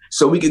cool.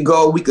 So we could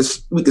go, we could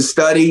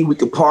study, we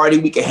could party,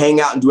 we could hang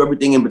out and do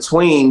everything in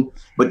between.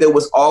 But there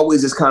was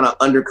always this kind of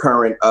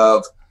undercurrent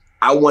of,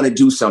 I want to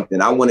do something.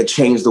 I want to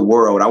change the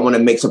world. I want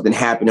to make something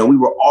happen. And we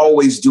were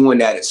always doing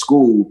that at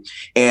school.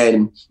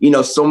 And, you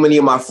know, so many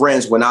of my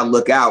friends, when I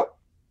look out,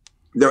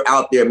 they're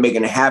out there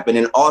making it happen.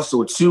 And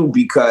also, too,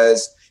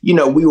 because, you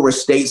know, we were a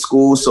state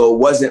school. So it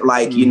wasn't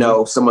like, you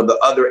know, some of the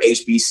other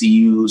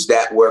HBCUs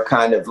that were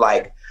kind of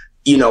like,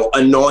 you know,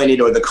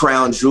 anointed or the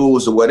crown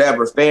jewels or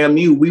whatever.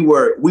 FAMU, we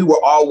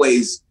were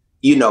always,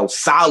 you know,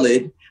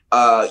 solid,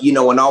 you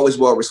know, and always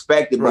well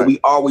respected. But we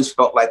always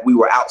felt like we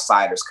were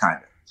outsiders kind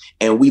of.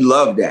 And we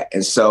loved that.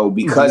 And so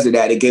because of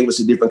that, it gave us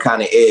a different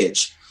kind of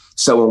edge.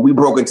 So when we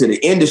broke into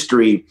the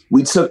industry,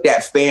 we took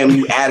that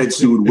FAMU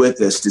attitude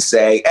with us to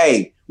say,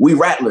 hey, we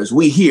Rattlers,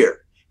 we here.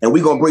 And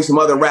we're going to bring some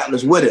other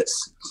Rattlers with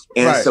us.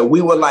 And so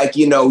we were like,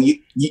 you know,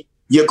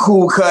 your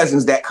cool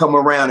cousins that come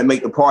around and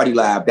make the party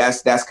live.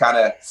 That's kind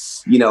of,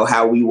 you know,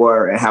 how we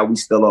were and how we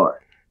still are.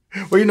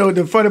 Well, you know,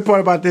 the funny part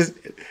about this,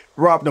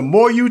 Rob, the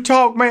more you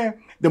talk, man,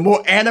 the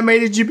more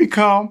animated you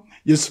become.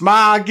 Your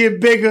smile get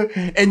bigger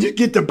and you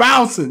get to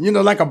bouncing, you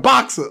know, like a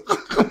boxer.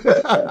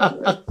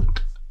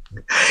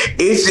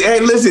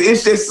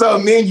 It's just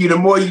something in you. The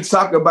more you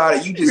talk about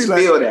it, you just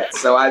feel that.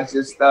 So I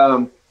just,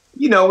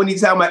 you know,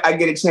 anytime I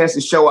get a chance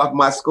to show off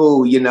my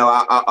school, you know,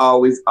 I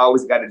always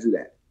got to do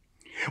that.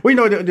 Well,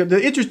 you know,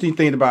 the interesting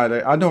thing about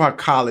it, I know how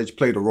college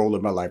played a role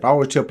in my life. I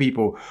always tell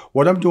people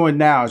what I'm doing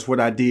now is what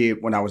I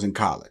did when I was in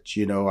college.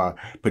 You know,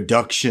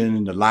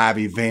 production, the live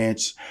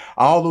events,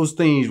 all those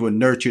things were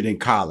nurtured in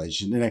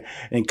college. And then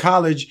in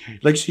college,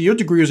 like you see, your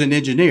degree was in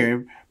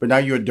engineering, but now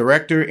you're a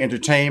director,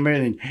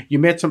 entertainment, and you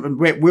met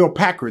Will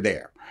Packer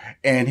there.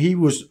 And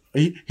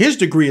his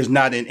degree is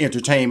not in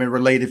entertainment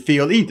related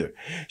field either.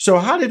 So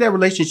how did that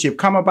relationship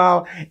come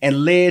about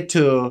and led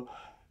to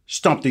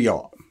Stomp the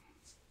Yard?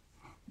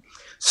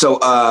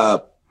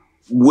 So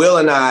Will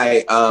and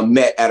I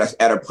met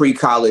at a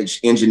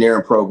pre-college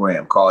engineering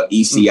program called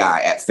ECI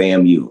at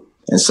FAMU.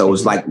 And so it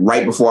was like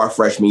right before our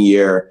freshman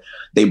year,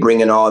 they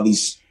bring in all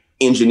these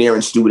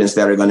engineering students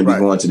that are going to be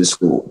going to the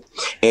school.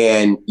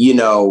 And, you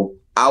know,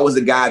 I was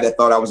a guy that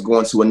thought I was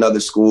going to another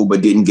school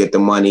but didn't get the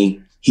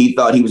money. He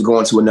thought he was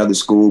going to another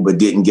school but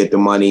didn't get the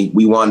money.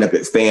 We wound up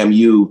at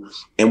FAMU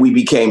and we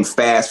became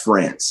fast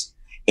friends.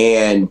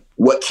 And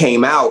what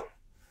came out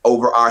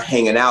over our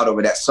hanging out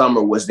over that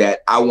summer was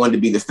that I wanted to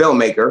be the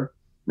filmmaker.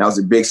 And I was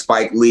a big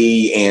Spike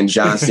Lee and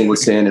John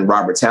Singleton and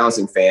Robert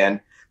Townsend fan.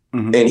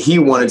 And he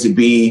wanted to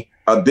be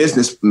a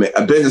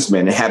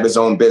businessman and have his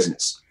own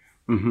business.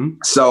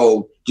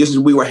 So just as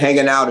we were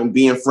hanging out and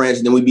being friends,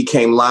 and then we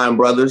became line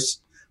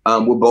brothers.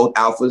 We're both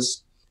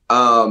alphas.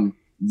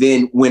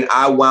 Then when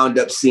I wound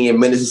up seeing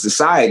Menace to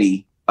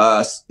Society,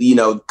 you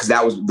know, because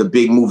that was the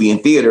big movie in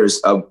theaters,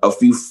 a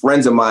few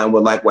friends of mine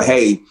were like, well,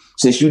 hey,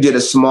 since you did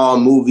a small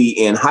movie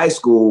in high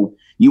school,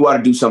 you ought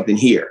to do something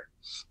here.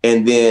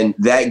 And then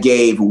that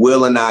gave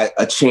Will and I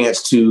a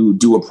chance to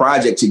do a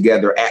project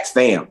together at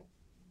FAM.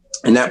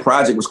 And that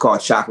project was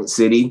called Chocolate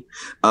City.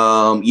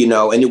 You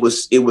know, and it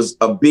was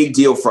a big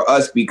deal for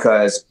us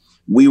because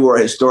we were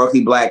a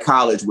historically Black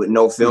college with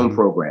no film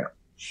program.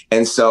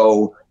 And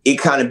so it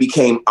kind of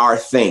became our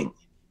thing.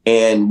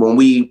 And when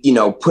we, you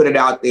know, put it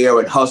out there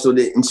and hustled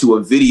it into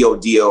a video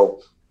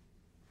deal,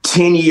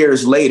 10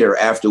 years later,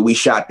 after we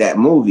shot that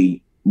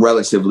movie,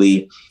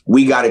 relatively,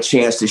 we got a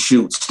chance to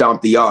shoot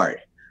Stomp the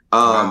Yard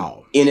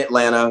in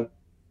Atlanta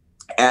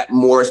at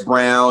Morris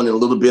Brown and a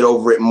little bit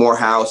over at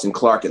Morehouse in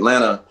Clark,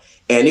 Atlanta.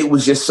 And it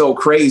was just so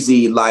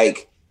crazy,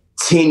 like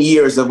 10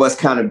 years of us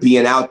kind of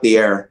being out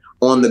there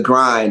on the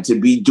grind to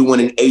be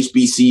doing an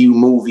HBCU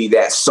movie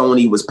that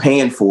Sony was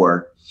paying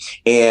for.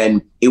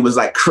 And it was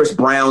like Chris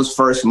Brown's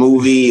first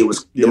movie. It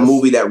was the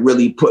movie that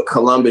really put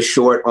Columbus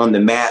Short on the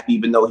map,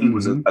 even though he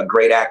was a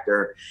great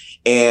actor.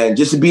 And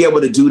just to be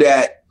able to do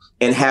that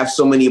and have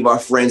so many of our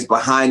friends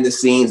behind the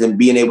scenes and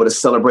being able to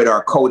celebrate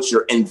our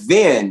culture. And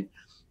then,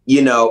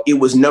 you know, it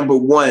was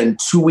 #1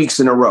 2 weeks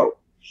in a row.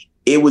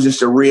 It was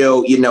just a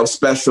real, you know,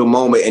 special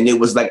moment. And it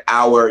was like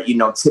our, you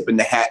know, tipping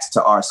the hats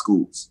to our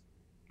schools.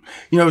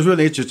 You know, it was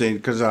really interesting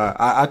because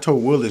I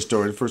told Will this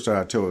story. The first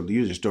time I told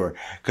you this story,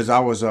 because I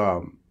was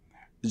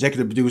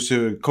executive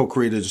producer,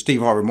 co-creator of the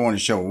Steve Harvey Morning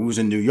Show. We was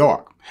in New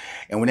York.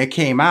 And when it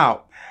came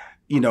out,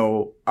 you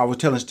know, I was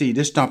telling Steve,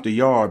 this Stomp the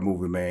Yard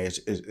movie, man,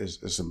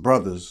 it's some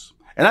brothers.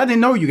 And I didn't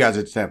know you guys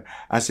at the time.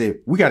 I said,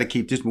 we got to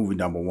keep this movie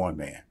 #1,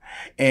 man.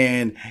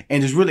 And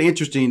it's really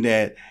interesting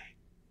that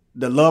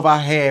the love I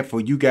had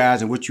for you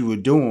guys and what you were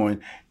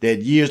doing,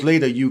 that years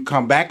later you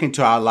come back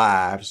into our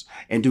lives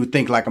and do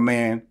Think Like a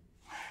Man.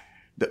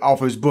 The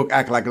author's book,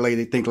 Act Like a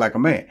Lady, Think Like a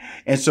Man.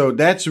 And so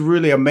that's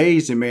really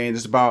amazing, man.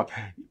 It's about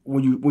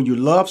when you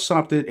love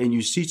something and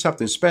you see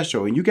something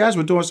special, and you guys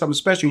were doing something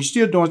special, you're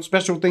still doing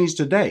special things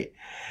today.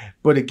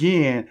 But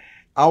again,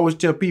 I always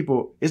tell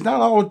people, it's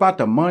not always about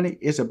the money,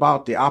 it's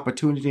about the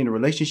opportunity and the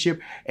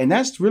relationship. And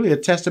that's really a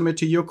testament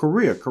to your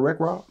career, correct,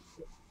 Rob?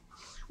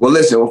 Well,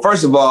 listen,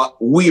 first of all,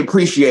 we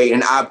appreciate,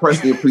 and I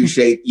personally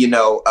appreciate, you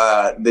know,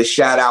 the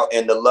shout out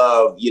and the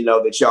love, you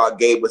know, that y'all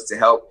gave us to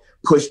help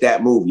push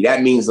that movie.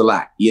 That means a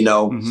lot, you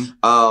know?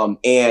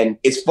 And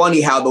it's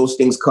funny how those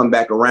things come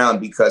back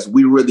around because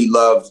we really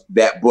loved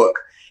that book.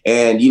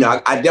 And, you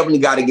know, I definitely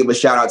got to give a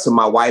shout out to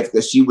my wife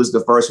because she was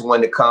the first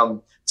one to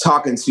come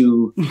talking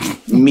to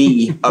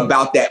me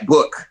about that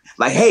book.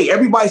 Like, hey,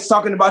 everybody's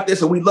talking about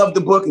this and we love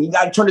the book and you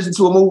got to turn this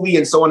into a movie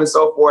and so on and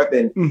so forth.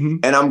 And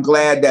and I'm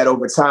glad that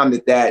over time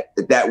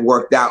that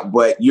worked out.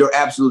 But you're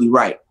absolutely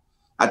right.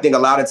 I think a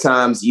lot of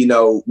times, you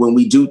know, when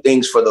we do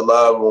things for the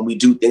love, when we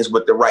do things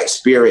with the right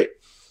spirit,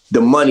 the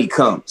money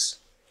comes.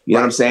 You know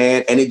what I'm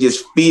saying? And it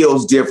just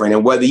feels different.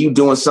 And whether you're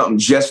doing something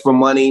just for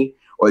money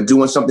or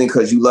doing something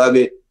because you love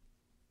it,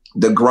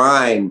 the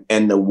grind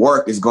and the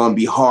work is going to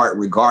be hard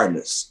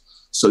regardless.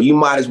 So you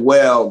might as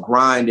well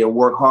grind and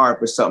work hard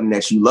for something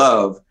that you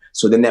love.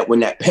 So then that when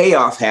that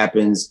payoff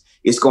happens,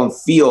 it's going to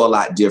feel a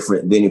lot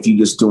different than if you're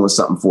just doing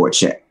something for a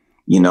check.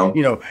 You know,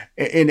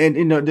 and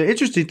you know, the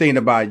interesting thing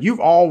about it, you've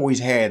always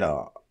had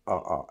a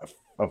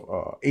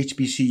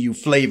HBCU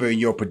flavor in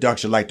your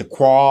production, like the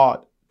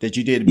Quad that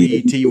you did at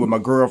BET with my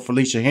girl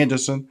Felicia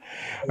Henderson.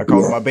 I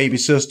call her my baby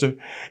sister.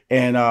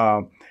 And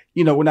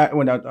you know, when I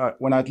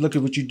look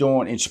at what you're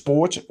doing in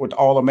sports with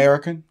All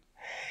American,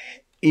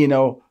 you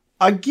know,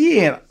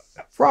 again,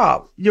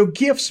 Rob, your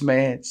gifts,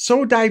 man,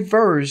 so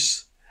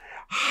diverse.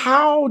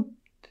 How?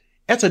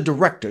 As a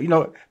director, you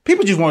know,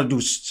 people just want to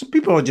do, some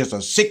people are just a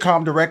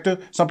sitcom director.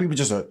 Some people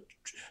just a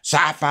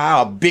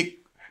sci-fi or big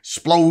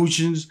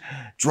explosions,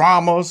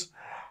 dramas.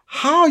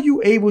 How are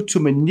you able to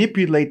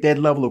manipulate that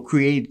level of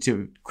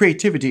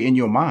creativity in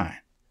your mind?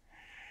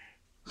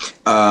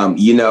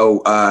 You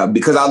know,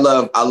 because I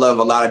love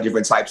a lot of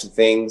different types of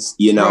things,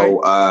 you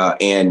know,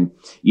 and,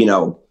 you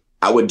know,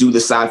 I would do the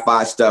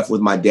sci-fi stuff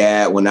with my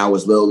dad when I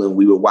was little and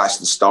we would watch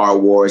the Star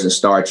Wars and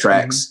Star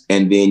Treks.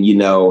 And then, you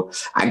know,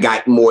 I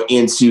got more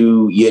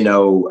into, you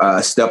know,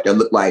 stuff that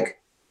looked like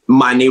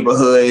my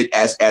neighborhood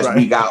as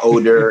we got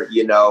older,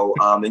 you know,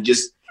 and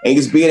just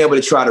being able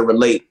to try to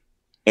relate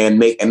and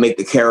make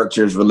the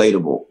characters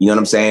relatable. You know what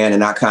I'm saying?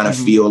 And I kind of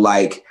feel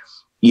like,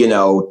 you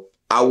know,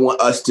 I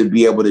want us to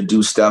be able to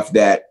do stuff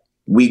that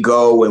we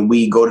go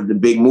to the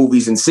big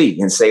movies and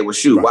see and say, well,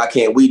 shoot, why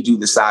can't we do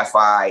the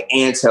sci-fi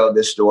and tell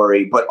this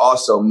story, but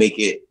also make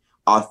it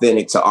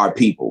authentic to our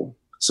people?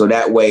 So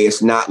that way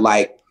it's not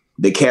like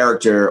the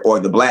character or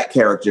the Black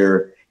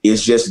character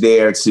is just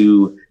there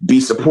to be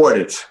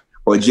supportive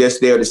or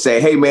just there to say,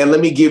 hey, man,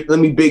 let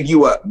me big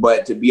you up.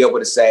 But to be able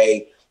to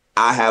say,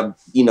 I have,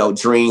 you know,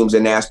 dreams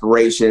and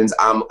aspirations.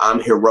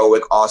 I'm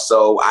heroic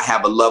also. I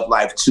have a love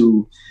life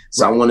too.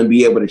 So I want to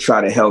be able to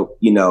try to help,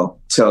 you know,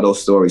 tell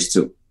those stories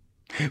too.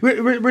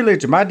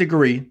 Religion. My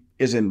degree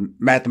is in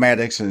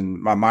mathematics and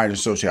my minor in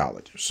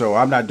sociology. So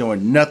I'm not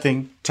doing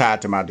nothing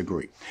tied to my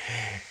degree.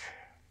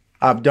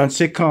 I've done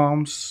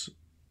sitcoms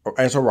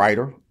as a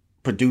writer,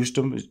 produced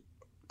them,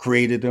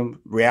 created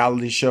them,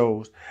 reality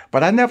shows,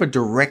 but I never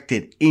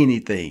directed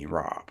anything,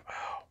 Rob.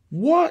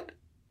 What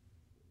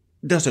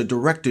does a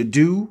director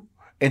do?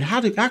 And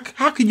how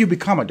can you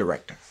become a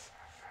director?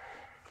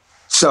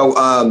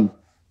 So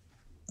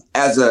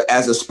as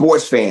a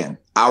sports fan,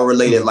 I'll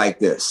relate it like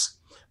this.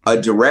 A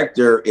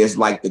director is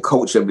like the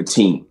coach of a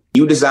team.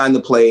 You design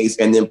the plays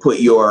and then put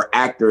your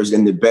actors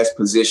in the best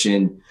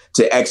position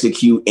to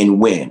execute and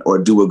win or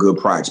do a good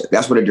project.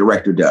 That's what a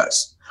director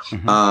does.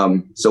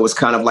 So it's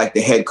kind of like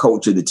the head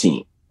coach of the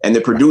team. And the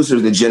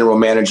producers, the general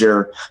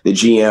manager, the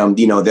GM,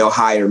 you know, they'll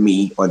hire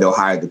me or they'll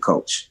hire the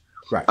coach.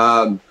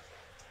 Right.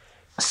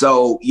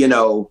 So, you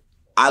know,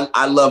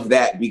 I love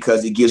that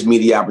because it gives me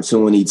the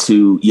opportunity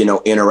to,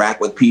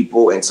 interact with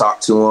people and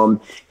talk to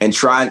them and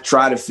try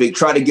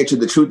to get to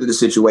the truth of the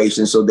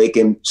situation so it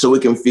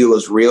can feel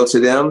as real to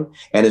them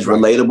and as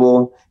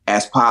relatable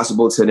as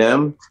possible to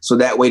them. So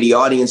that way the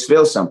audience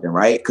feels something,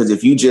 right? Because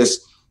if you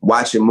just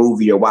watch a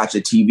movie or watch a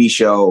TV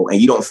show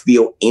and you don't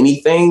feel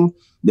anything,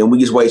 then we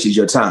just wasted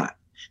your time.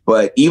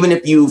 But even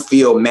if you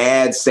feel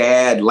mad,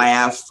 sad,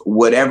 laugh,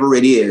 whatever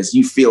it is,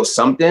 you feel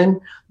something,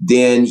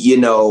 then,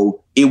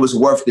 it was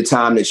worth the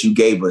time that you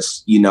gave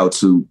us,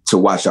 to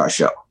watch our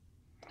show.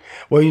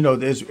 Well,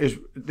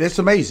 it's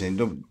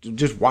amazing.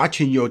 Just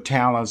watching your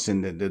talents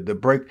and the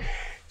break.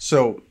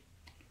 So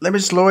let me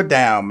slow it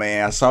down,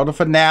 man. I saw the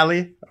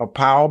finale of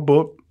Power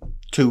Book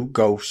 2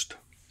 Ghost.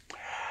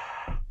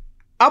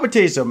 I'm going to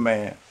tell you something,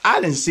 man. I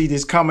didn't see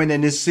this coming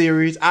in this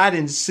series. I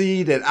didn't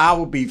see that I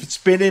would be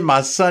spending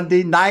my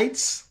Sunday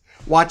nights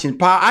watching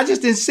Power. I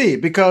just didn't see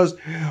it because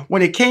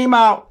when it came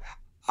out,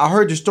 I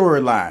heard the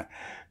storyline.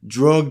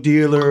 Drug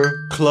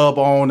dealer, club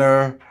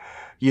owner,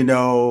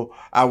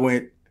 I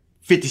went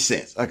 50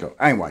 cents. I go,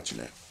 I ain't watching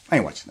that.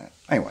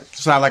 It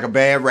sounds like a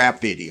bad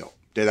rap video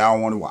that I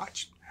don't want to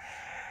watch.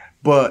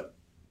 But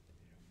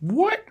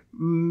what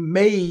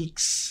made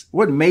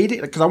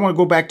it? Because I want to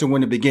go back to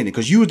when the beginning,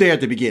 because you were there at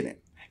the beginning.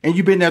 And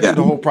you've been there through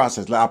the whole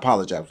process. I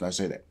apologize when I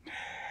say that.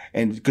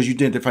 And because you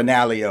did the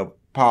finale of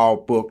Power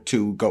Book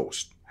 2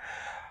 Ghost.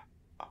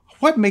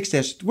 What makes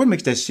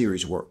that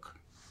series work?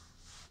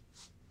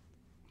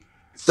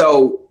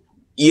 So,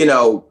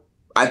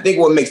 I think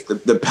what makes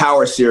the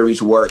Power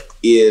series work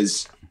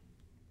is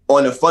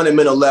on a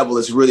fundamental level,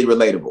 it's really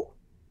relatable.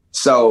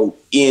 So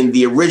in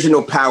the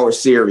original Power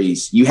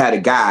series, you had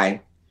a guy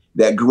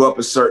that grew up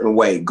a certain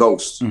way,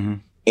 Ghost. Mm-hmm.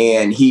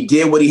 And he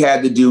did what he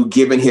had to do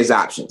given his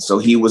options. So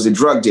he was a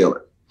drug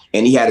dealer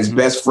and he had his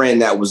best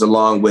friend that was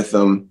along with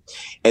him.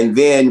 And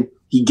then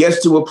he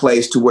gets to a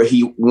place to where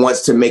he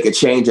wants to make a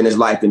change in his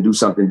life and do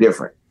something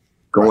different,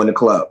 go into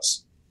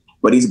clubs.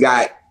 But he's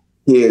got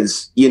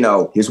his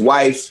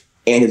wife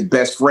and his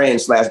best friend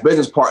 /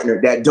 business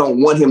partner that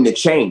don't want him to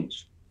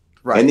change.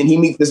 Right. And then he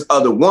meets this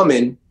other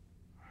woman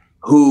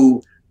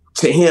who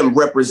to him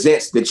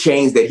represents the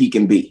change that he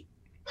can be.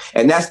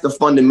 And that's the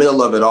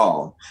fundamental of it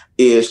all,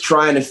 is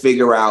trying to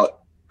figure out,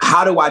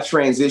 how do I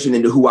transition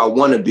into who I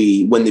want to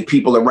be when the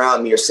people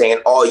around me are saying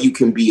all you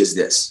can be is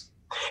this?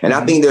 And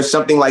I think there's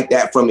something like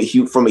that from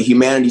a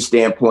humanity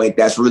standpoint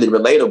that's really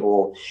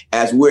relatable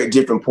as we're at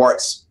different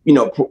parts,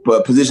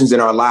 positions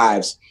in our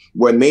lives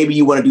where maybe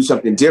you want to do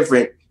something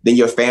different than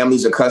your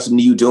family's accustomed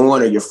to you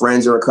doing or your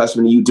friends are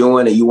accustomed to you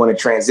doing, and you want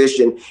to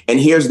transition. And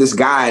here's this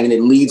guy, and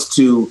it leads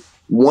to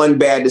one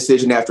bad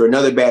decision after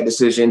another bad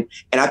decision.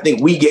 And I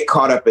think we get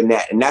caught up in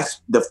that. And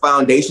that's the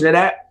foundation of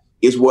that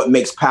is what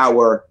makes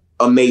Power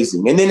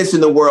amazing. And then it's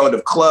in the world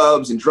of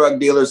clubs and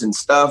drug dealers and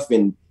stuff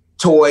and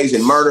toys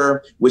and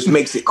murder, which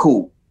makes it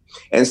cool.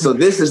 And so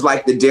this is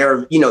like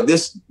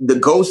the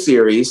Ghost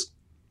series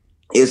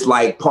is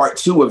like part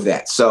 2 of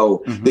that.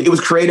 So it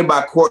was created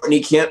by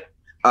Courtney Kemp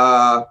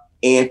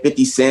and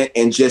 50 Cent,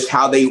 and just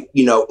how they,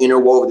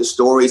 interwove the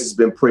stories has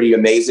been pretty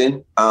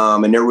amazing.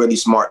 And they're really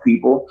smart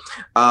people.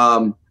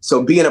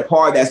 So being a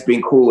part of that's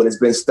been cool. And it's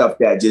been stuff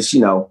that just,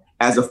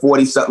 as a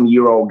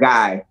 40-something-year-old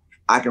guy,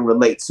 I can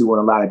relate to on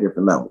a lot of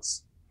different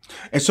levels.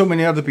 And so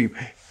many other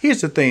people.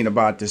 Here's the thing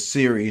about this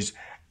series.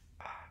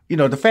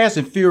 The Fast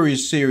and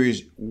Furious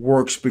series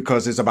works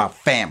because it's about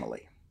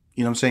family.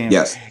 You know what I'm saying?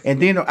 Yes.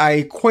 And then I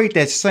equate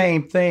that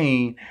same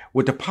thing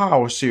with the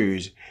Power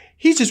series.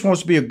 He just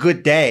wants to be a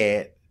good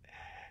dad,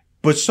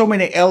 but so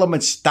many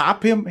elements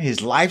stop him.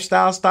 His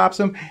lifestyle stops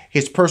him.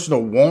 His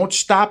personal wants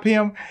stop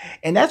him.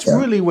 And that's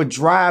really what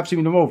drives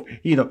him the most.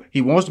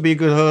 He wants to be a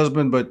good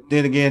husband, but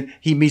then again,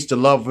 he meets the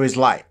love of his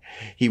life.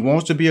 He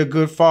wants to be a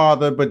good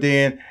father, but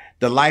then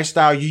the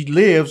lifestyle he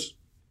lives,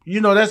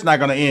 that's not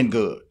going to end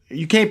good.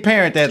 You can't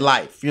parent that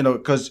life,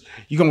 because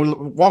you're going to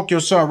walk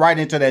your son right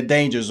into that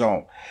danger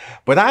zone.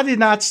 But I did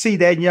not see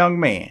that young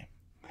man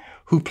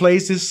who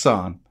plays his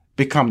son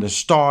become the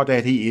star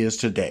that he is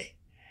today.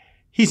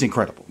 He's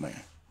incredible, man.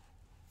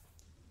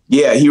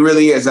 Yeah, he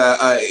really is.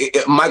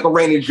 Michael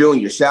Raynor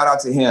Jr., shout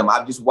out to him.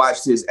 I've just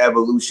watched his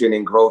evolution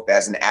and growth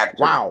as an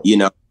actor. Wow.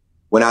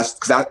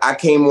 Because I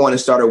came on and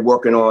started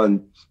working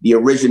on the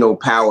original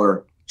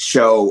Power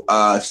show,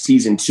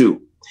 season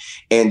 2.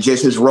 And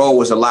just his role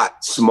was a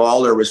lot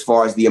smaller as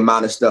far as the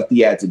amount of stuff he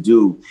had to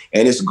do.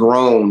 And it's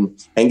grown.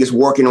 And just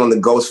working on the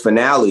Ghost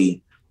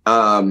finale,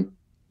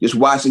 just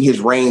watching his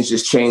range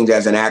just change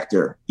as an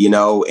actor,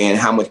 and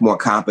how much more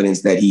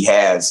confidence that he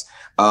has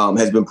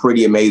been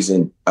pretty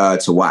amazing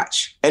to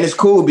watch. And it's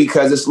cool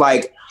because it's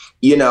like,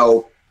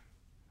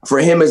 for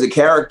him as a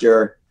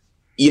character,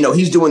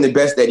 he's doing the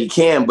best that he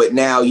can. But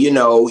now,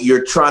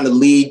 you're trying to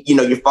lead,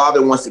 your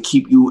father wants to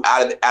keep you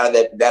out of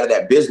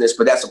that business,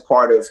 but that's a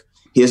part of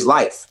his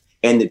life.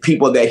 And the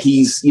people that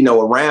he's,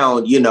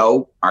 around,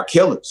 are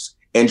killers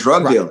and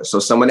drug dealers. So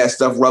some of that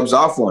stuff rubs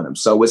off on him.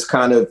 So it's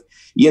kind of,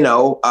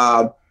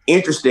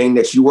 interesting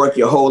that you work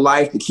your whole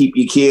life to keep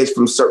your kids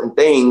from certain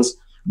things,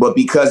 but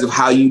because of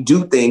how you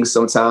do things,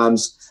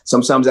 sometimes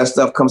sometimes that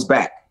stuff comes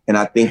back. And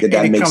I think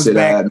that makes it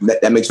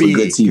that makes for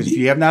good TV. If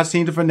you have not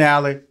seen the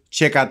finale,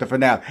 check out the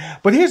finale.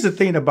 But here's the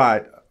thing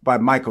about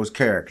Michael's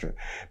character,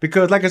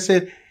 because like I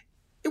said,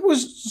 it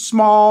was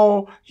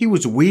small. He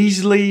was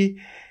Weasley,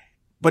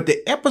 but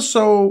the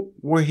episode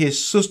where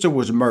his sister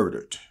was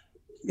murdered,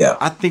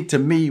 I think to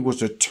me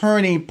was a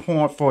turning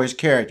point for his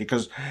character.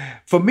 Because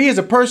for me as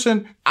a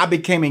person, I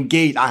became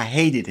engaged. I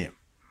hated him.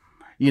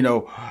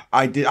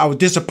 I was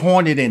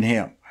disappointed in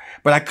him.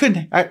 But I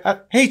couldn't,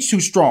 hate's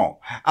too strong.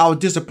 I was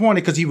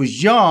disappointed because he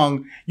was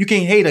young. You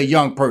can't hate a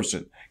young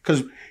person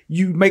because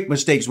you make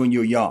mistakes when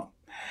you're young.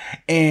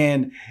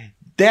 And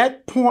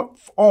that point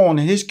on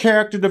his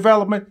character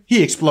development,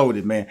 he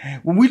exploded, man.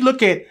 When we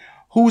look at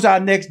who's our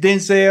next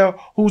Denzel,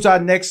 who's our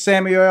next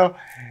Samuel,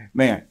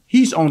 man,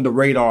 he's on the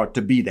radar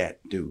to be that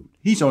dude.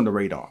 He's on the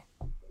radar.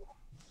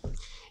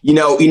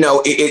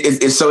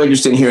 It's so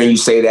interesting hearing you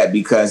say that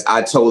because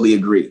I totally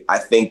agree. I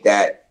think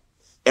that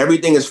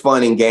everything is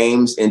fun in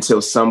games until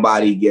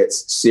somebody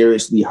gets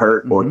seriously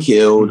hurt or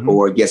killed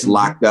or gets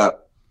locked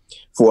up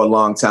for a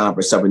long time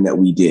for something that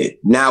we did.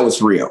 Now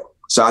it's real.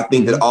 So I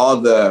think that all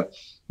the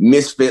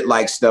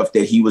misfit-like stuff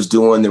that he was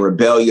doing, the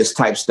rebellious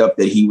type stuff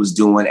that he was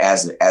doing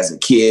as a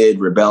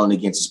kid, rebelling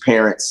against his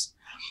parents,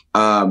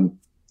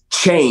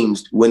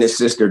 changed when his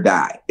sister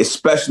died,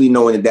 especially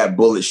knowing that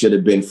bullet should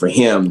have been for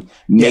him,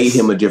 made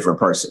him a different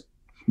person.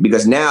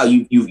 Because now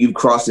you've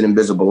crossed an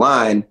invisible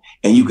line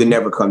and you can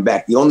never come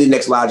back. The only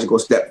next logical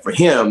step for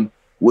him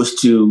was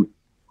to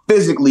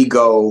physically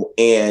go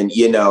and,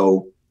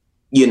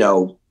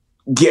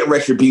 get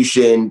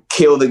retribution,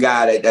 kill the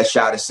guy that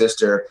shot his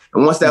sister.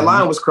 And once that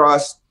line was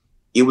crossed,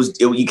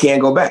 you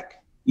can't go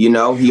back. He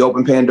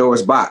opened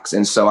Pandora's box.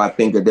 And so I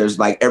think that there's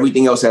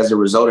everything else as a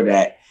result of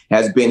that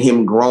has been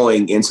him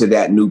growing into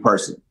that new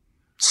person.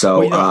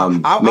 So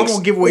I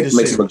won't give away the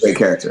makes him a great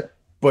character.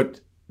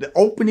 But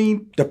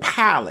the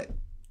pilot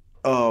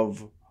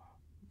of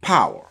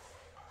Power,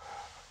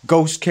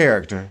 Ghost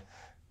character,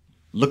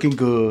 looking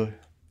good,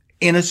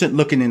 innocent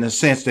looking in the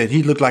sense that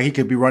he looked like he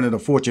could be running a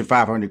Fortune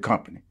 500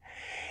 company.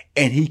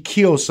 And he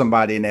killed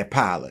somebody in that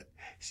pilot.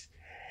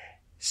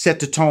 Set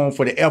the tone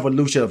for the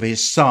evolution of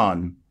his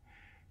son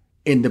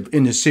in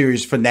the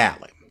series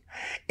finale.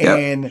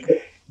 And,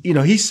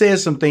 he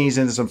says some things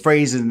and some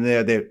phrases in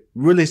there that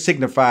really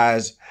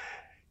signifies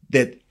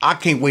that I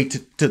can't wait to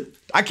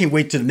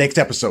the next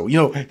episode.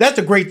 That's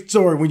a great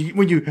story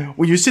when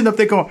you're sitting up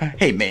there going,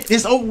 hey man,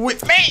 it's over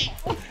with,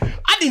 man.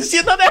 I need to see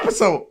another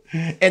episode.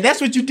 And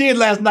that's what you did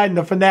last night in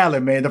the finale,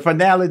 man. The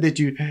finale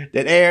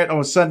that aired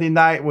on Sunday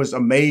night was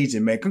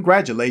amazing, man.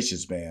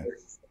 Congratulations, man.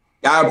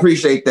 I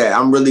appreciate that.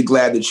 I'm really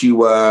glad that you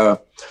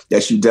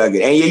dug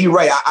it. And yeah, you're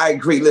right. I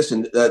agree.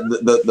 Listen,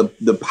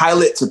 the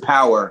pilot to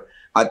Power,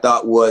 I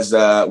thought was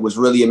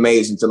really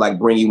amazing to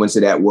bring you into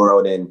that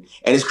world. And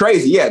it's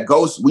crazy. Yeah.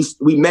 Ghost,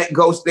 we met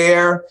Ghost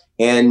there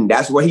and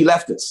that's where he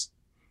left us.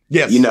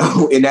 Yes.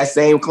 In that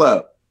same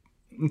club.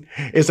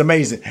 It's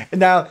amazing.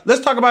 Now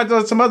let's talk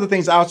about some other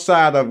things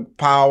outside of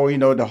Power.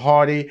 The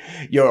Hardy,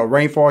 your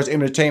Rainforest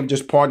Entertainment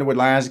just partnered with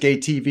Lionsgate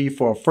TV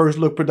for a first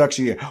look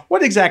production here.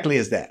 What exactly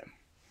is that?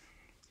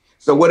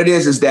 So what it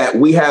is that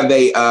we have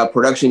a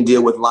production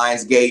deal with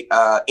Lionsgate,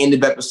 End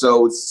of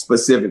Episode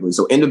specifically.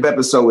 So End of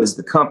Episode is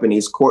the company.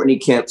 It's Courtney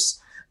Kemp's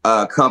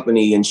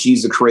company, and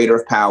she's the creator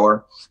of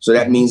Power. So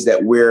that means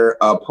that we're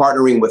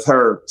partnering with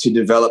her to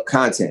develop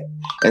content.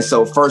 And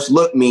so First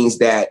Look means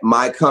that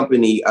my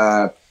company,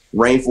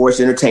 Rainforest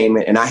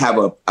Entertainment, and I have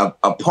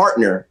a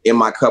partner in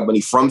my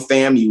company from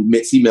FAMU,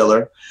 Mitzi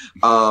Miller,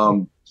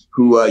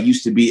 who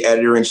used to be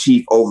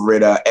editor-in-chief over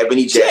at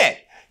Ebony Jet.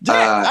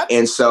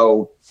 And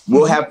so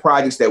we'll have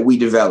projects that we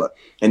develop.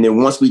 And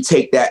then once we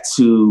take that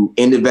to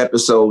End of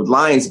Episode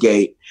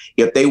Lionsgate,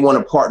 if they want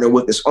to partner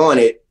with us on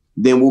it,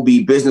 then we'll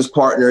be business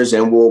partners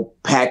and we'll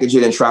package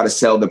it and try to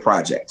sell the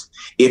project.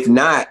 If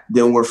not,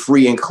 then we're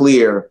free and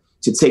clear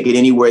to take it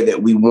anywhere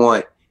that we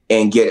want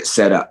and get it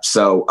set up.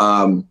 So,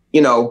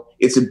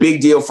 it's a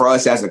big deal for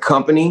us as a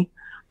company.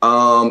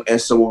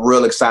 And so we're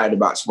real excited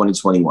about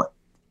 2021.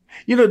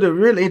 The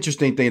really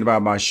interesting thing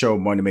about my show,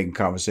 Money Making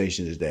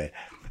Conversations, is that,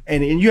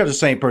 and you have the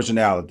same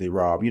personality,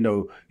 Rob,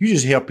 you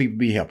just help people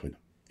be helping.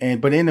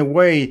 But in a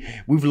way,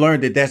 we've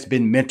learned that that's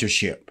been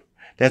mentorship.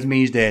 That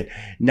means that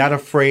not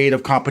afraid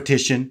of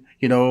competition.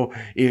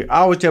 I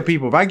always tell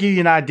people, if I give you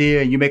an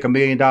idea and you make $1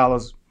 million,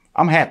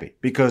 I'm happy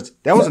because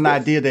that was an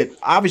idea that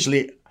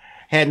obviously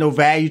had no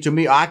value to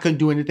me. Or I couldn't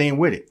do anything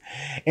with it.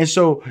 And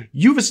so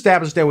you've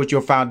established that with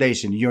your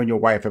foundation. You and your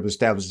wife have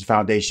established this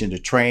foundation to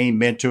train,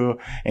 mentor,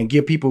 and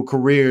give people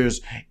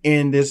careers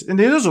in this. And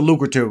it is a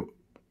lucrative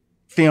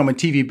film and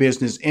TV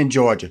business in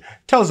Georgia.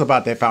 Tell us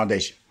about that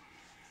foundation.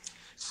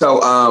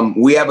 So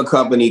we have a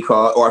company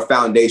a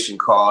foundation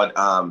called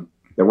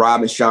the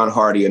Rob and Sean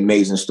Hardy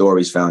Amazing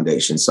Stories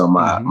Foundation. So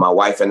my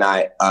wife and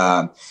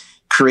I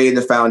created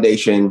the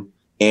foundation,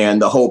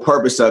 and the whole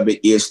purpose of it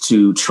is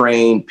to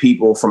train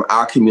people from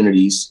our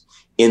communities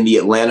in the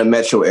Atlanta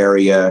metro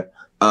area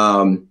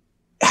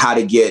how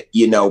to get,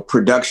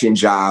 production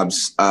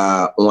jobs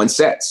on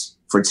sets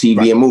for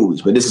TV and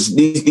movies. But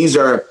these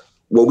are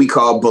what we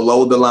call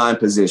below the line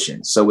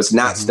positions. So it's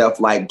not stuff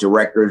like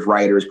directors,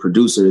 writers,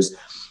 producers,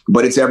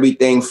 but it's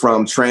everything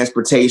from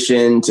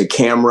transportation to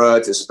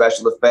camera to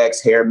special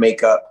effects, hair,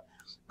 makeup.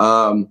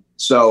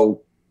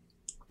 So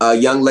a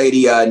young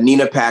lady,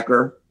 Nina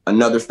Packer,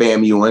 another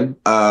FAMUan,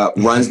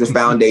 runs the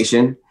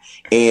foundation.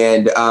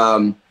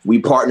 And we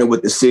partner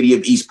with the city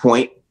of East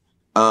Point,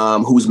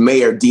 whose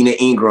mayor, Dina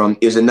Ingram,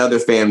 is another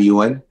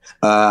FAMUan.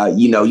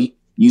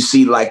 You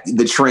see like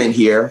the trend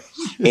here.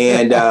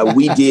 And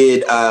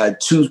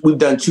we've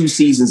done 2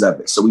 seasons of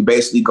it. So we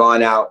basically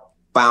gone out,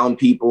 found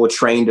people,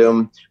 trained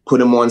them, put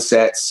them on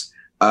sets.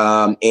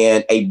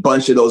 And a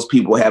bunch of those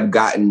people have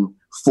gotten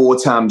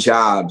full-time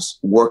jobs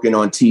working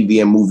on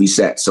TV and movie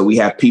sets. So we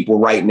have people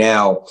right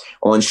now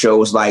on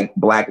shows like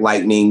Black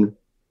Lightning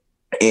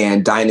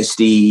and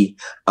Dynasty,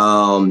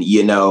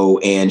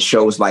 and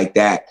shows like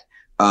that.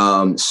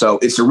 So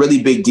it's a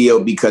really big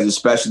deal because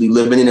especially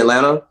living in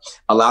Atlanta,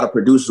 a lot of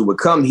producers would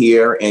come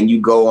here and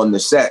you go on the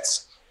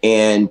sets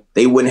and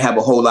they wouldn't have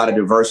a whole lot of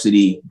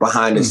diversity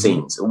behind the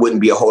scenes. It wouldn't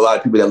be a whole lot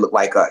of people that look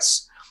like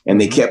us. And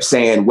they kept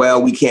saying,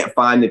 well, we can't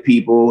find the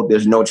people.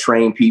 There's no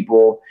trained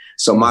people.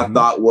 So my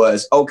thought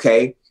was,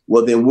 okay,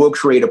 well, then we'll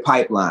create a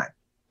pipeline.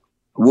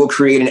 We'll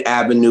create an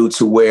avenue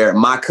to where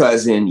my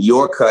cousin,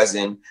 your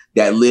cousin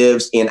that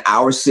lives in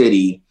our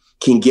city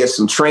can get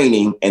some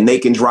training and they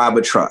can drive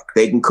a truck.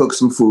 They can cook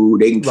some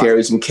food. They can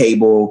carry some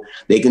cable.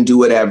 They can do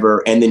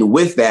whatever. And then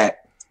with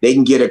that, they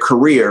can get a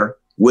career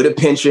with a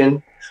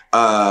pension,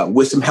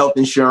 with some health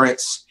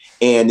insurance.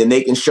 And then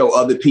they can show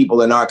other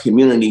people in our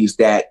communities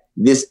that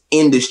this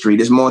industry,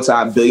 this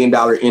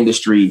multi-billion-dollar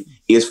industry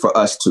is for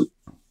us too.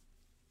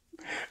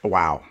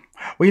 Wow.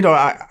 Well,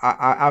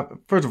 I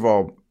first of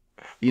all,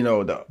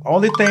 the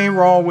only thing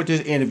wrong with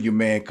this interview,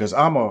 man, because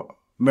I'm a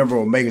member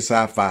of Omega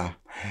Sci-Fi,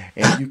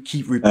 and you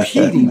keep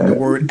repeating the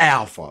word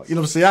alpha. You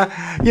know what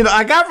I'm saying?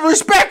 I got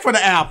respect for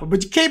the alpha,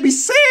 but you can't be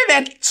saying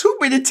that too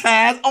many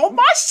times on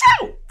my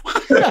show.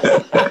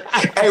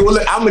 Hey, well,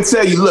 look, I'm gonna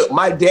tell you. Look,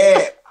 my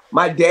dad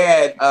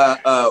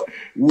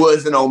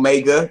was an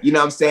Omega. You know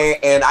what I'm saying?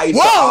 And I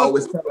used to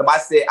always tell him. I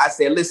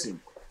said, listen,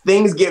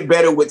 things get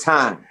better with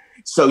time.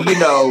 So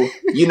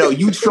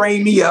you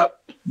trained me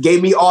up,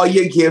 gave me all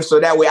your gifts, so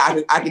that way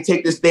I can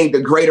take this thing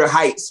to greater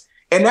heights.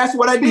 And that's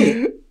what I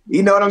did.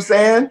 You know what I'm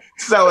saying?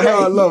 So hey,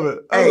 I love it.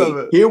 I love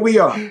it. Here we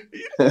are.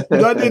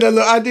 I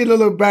did a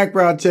little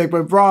background check,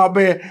 but Rob,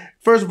 man,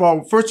 first of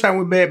all, first time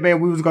we met,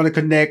 man, we was going to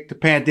connect. The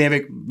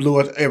pandemic blew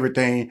us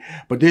everything.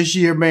 But this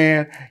year,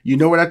 man, you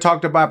know what I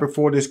talked about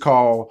before this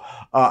call?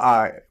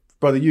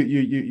 Brother,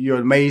 you're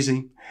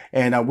amazing.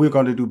 And we're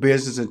going to do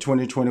business in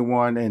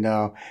 2021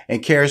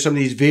 and carry some of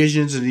these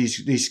visions and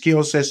these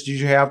skill sets that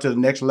you have to the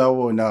next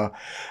level. And I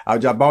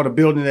bought a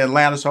building in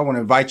Atlanta, so I want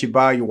to invite you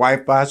by, your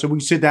wife by, so we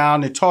can sit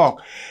down and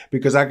talk,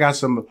 because I got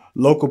some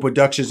local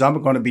productions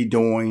I'm going to be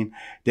doing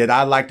that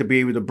I'd like to be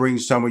able to bring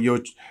some of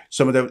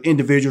the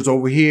individuals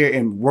over here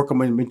and work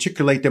them and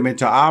matriculate them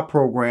into our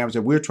programs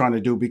that we're trying to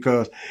do.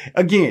 Because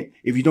again,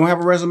 if you don't have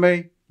a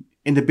resume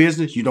in the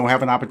business, you don't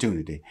have an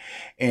opportunity.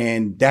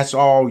 And that's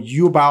all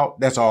you about.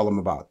 That's all I'm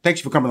about. Thanks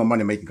for coming on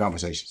Money Making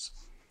Conversations.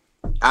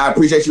 I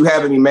appreciate you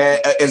having me, man.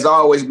 As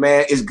always,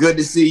 man, it's good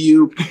to see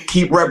you.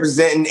 Keep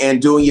representing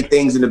and doing your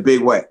things in a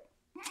big way.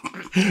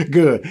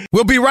 Good.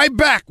 We'll be right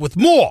back with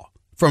more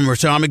from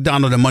Rushion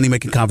McDonald and Money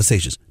Making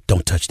Conversations.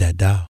 Don't touch that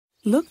dial.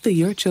 Look through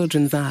your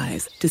children's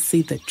eyes to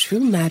see the true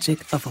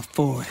magic of a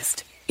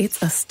forest.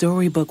 It's a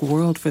storybook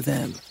world for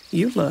them.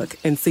 You look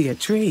and see a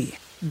tree.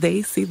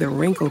 They see the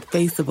wrinkled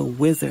face of a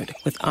wizard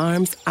with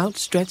arms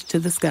outstretched to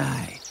the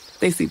sky.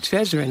 They see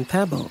treasure in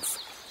pebbles.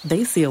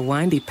 They see a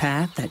windy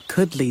path that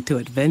could lead to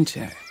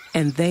adventure.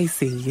 And they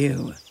see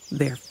you,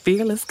 their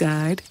fearless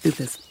guide through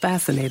this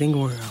fascinating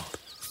world.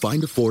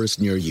 Find a forest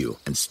near you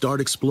and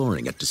start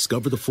exploring at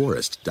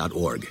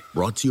discovertheforest.org.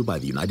 Brought to you by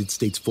the United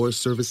States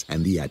Forest Service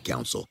and the Ad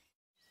Council.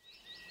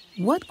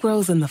 What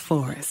grows in the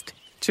forest?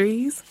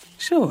 Trees?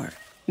 Sure.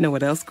 Know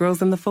what else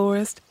grows in the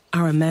forest?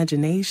 Our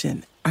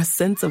imagination, our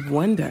sense of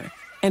wonder,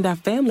 and our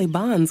family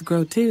bonds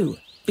grow too.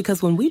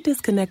 Because when we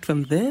disconnect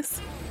from this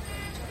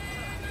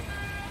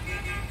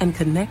and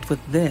connect with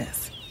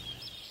this,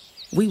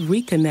 we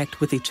reconnect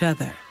with each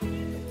other.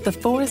 The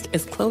forest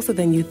is closer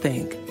than you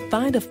think.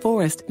 Find a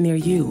forest near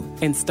you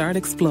and start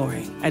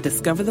exploring at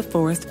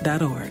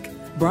discovertheforest.org.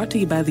 Brought to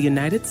you by the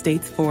United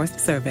States Forest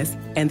Service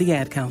and the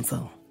Ad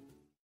Council.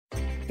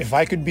 If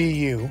I could be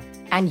you.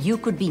 And you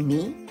could be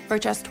me. For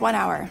just 1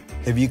 hour.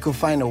 If you could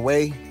find a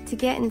way to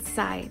get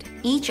inside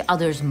each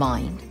other's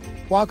mind.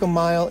 Walk a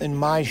mile in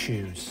my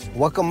shoes.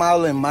 Walk a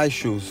mile in my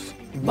shoes.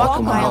 Walk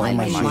a mile in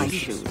my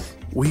shoes.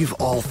 We've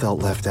all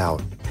felt left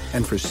out.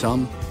 And for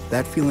some,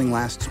 that feeling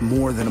lasts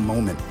more than a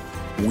moment.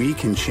 We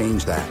can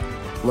change that.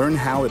 Learn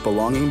how at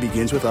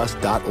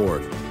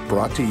belongingbeginswithus.org.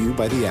 Brought to you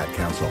by the Ad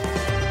Council.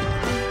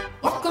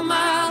 Walk a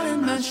mile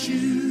in my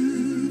shoes.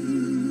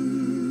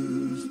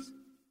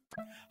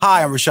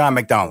 Hi, I'm Rushion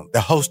McDonald,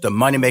 the host of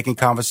Money Making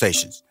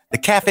Conversations. The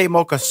Cafe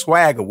Mocha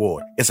Swag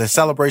Award is a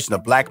celebration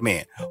of Black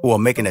men who are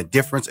making a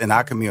difference in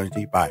our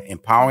community by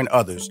empowering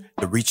others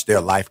to reach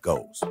their life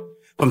goals.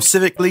 From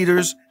civic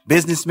leaders,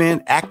 businessmen,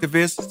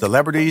 activists,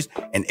 celebrities,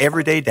 and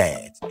everyday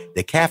dads,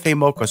 the Cafe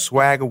Mocha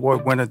Swag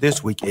Award winner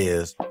this week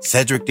is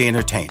Cedric the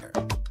Entertainer.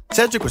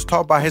 Cedric was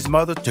taught by his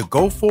mother to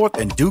go forth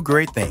and do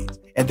great things,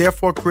 and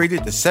therefore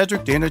created the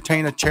Cedric the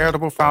Entertainer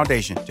Charitable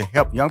Foundation to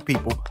help young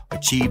people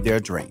achieve their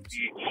dreams.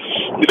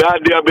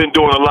 I've been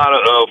doing a lot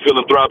of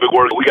philanthropic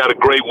work. We got a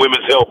great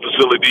women's health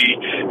facility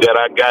that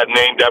I got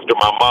named after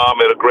my mom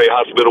at a great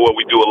hospital where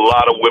we do a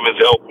lot of women's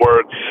health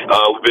work.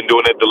 We've been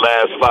doing it the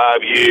last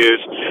 5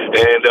 years,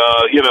 and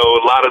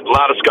a lot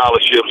of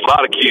scholarships, a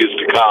lot of kids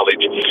to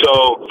college. So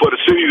for the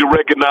city to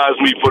recognize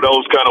me for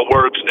those kind of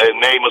works and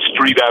name a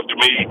street after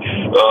me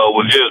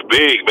was just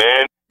big,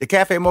 man. The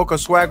Cafe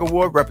Mocha Swag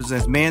Award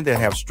represents men that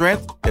have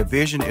strength, their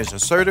vision is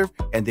assertive,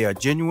 and they are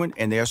genuine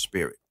in their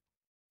spirit.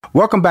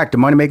 Welcome back to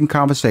Money Making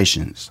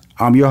Conversations.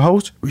 I'm your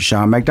host,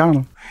 Rushion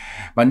McDonald.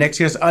 My next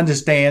guest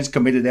understands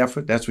committed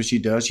effort. That's what she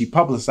does. She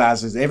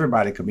publicizes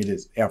everybody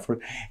committed effort.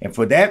 And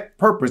for that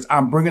purpose,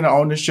 I'm bringing her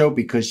on the show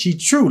because she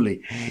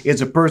truly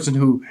is a person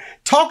who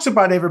talks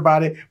about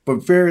everybody, but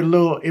very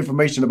little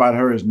information about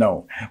her is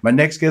known. My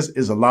next guest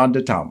is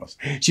Alonda Thomas.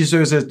 She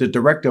serves as the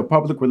Director of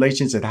Public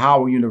Relations at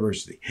Howard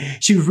University.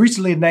 She was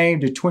recently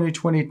named the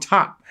 2020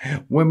 Top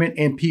Women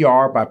in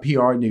PR by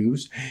PR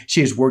News.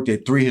 She has worked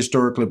at 3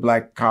 historically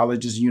Black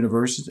colleges and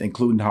universities,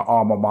 including her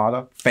alma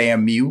mater,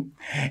 FAMU,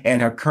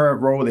 and her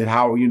current role at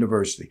Howard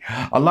University.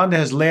 Alonda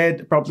has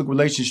led public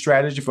relations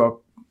strategy for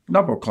a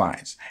number of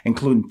clients,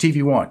 including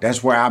TV One,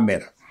 that's where I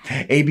met her,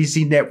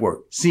 ABC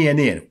Network,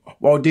 CNN,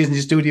 Walt Disney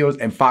Studios,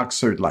 and Fox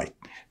Searchlight.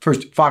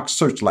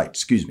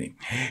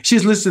 She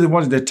is listed as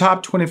one of the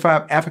top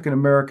 25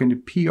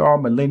 African-American PR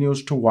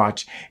millennials to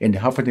watch in the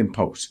Huffington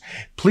Post.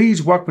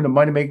 Please welcome to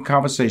Money Making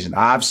Conversation.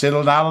 I've said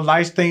a lot of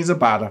nice things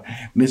about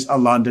her, Miss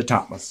Alonda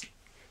Thomas.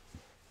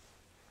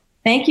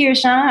 Thank you,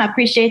 Rushion. I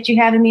appreciate you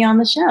having me on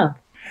the show.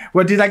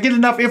 Well, did I get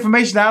enough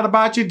information out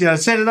about you? Did I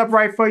set it up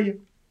right for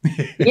you?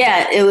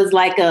 Yeah, it was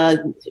like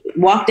a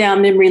walk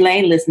down memory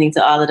lane listening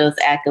to all of those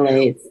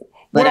accolades.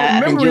 But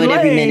I've enjoyed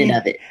every minute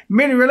of it.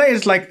 Memory lane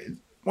is like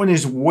when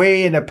it's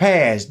way in the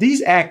past.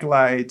 These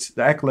accolades,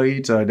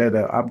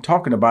 that I'm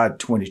talking about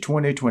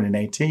 2020,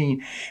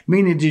 2019,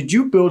 meaning that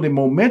you building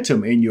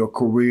momentum in your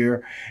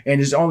career and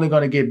it's only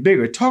going to get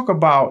bigger.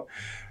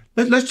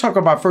 Let's talk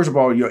about, first of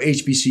all, your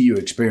HBCU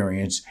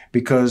experience,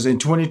 because in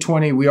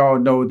 2020, we all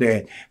know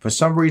that for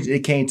some reason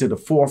it came to the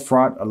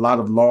forefront. A lot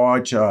of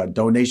large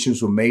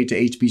donations were made to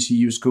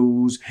HBCU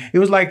schools. It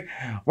was like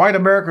white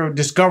America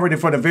discovered it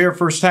for the very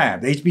first time.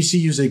 The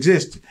HBCUs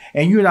exist.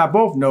 And you and I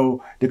both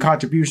know the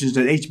contributions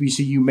that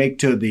HBCU make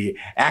to the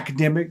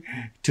academic,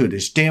 to the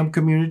STEM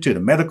community, to the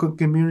medical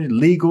community,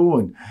 legal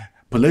and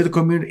political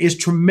community is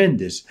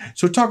tremendous.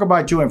 So talk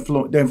about your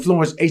the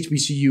influence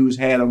HBCUs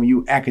had on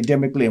you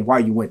academically and why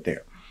you went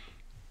there.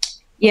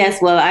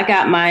 Yes, well, I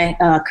got my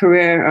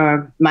career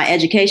or my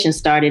education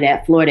started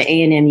at Florida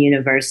A&M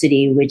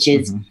University, which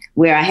is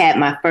where I had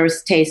my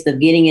first taste of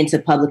getting into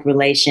public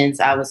relations.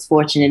 I was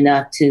fortunate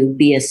enough to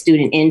be a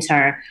student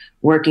intern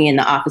working in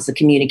the Office of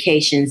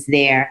Communications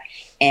there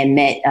and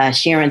met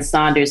Sharon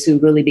Saunders, who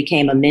really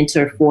became a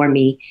mentor for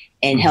me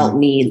and helped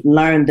me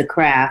learn the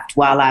craft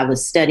while I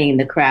was studying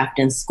the craft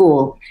in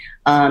school.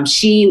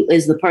 She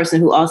is the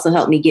person who also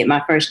helped me get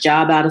my first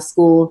job out of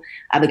school.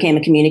 I became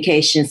a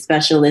communications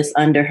specialist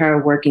under her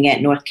working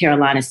at North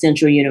Carolina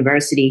Central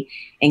University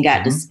and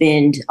got to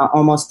spend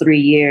almost 3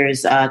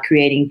 years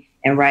creating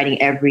and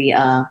writing every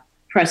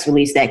press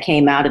release that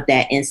came out of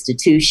that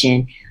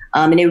institution.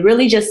 And it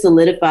really just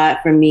solidified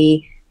for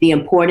me the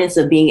importance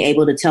of being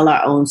able to tell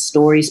our own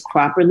stories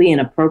properly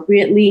and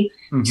appropriately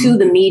to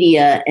the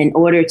media in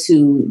order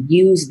to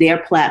use their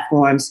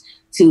platforms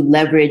to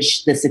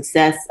leverage the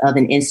success of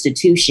an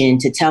institution,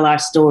 to tell our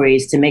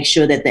stories, to make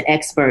sure that the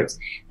experts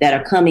that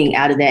are coming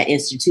out of that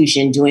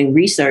institution doing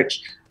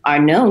research are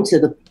known to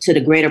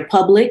the greater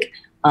public.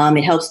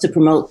 It helps to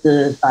promote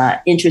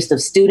the interest of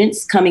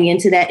students coming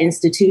into that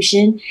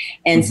institution.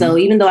 And so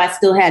even though I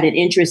still had an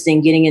interest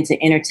in getting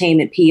into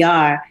entertainment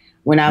PR,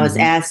 when I was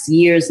asked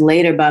years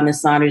later by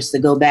Ms. Saunders to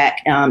go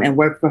back and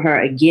work for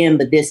her again,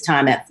 but this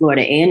time at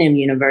Florida A&M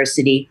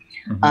University,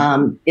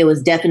 it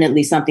was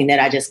definitely something that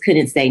I just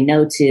couldn't say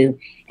no to.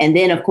 And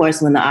then, of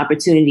course, when the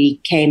opportunity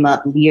came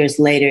up years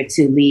later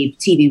to leave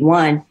TV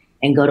One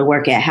and go to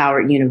work at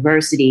Howard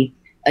University,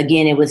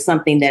 again, it was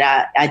something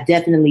that I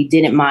definitely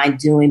didn't mind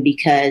doing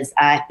because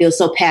I feel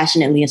so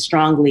passionately and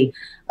strongly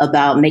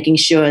about making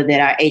sure that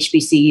our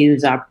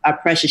HBCUs, our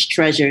precious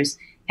treasures,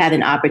 have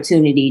an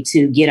opportunity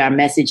to get our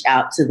message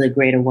out to the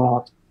greater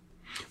world.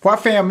 Why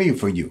FAMU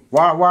for you?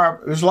 Why?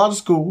 There's a lot of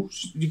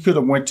schools you could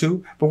have went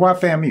to, but why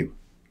FAMU?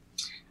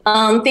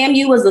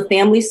 FAMU was a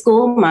family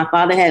school. My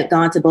father had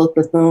gone to both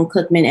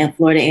Bethune-Cookman and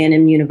Florida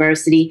A&M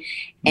University,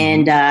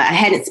 and I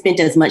hadn't spent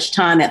as much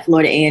time at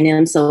Florida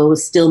A&M, so it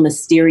was still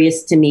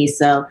mysterious to me.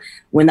 So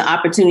when the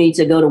opportunity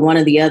to go to one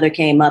or the other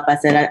came up, I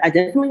said, I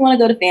definitely want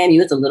to go to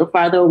FAMU. It's a little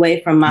farther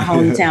away from my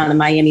hometown in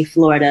Miami,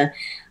 Florida,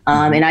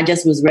 and I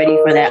just was ready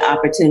for that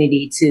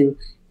opportunity to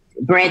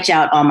branch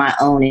out on my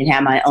own and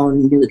have my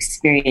own new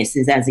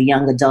experiences as a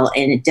young adult.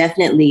 And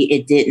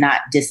it did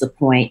not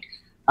disappoint.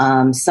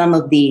 Some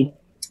of the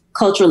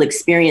cultural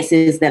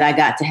experiences that I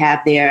got to have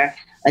there,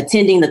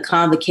 attending the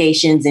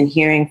convocations and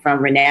hearing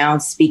from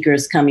renowned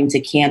speakers coming to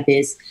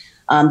campus.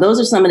 Those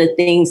are some of the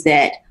things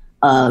that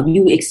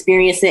you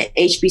experience at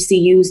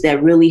HBCUs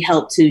that really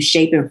help to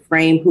shape and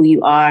frame who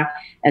you are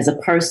as a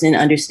person,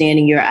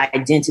 understanding your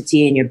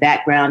identity and your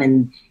background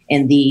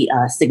and the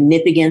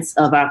significance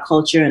of our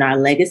culture and our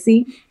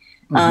legacy.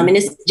 And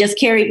it's just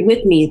carried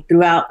with me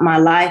throughout my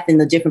life in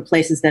the different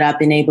places that I've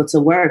been able to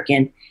work.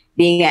 And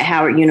being at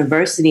Howard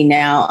University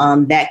now,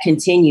 that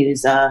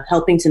continues,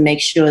 helping to make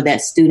sure that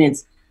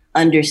students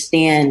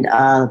understand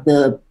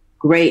the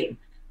great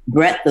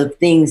breadth of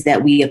things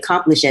that we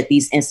accomplish at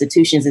these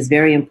institutions is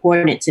very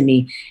important to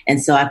me.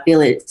 And so I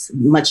feel it's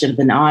much of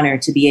an honor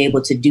to be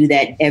able to do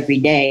that every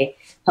day,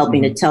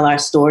 helping to tell our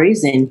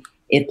stories and,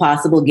 if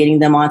possible, getting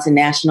them onto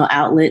national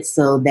outlets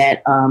so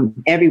that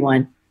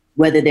everyone,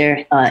 whether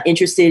they're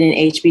interested in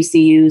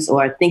HBCUs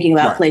or thinking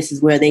about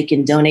places where they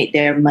can donate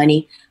their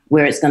money,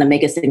 where it's going to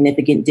make a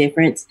significant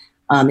difference,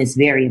 is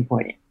very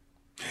important.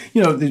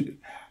 You know,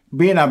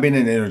 I've been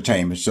in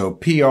entertainment, so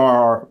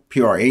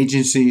PR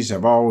agencies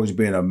have always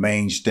been a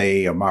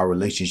mainstay of my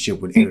relationship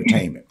with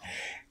entertainment.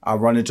 I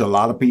run into a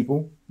lot of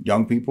people,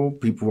 young people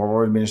who have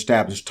already been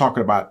established,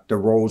 talking about the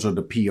roles of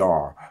the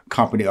PR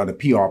company or the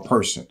PR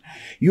person.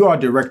 You are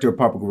Director of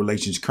Public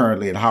Relations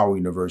currently at Howard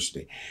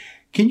University.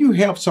 Can you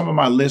help some of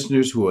my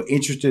listeners who are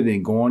interested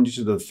in going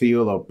into the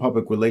field of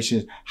public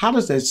relations? How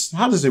does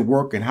it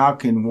work, and how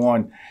can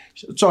one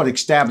start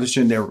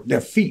establishing their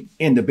feet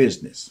in the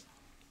business?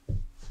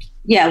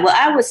 Yeah, well,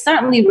 I would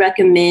certainly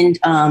recommend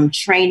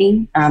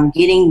training,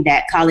 getting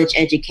that college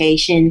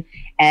education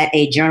at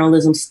a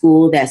journalism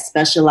school that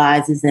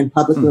specializes in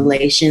public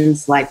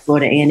relations, like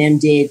Florida A&M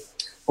did,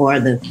 or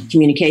the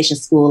communication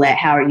school at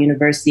Howard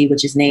University,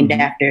 which is named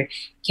after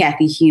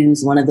Kathy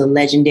Hughes, one of the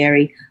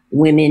legendary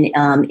women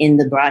in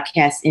the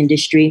broadcast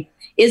industry,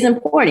 is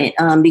important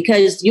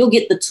because you'll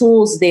get the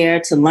tools there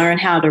to learn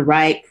how to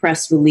write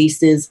press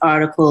releases,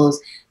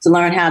 articles, to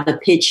learn how to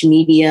pitch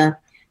media,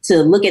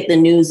 to look at the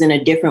news in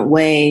a different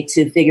way,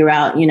 to figure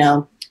out,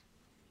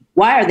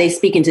 why are they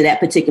speaking to that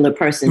particular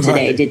person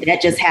today? Right. Did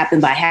that just happen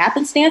by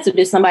happenstance, or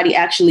did somebody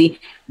actually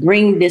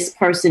bring this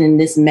person and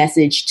this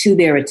message to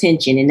their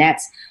attention? And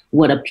that's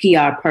what a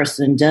PR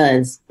person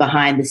does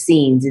behind the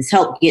scenes, is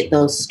help get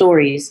those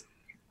stories,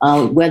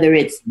 whether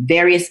it's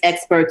various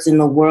experts in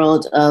the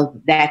world of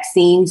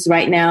vaccines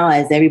right now,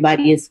 as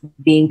everybody is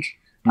being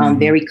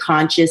very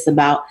conscious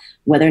about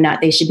whether or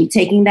not they should be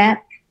taking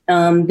that.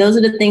 Those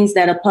are the things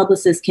that a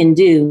publicist can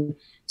do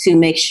to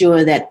make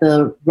sure that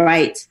the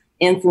right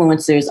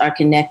influencers are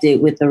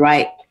connected with the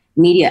right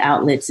media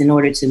outlets in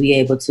order to be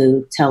able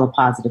to tell a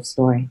positive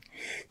story.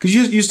 Because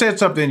you said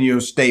something in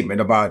your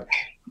statement about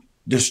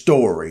the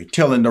story,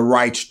 telling the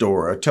right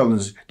story,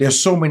 there's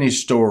so many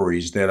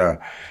stories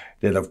that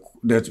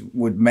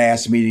with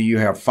mass media. You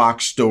have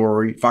Fox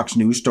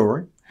News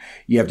story.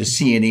 You have the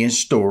CNN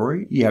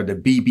story. You have the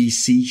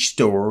BBC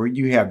story.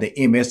 You have the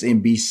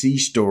MSNBC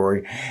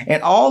story.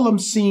 And all of them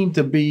seem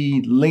to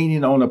be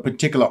leaning on a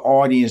particular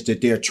audience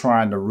that they're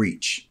trying to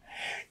reach.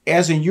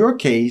 As in your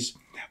case,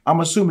 I'm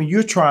assuming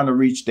you're trying to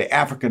reach the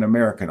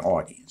African-American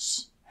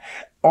audience,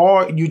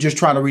 or you're just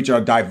trying to reach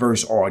a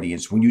diverse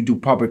audience when you do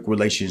public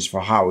relations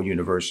for Howard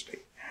University.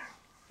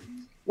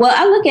 Well,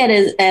 I look at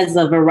it as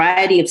a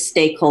variety of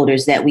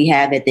stakeholders that we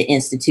have at the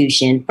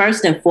institution.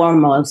 First and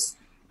foremost,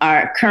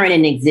 our current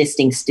and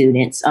existing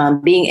students,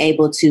 being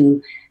able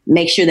to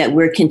make sure that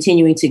we're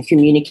continuing to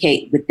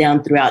communicate with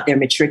them throughout their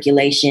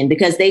matriculation,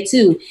 because they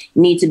too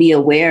need to be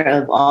aware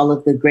of all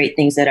of the great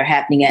things that are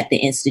happening at the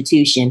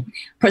institution.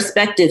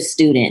 Prospective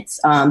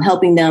students,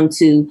 helping them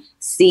to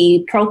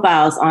see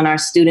profiles on our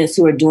students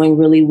who are doing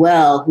really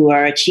well, who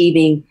are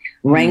achieving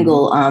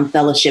Wrangle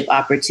fellowship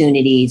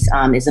opportunities,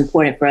 is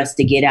important for us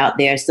to get out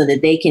there so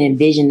that they can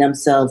envision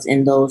themselves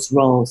in those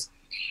roles.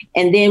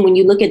 And then when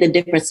you look at the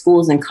different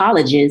schools and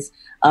colleges,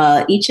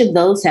 each of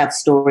those have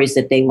stories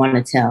that they want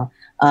to tell.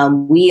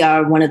 We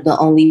are one of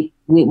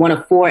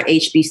 4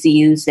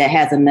 HBCUs that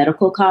has a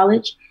medical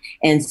college.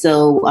 And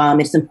so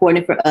it's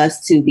important for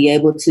us to be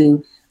able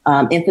to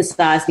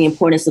emphasize the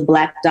importance of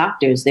Black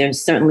doctors.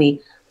 There's certainly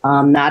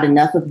not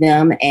enough of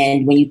them.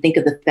 And when you think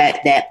of the fact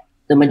that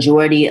the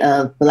majority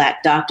of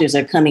Black doctors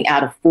are coming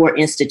out of 4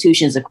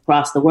 institutions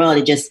across the world,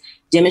 it just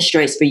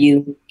demonstrates for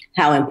you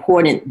how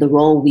important the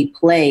role we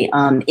play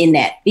in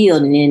that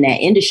field and in that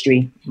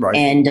industry. Right.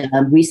 And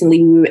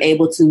recently we were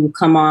able to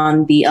come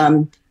on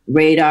the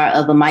radar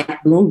of a Mike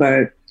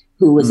Bloomberg,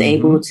 who was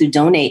able to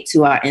donate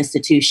to our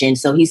institution.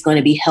 So he's going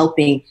to be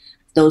helping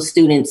those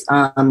students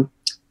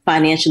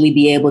financially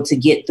be able to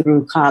get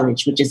through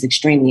college, which is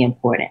extremely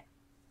important.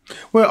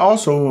 Well,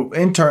 also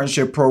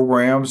internship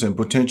programs and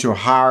potential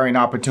hiring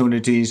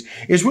opportunities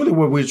is really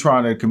what we're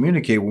trying to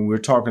communicate when we're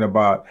talking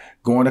about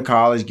going to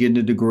college, getting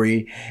a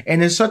degree.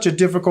 And it's such a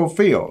difficult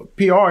field.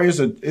 PR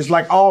is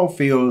like all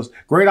fields,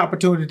 great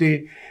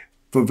opportunity,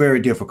 but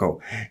very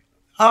difficult.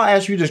 I'll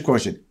ask you this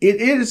question.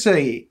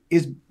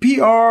 Is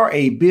PR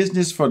a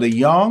business for the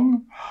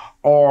young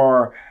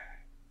or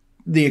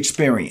the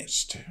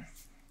experienced?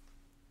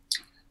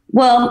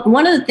 Well,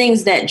 one of the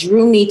things that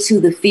drew me to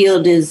the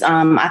field is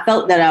I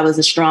felt that I was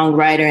a strong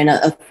writer, and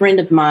a friend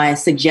of mine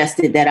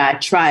suggested that I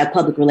try a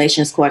public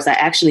relations course. I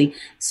actually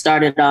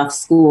started off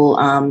school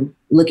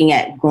looking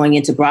at going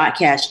into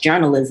broadcast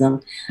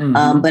journalism,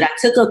 but I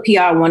took a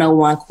PR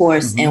 101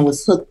 course and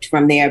was hooked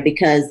from there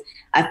because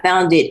I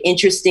found it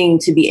interesting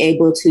to be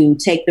able to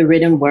take the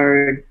written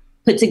word,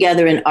 put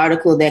together an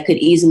article that could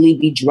easily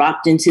be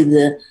dropped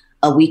into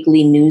a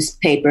weekly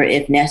newspaper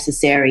if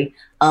necessary.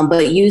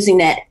 But using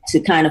that to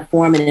kind of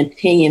form an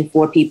opinion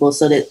for people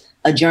so that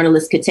a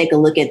journalist could take a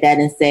look at that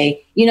and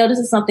say, this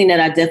is something that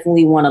I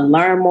definitely want to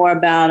learn more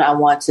about. I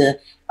want to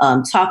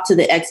talk to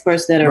the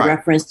experts that are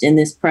referenced in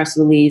this press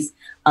release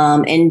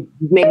and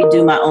maybe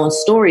do my own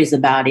stories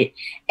about it.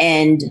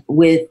 And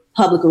with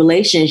public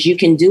relations, you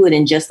can do it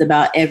in just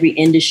about every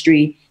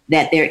industry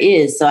that there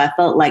is. So I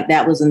felt like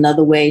that was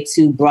another way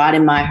to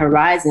broaden my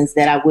horizons,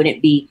 that I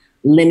wouldn't be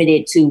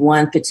limited to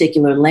one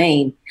particular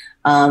lane.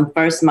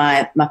 First,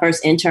 my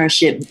first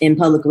internship in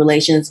public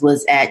relations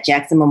was at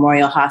Jackson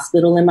Memorial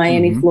Hospital in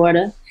Miami,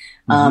 Florida.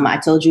 I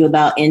told you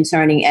about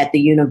interning at the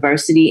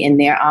university in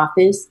their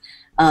office.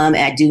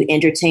 I do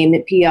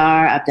entertainment PR.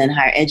 I've done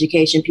higher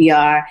education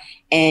PR.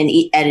 And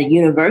at a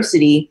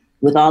university,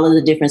 with all of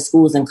the different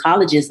schools and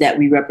colleges that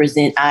we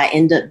represent, I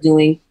end up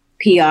doing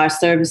PR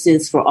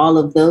services for all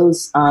of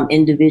those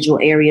individual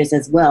areas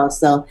as well.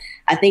 So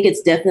I think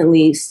it's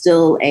definitely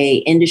still a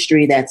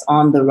industry that's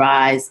on the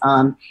rise.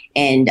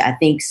 And I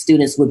think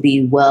students would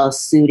be well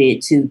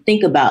suited to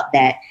think about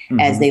that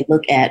as they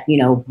look at,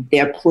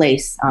 their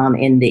place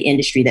in the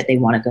industry that they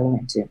want to go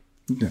into.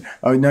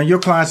 Now, your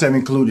clients have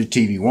included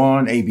TV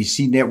One,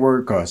 ABC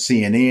Network,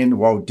 CNN,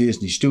 Walt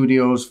Disney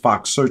Studios,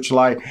 Fox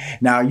Searchlight.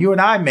 Now, you and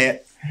I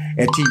met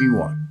at TV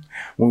One.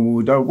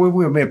 We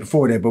were met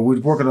before that, but we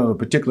were working on a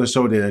particular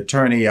show that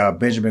attorney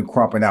Benjamin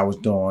Crump and I was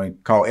doing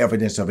called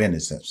Evidence of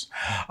Innocence.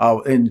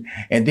 And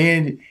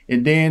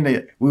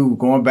then we were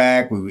going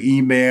back, we would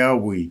email,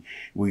 we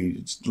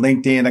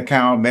LinkedIn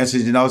account,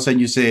 message, and all of a sudden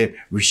you said,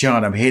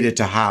 Rashawn, I'm headed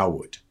to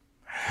Howard.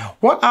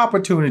 What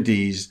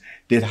opportunities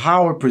did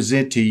Howard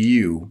present to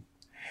you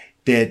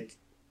that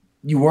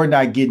you were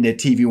not getting at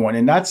TV One?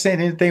 And not saying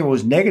anything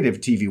was negative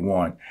TV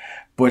One,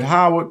 but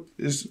Howard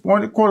is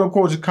one, quote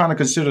unquote, is kind of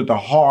considered the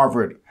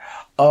Harvard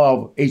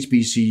of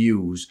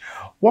HBCUs.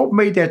 What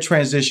made that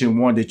transition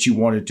one that you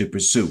wanted to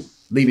pursue,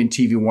 leaving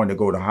TV One to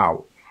go to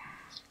Howard?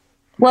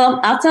 Well,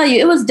 I'll tell you,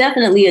 it was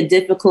definitely a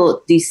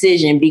difficult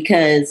decision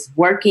because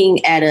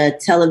working at a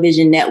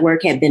television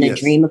network had been a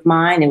dream of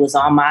mine. It was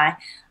on my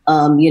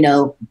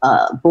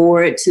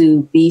board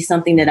to be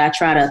something that I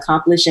try to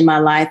accomplish in my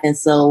life. And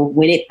so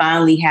when it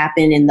finally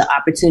happened and the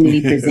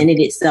opportunity presented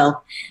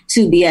itself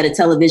to be at a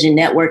television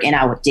network, and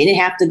I didn't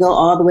have to go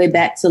all the way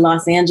back to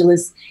Los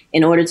Angeles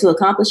in order to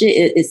accomplish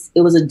it,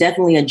 it was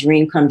definitely a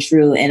dream come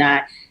true. And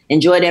I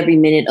enjoyed every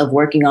minute of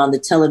working on the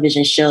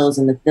television shows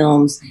and the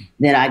films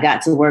that I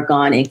got to work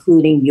on,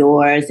 including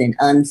yours and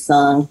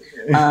Unsung.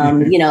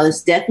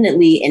 It's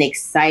definitely an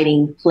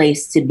exciting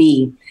place to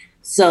be.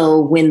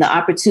 So when the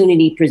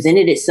opportunity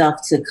presented itself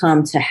to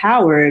come to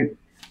Howard,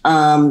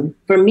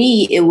 for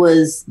me, it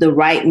was the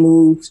right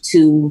move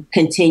to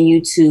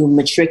continue to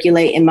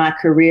matriculate in my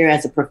career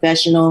as a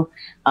professional.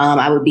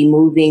 I would be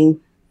moving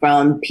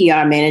from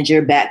PR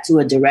manager back to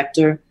a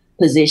director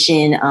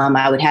position.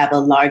 I would have a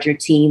larger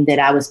team that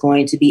I was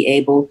going to be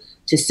able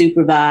to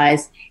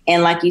supervise.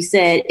 And like you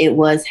said, it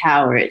was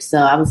Howard. So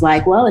I was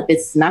like, well, if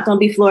it's not going to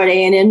be Florida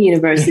A&M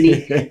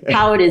University,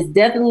 Howard is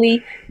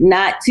definitely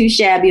not too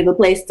shabby of a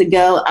place to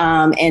go.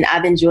 And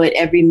I've enjoyed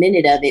every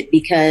minute of it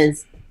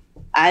because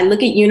I look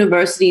at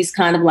universities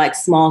kind of like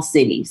small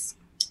cities.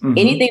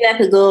 Anything that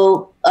could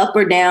go up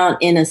or down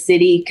in a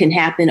city can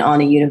happen on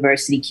a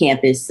university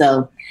campus.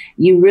 So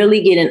you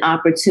really get an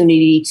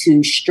opportunity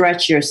to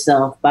stretch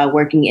yourself by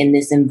working in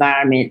this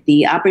environment.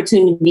 The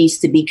opportunities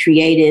to be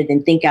creative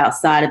and think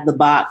outside of the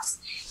box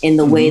in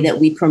the way that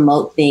we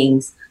promote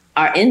things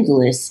are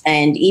endless.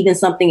 And even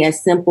something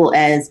as simple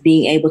as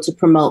being able to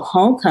promote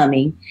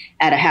homecoming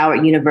at a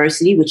Howard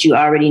University, which you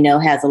already know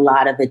has a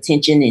lot of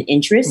attention and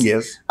interest.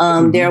 Yes.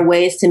 There are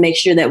ways to make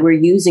sure that we're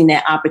using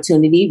that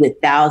opportunity with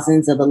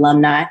thousands of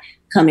alumni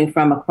coming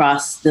from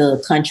across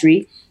the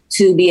country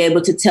to be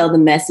able to tell the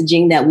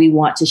messaging that we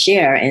want to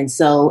share. And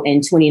so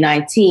in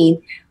 2019,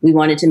 we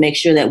wanted to make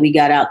sure that we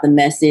got out the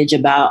message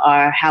about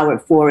our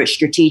Howard Forward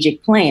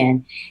strategic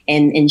plan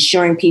and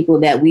ensuring people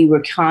that we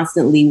were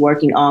constantly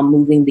working on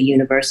moving the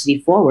university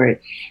forward.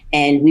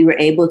 And we were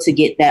able to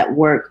get that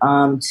work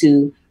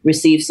to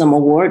received some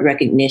award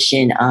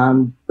recognition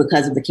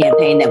because of the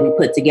campaign that we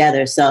put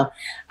together. So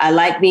I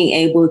like being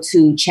able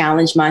to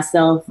challenge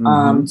myself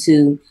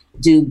to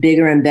do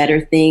bigger and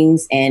better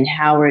things, and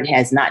Howard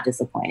has not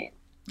disappointed.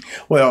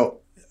 Well,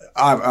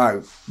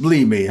 I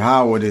believe me,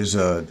 Howard is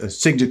a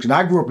significant.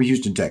 I grew up in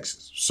Houston,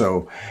 Texas.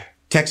 So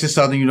Texas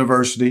Southern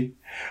University,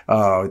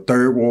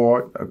 Third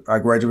Ward. I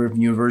graduated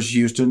from University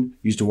of Houston.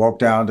 Used to walk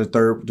down to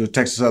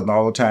Texas Southern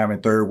all the time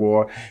in Third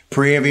Ward.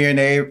 Prairie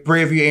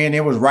View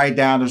A&M was right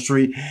down the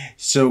street.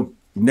 So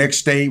next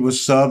state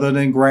was Southern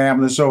and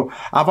Grambling. So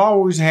I've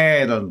always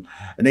had an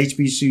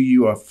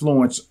HBCU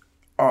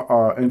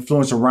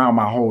influence around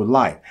my whole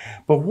life.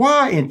 But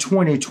why in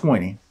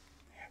 2020,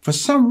 for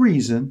some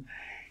reason,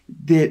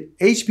 did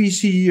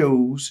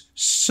HBCUs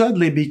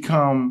suddenly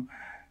become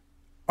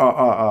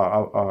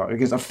I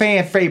guess a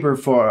fan favorite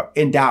for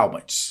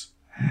endowments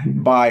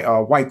by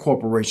white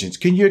corporations?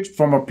 Can you,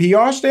 from a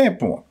PR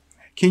standpoint,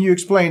 can you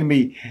explain to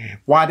me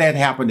why that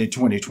happened in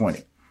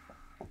 2020?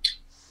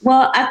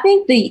 Well, I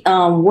think the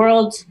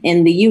world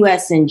and the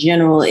U.S. in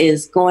general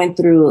is going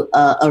through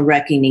a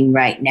reckoning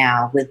right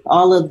now with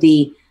all of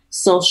the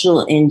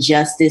social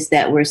injustice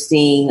that we're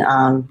seeing,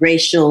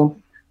 racial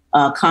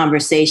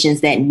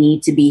conversations that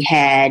need to be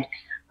had.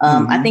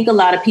 I think a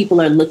lot of people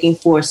are looking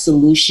for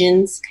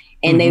solutions,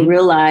 and they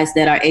realize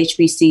that our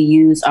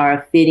HBCUs are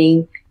a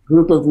fitting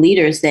group of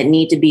leaders that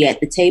need to be at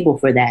the table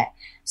for that.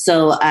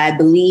 So I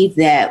believe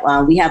that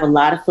we have a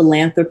lot of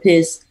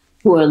philanthropists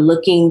who are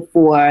looking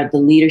for the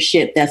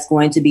leadership that's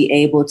going to be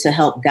able to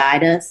help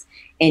guide us.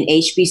 And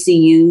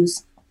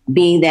HBCUs,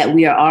 being that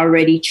we are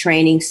already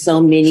training so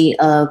many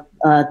of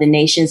the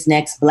nation's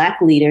next Black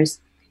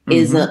leaders,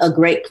 is a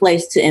great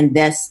place to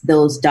invest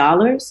those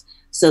dollars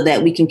so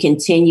that we can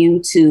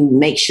continue to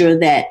make sure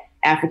that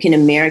African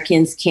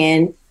Americans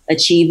can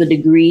achieve a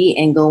degree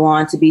and go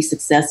on to be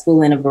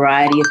successful in a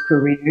variety of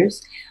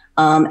careers,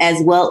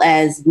 as well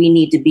as we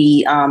need to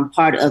be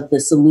part of the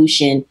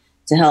solution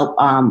to help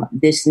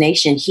this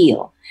nation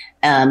heal.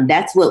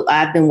 That's what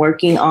I've been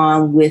working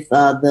on with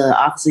the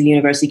Office of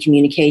University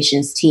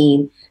Communications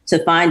team,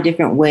 to find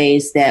different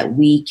ways that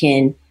we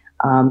can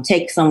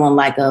take someone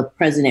like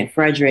President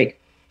Frederick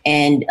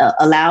and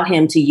allow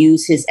him to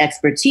use his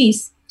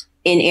expertise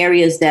in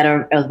areas that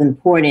are of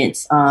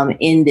importance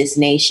in this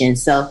nation.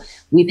 So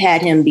we've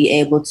had him be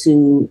able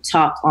to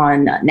talk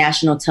on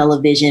national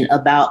television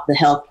about the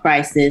health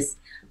crisis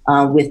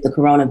with the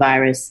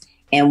coronavirus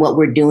and what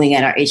we're doing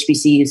at our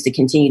HBCUs to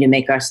continue to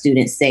make our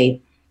students safe.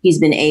 He's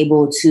been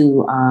able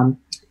to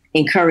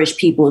encourage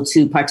people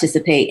to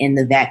participate in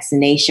the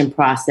vaccination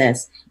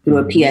process through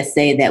a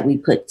PSA that we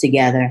put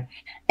together.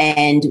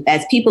 And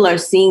as people are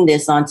seeing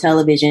this on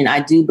television, I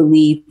do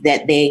believe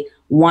that they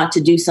want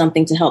to do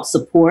something to help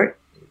support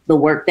the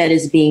work that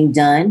is being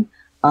done.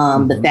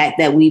 The fact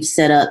that we've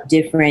set up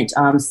different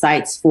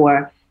sites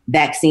for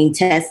vaccine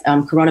tests,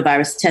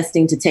 coronavirus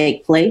testing to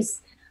take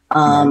place,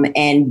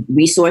 and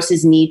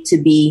resources need to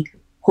be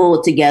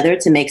pulled together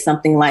to make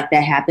something like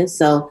that happen.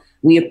 So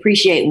we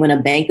appreciate when a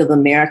Bank of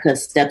America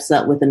steps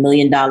up with $1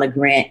 million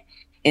grant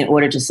in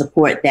order to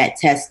support that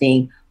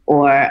testing,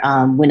 or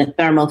when a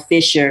Thermo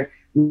Fisher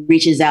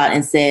reaches out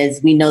and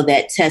says, we know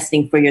that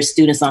testing for your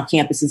students on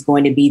campus is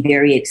going to be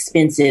very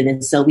expensive.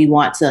 And so we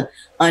want to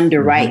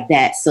underwrite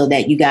that so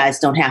that you guys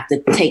don't have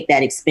to take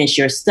that expense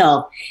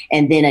yourself.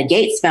 And then a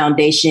Gates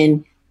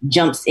Foundation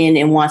jumps in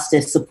and wants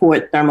to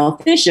support Thermo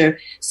Fisher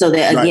so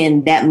that,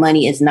 again, that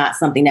money is not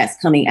something that's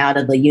coming out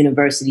of the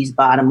university's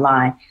bottom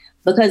line.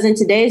 Because in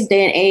today's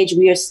day and age,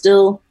 we are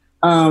still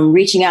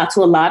reaching out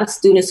to a lot of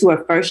students who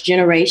are first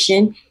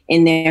generation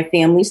in their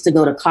families to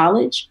go to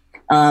college.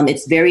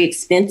 It's very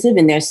expensive,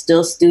 and there's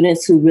still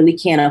students who really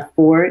can't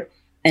afford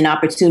an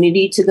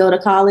opportunity to go to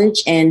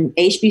college. And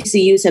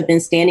HBCUs have been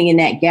standing in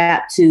that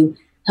gap to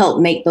help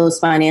make those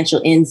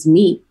financial ends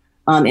meet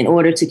in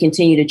order to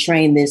continue to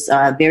train this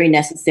very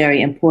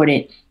necessary,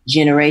 important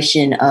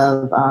generation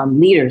of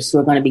leaders who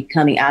are going to be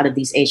coming out of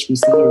these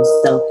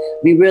HBCUs. So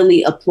we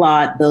really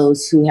applaud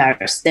those who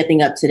are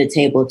stepping up to the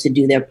table to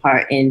do their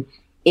part in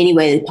any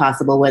way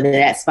possible, whether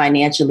that's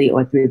financially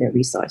or through their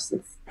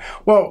resources.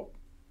 Well,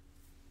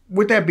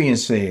 with that being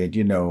said,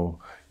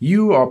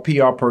 you are a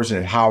PR person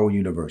at Howard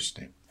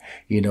University.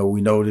 We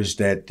noticed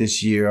that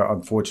this year,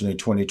 unfortunately,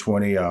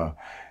 2020,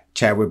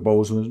 Chadwick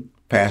Boseman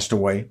passed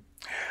away.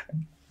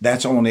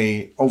 That's on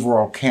a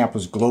overall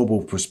campus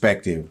global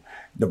perspective.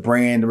 The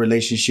brand, the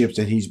relationships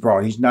that he's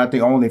brought. He's not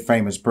the only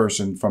famous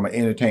person from an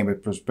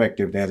entertainment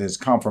perspective that has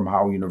come from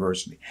Howard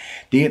University.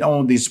 Then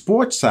on the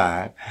sports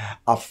side,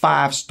 a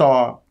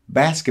 5-star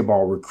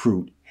basketball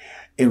recruit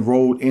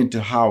enrolled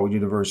into Howard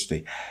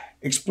University.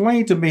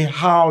 Explain to me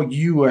how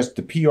you, as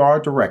the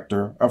PR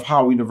director of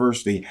Howard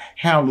University,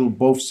 handled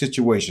both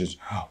situations.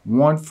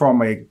 One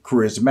from a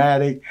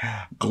charismatic,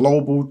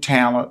 global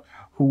talent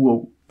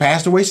who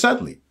passed away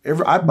suddenly.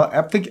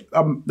 I think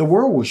the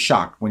world was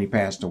shocked when he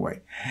passed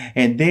away.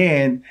 And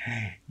then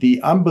the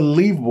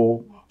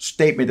unbelievable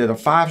statement that a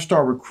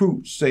 5-star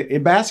recruit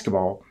in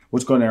basketball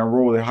was going to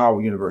enroll at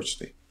Howard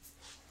University.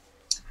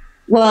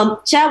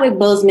 Well, Chadwick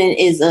Boseman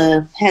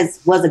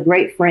was a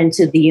great friend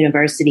to the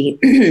university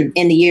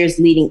in the years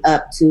leading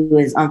up to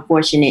his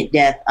unfortunate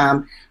death.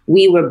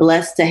 We were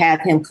blessed to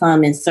have him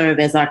come and serve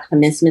as our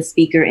commencement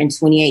speaker in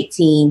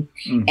 2018.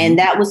 Mm-hmm. And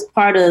that was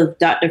part of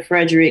Dr.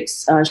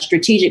 Frederick's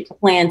strategic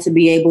plan to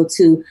be able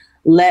to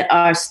let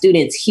our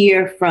students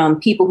hear from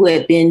people who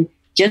had been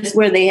just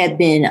where they had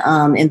been,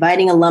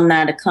 inviting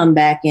alumni to come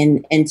back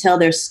and tell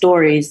their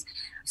stories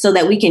so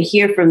that we can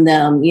hear from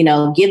them,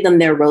 give them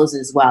their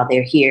roses while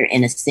they're here,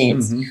 in a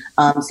sense.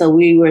 Mm-hmm. So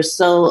we were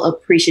so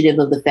appreciative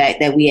of the fact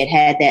that we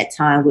had that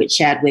time with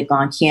Chadwick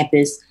on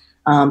campus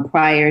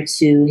prior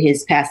to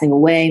his passing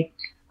away.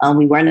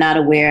 We were not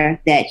aware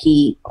that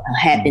he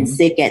had been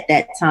sick at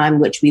that time,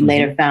 which we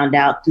later found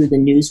out through the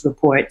news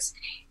reports.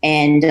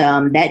 And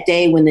that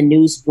day when the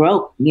news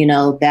broke,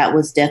 that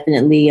was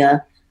definitely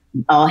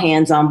all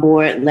hands on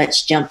board.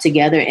 Let's jump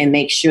together and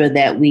make sure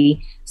that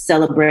we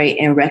celebrate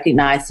and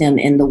recognize him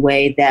in the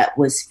way that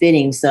was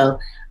fitting. So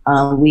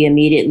we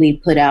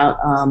immediately put out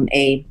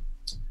a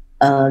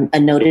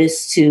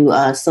notice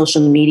to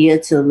social media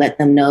to let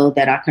them know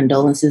that our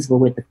condolences were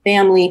with the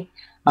family.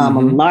 A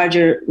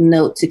larger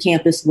note to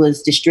campus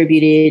was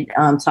distributed,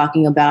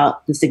 talking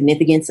about the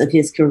significance of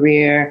his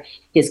career,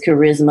 his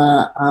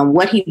charisma,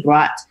 what he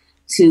brought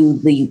to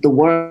the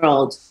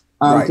world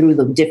through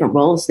the different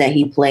roles that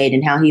he played,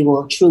 and how he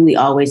will truly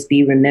always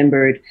be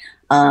remembered.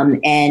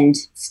 And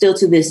still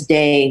to this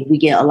day, we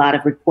get a lot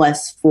of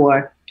requests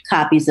for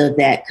copies of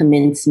that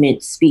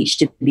commencement speech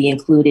to be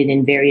included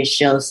in various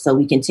shows. So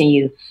we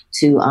continue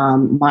to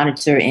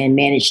monitor and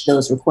manage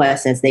those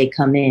requests as they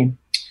come in.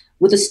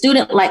 With a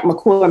student like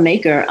McCord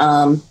Maker,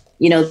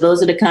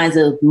 those are the kinds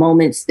of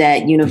moments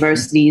that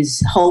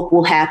universities hope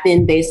will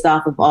happen based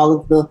off of all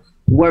of the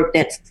work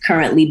that's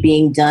currently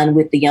being done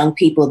with the young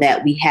people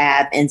that we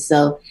have. And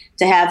so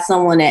to have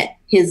someone at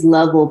his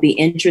level be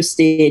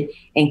interested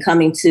in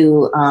coming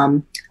to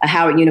a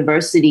Howard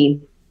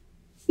University,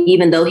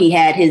 even though he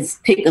had his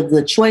pick of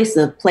the choice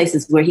of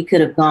places where he could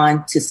have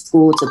gone to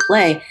school to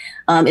play,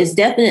 is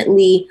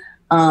definitely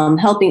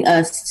helping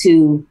us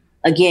to,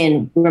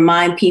 again,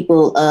 remind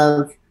people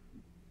of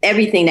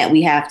everything that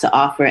we have to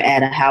offer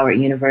at a Howard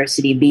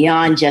University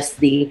beyond just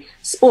the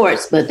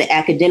sports, but the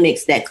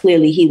academics that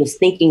clearly he was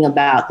thinking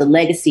about. The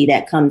legacy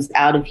that comes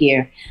out of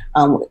here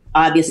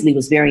obviously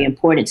was very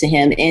important to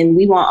him. And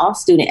we want all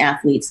student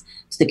athletes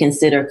to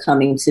consider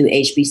coming to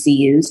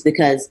HBCUs,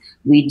 because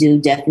we do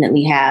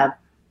definitely have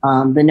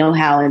the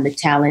know-how and the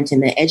talent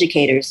and the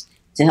educators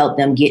to help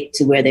them get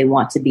to where they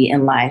want to be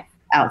in life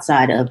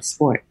outside of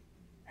sport.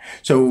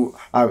 So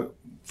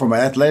from an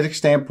athletic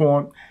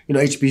standpoint,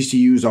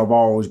 HBCUs have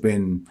always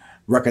been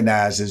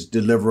recognized as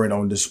delivering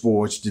on the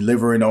sports,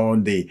 delivering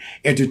on the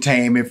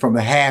entertainment, from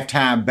the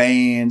halftime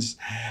bands.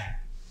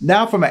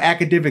 Now, from an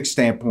academic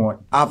standpoint,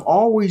 I've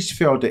always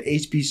felt that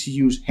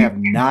HBCUs have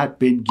not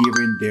been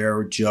given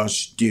their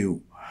just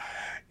due.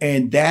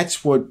 And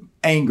that's what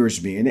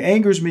angers me. And it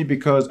angers me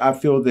because I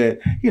feel that,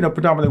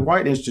 predominantly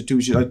white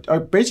institutions are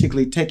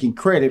basically taking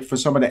credit for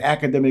some of the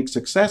academic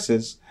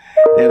successes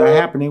that are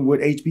happening with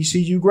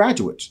HBCU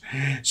graduates.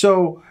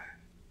 So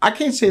I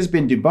can't say it's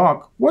been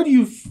debunked.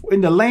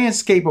 In the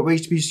landscape of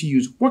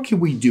HBCUs, what can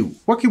we do?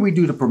 What can we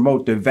do to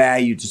promote the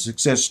value, the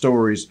success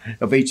stories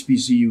of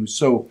HBCUs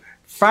so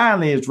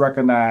finally it's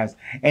recognized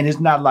and it's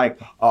not like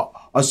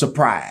a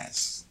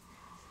surprise?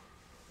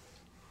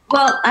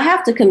 Well, I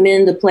have to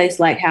commend a place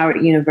like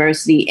Howard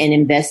University in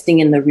investing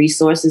in the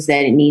resources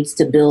that it needs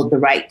to build the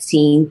right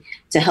team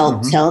to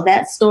help tell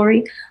that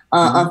story.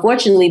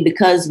 Unfortunately,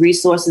 because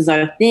resources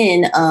are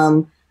thin,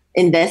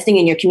 investing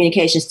in your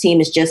communications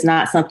team is just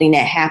not something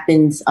that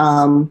happens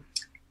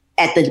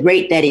at the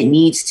rate that it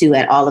needs to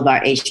at all of our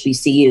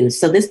HBCUs.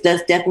 So this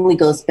definitely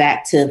goes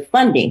back to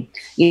funding.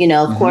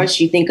 Of course,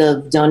 you think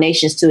of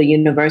donations to a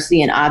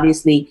university, and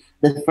obviously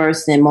the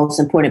first and most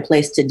important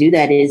place to do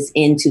that is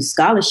into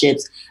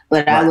scholarships.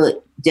 But I would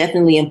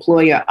definitely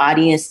implore your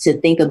audience to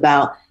think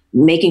about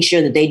making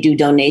sure that they do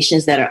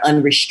donations that are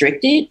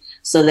unrestricted,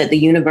 so that the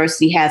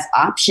university has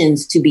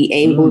options to be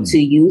able to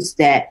use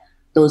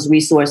those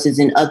resources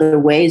in other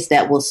ways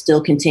that will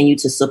still continue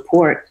to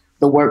support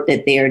the work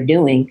that they are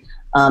doing.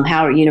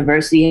 Howard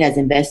University has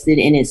invested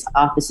in its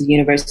Office of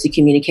University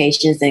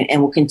Communications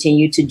and will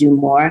continue to do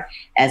more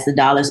as the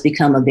dollars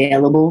become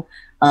available.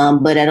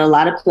 But at a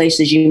lot of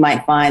places, you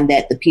might find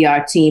that the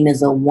PR team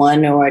is a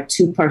 1 or a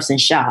 2 person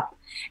shop.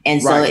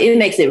 And so it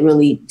makes it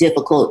really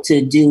difficult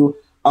to do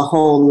a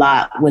whole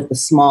lot with a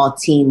small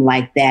team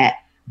like that,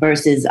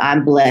 versus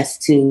I'm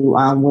blessed to,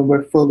 when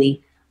we're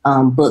fully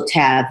booked,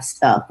 have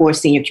 4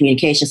 senior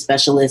communication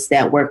specialists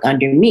that work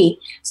under me,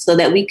 so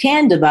that we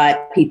can divide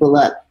people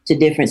up to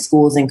different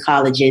schools and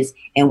colleges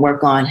and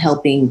work on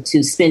helping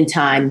to spend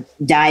time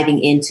diving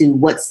into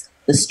what's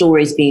the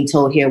stories being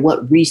told here,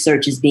 what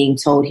research is being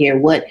told here,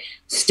 what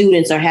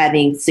students are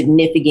having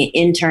significant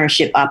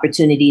internship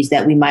opportunities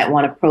that we might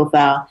want to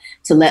profile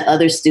to let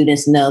other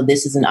students know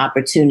this is an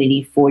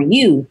opportunity for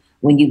you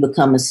when you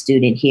become a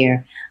student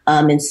here.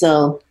 And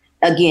so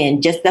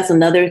again, just that's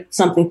another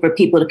something for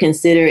people to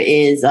consider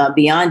is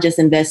beyond just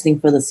investing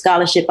for the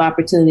scholarship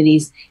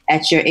opportunities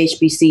at your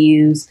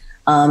HBCUs,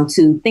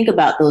 to think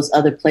about those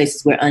other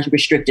places where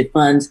unrestricted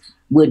funds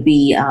would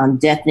be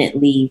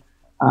definitely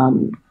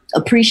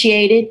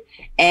appreciated.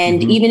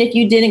 And even if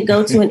you didn't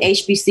go to an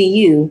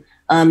HBCU,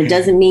 it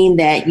doesn't mean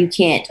that you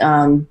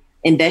can't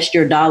invest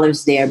your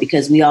dollars there,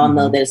 because we all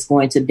know that it's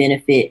going to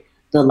benefit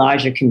the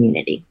larger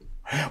community.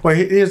 Well,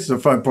 here's the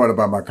fun part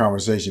about my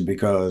conversation,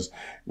 because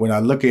when I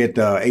look at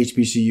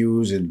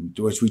HBCUs, and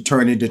as we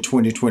turn into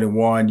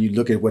 2021, you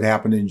look at what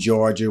happened in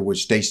Georgia with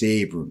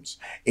Stacey Abrams,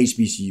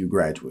 HBCU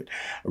graduate,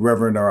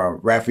 Reverend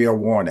Raphael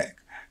Warnock,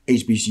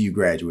 HBCU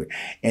graduate.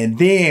 And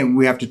then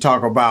we have to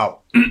talk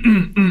about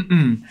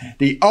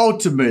the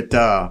ultimate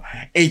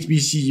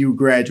HBCU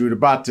graduate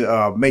about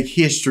to make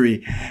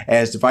history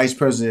as the Vice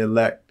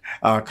President-elect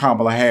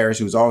Kamala Harris,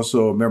 who's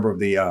also a member of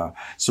the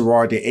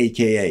sorority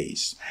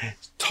AKAs.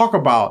 Talk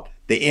about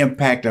the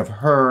impact of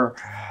her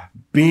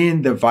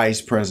being the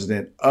Vice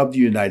President of the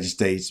United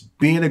States,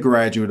 being a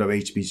graduate of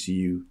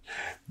HBCU,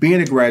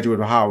 being a graduate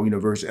of Howard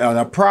University, and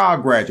a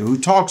proud graduate who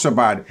talks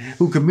about it,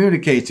 who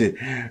communicates it,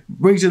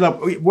 brings it up.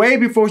 Way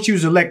before she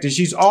was elected,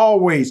 she's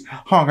always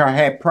hung her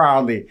hat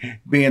proudly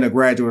being a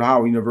graduate of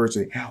Howard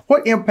University.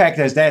 What impact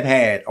has that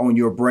had on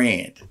your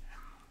brand?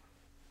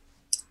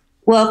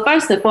 Well,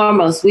 first and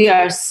foremost, we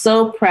are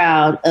so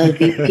proud of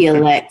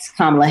VP-elect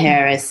Kamala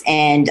Harris,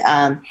 and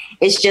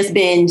it's just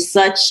been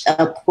such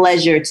a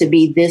pleasure to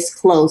be this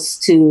close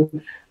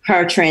to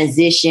her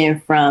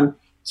transition from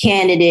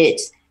candidate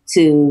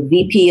to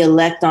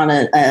VP-elect on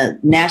a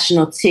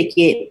national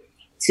ticket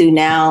to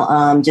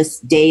now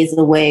just days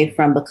away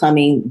from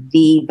becoming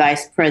the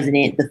vice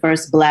president, the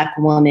first Black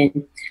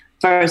woman,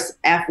 first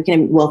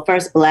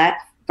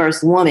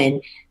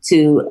woman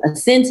to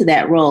ascend to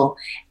that role.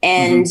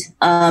 And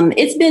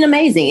it's been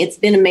amazing. It's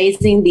been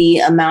amazing, the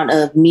amount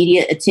of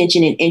media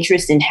attention and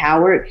interest in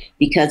Howard,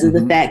 because of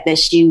the fact that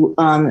she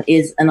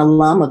is an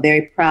alum, a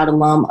very proud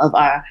alum of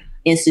our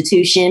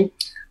institution,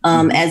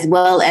 as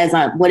well as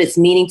what it's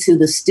meaning to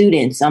the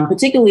students,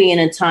 particularly in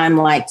a time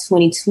like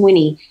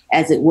 2020,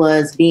 as it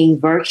was, being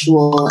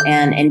virtual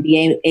and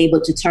being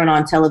able to turn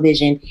on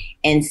television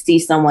and see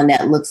someone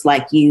that looks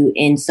like you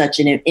in such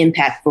an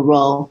impactful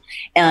role.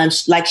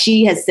 Like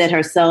she has said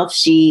herself,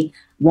 she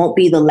won't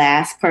be the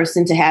last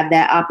person to have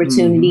that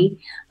opportunity.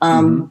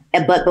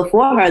 But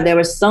before her, there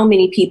were so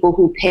many people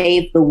who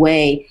paved the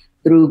way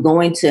through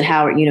going to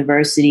Howard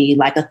University,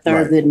 like a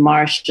Thurgood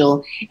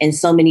Marshall and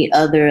so many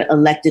other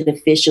elected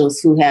officials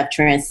who have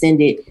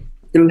transcended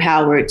through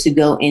Howard to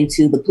go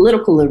into the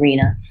political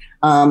arena.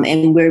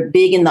 And we're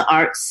big in the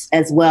arts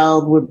as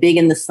well. We're big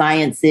in the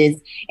sciences.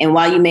 And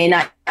while you may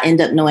not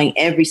end up knowing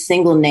every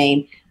single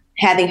name,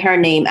 having her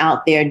name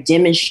out there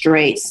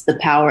demonstrates the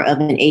power of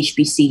an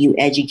HBCU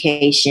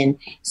education,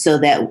 so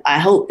that I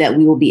hope that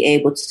we will be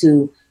able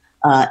to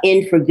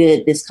end for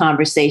good this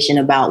conversation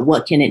about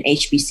what can an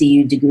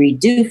HBCU degree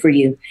do for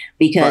you,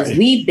 because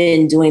we've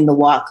been doing the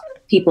walk,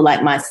 people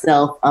like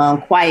myself,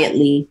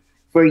 quietly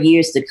for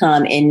years to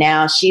come. And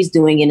now she's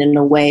doing it in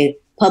a way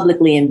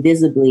publicly and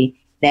visibly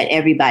that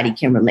everybody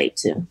can relate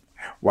to.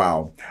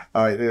 Wow.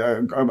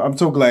 I'm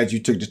so glad you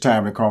took the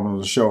time to come on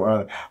the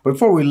show.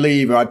 Before we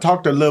leave, I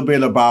talked a little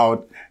bit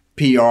about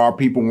PR.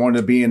 People want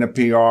to be in the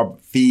PR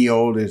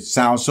field. It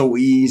sounds so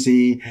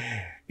easy.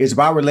 It's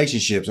about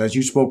relationships. As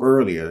you spoke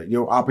earlier,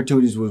 your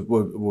opportunities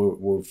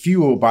were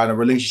fueled by the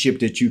relationship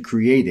that you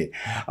created.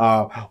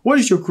 What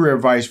is your career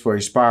advice for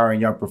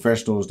aspiring young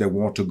professionals that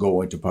want to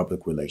go into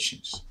public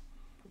relations?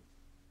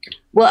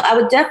 Well, I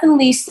would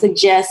definitely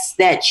suggest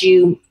that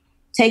you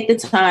take the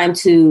time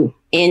to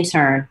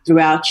intern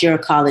throughout your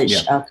college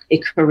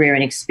career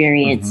and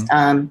experience.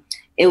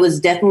 It was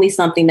definitely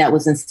something that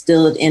was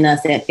instilled in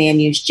us at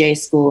FAMU's J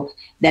School,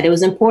 that it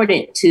was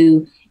important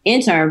to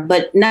intern,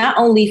 but not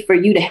only for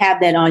you to have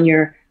that on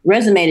your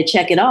resume to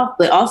check it off,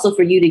 but also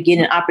for you to get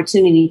an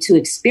opportunity to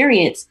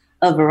experience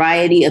a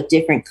variety of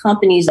different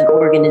companies and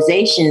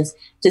organizations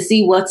to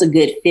see what's a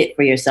good fit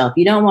for yourself.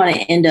 You don't want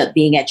to end up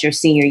being at your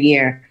senior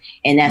year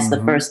and that's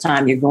the first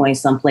time you're going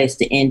someplace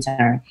to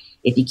intern.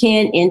 If you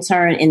can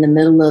intern in the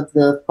middle of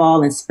the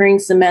fall and spring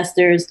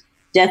semesters,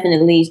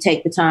 definitely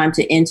take the time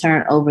to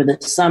intern over the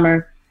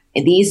summer.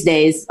 And these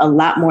days, a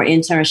lot more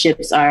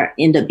internships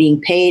end up being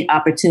paid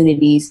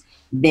opportunities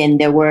than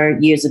there were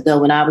years ago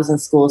when I was in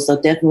school. So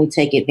definitely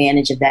take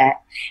advantage of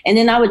that. And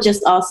then I would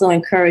just also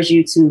encourage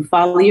you to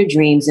follow your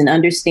dreams and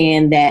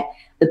understand that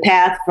the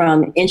path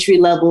from entry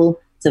level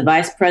to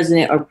vice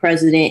president or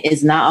president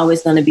is not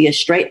always going to be a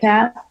straight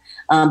path.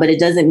 But it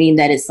doesn't mean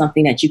that it's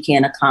something that you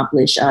can't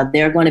accomplish.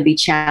 There are going to be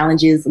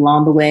challenges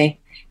along the way.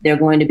 There are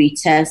going to be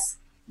tests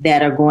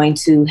that are going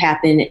to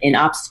happen and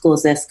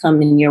obstacles that's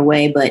coming your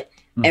way. But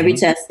every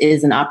test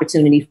is an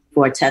opportunity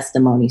for a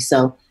testimony.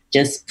 So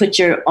just put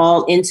your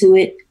all into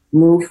it,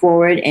 move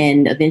forward,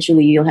 and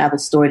eventually you'll have a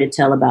story to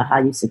tell about how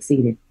you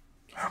succeeded.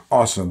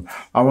 Awesome.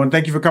 I want to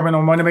thank you for coming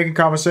on Money Making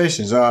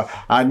Conversations.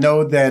 I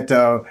know that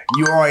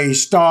you are a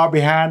star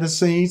behind the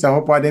scenes. I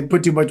hope I didn't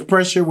put too much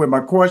pressure with my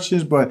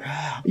questions, but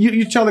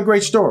you tell a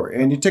great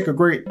story, and you tell a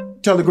great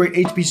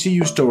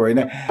HBCU story.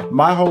 And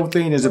my whole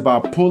thing is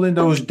about pulling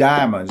those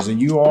diamonds,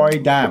 and you are a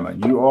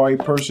diamond. You are a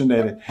person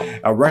that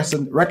a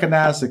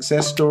recognized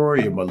success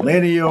story, a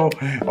millennial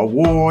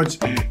awards.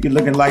 You're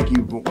looking like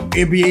you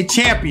NBA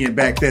champion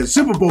back there,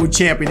 Super Bowl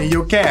champion in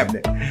your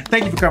cabinet.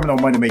 Thank you for coming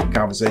on Money Making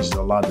Conversations,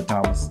 Alonda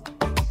Thomas.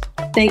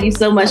 Thank you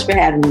so much for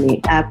having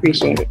me. I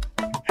appreciate it.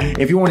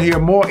 If you want to hear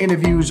more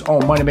interviews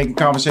on Money Making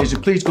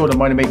Conversations, please go to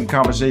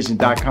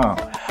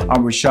moneymakingconversation.com.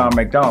 I'm Rushion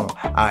McDonald.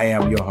 I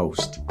am your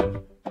host.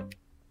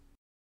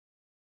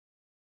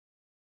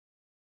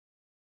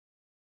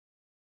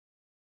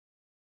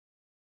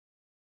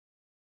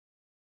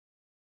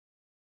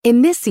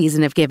 In this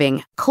season of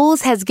giving,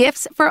 Kohl's has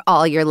gifts for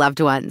all your loved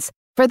ones.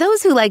 For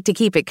those who like to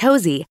keep it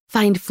cozy,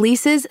 find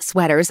fleeces,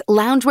 sweaters,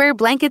 loungewear,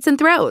 blankets, and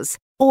throws.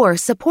 Or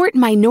support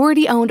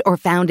minority-owned or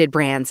founded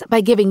brands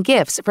by giving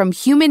gifts from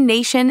Human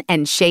Nation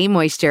and Shea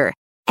Moisture.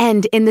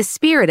 And in the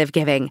spirit of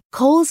giving,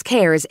 Kohl's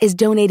Cares is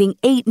donating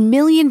 $8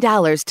 million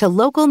to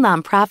local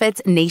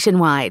nonprofits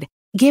nationwide.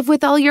 Give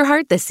with all your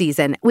heart this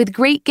season with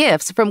great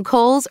gifts from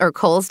Kohl's or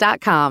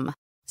Kohls.com.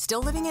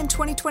 Still living in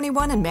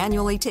 2021 and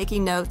manually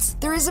taking notes?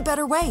 There is a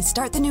better way.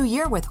 Start the new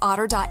year with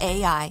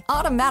Otter.ai.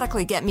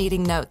 Automatically get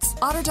meeting notes.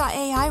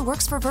 Otter.ai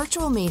works for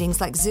virtual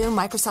meetings like Zoom,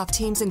 Microsoft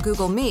Teams, and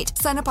Google Meet.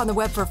 Sign up on the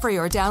web for free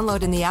or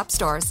download in the app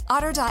stores.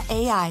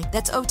 Otter.ai.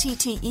 That's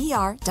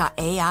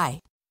OTTER.ai.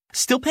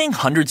 Still paying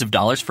hundreds of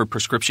dollars for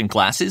prescription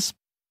glasses?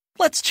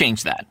 Let's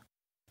change that.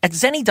 At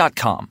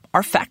Zenni.com,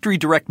 our factory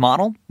direct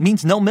model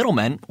means no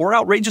middlemen or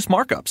outrageous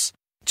markups.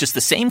 Just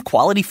the same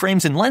quality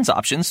frames and lens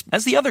options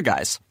as the other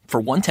guys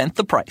for 1/10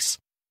 the price.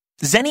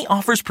 Zenni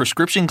offers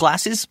prescription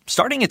glasses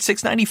starting at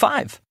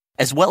 $6.95,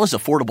 as well as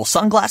affordable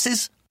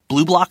sunglasses,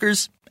 blue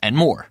blockers, and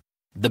more.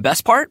 The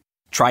best part?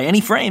 Try any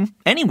frame,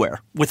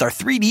 anywhere, with our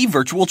 3D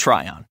virtual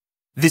try-on.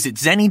 Visit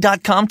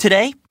Zenni.com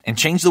today and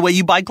change the way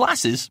you buy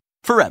glasses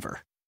forever.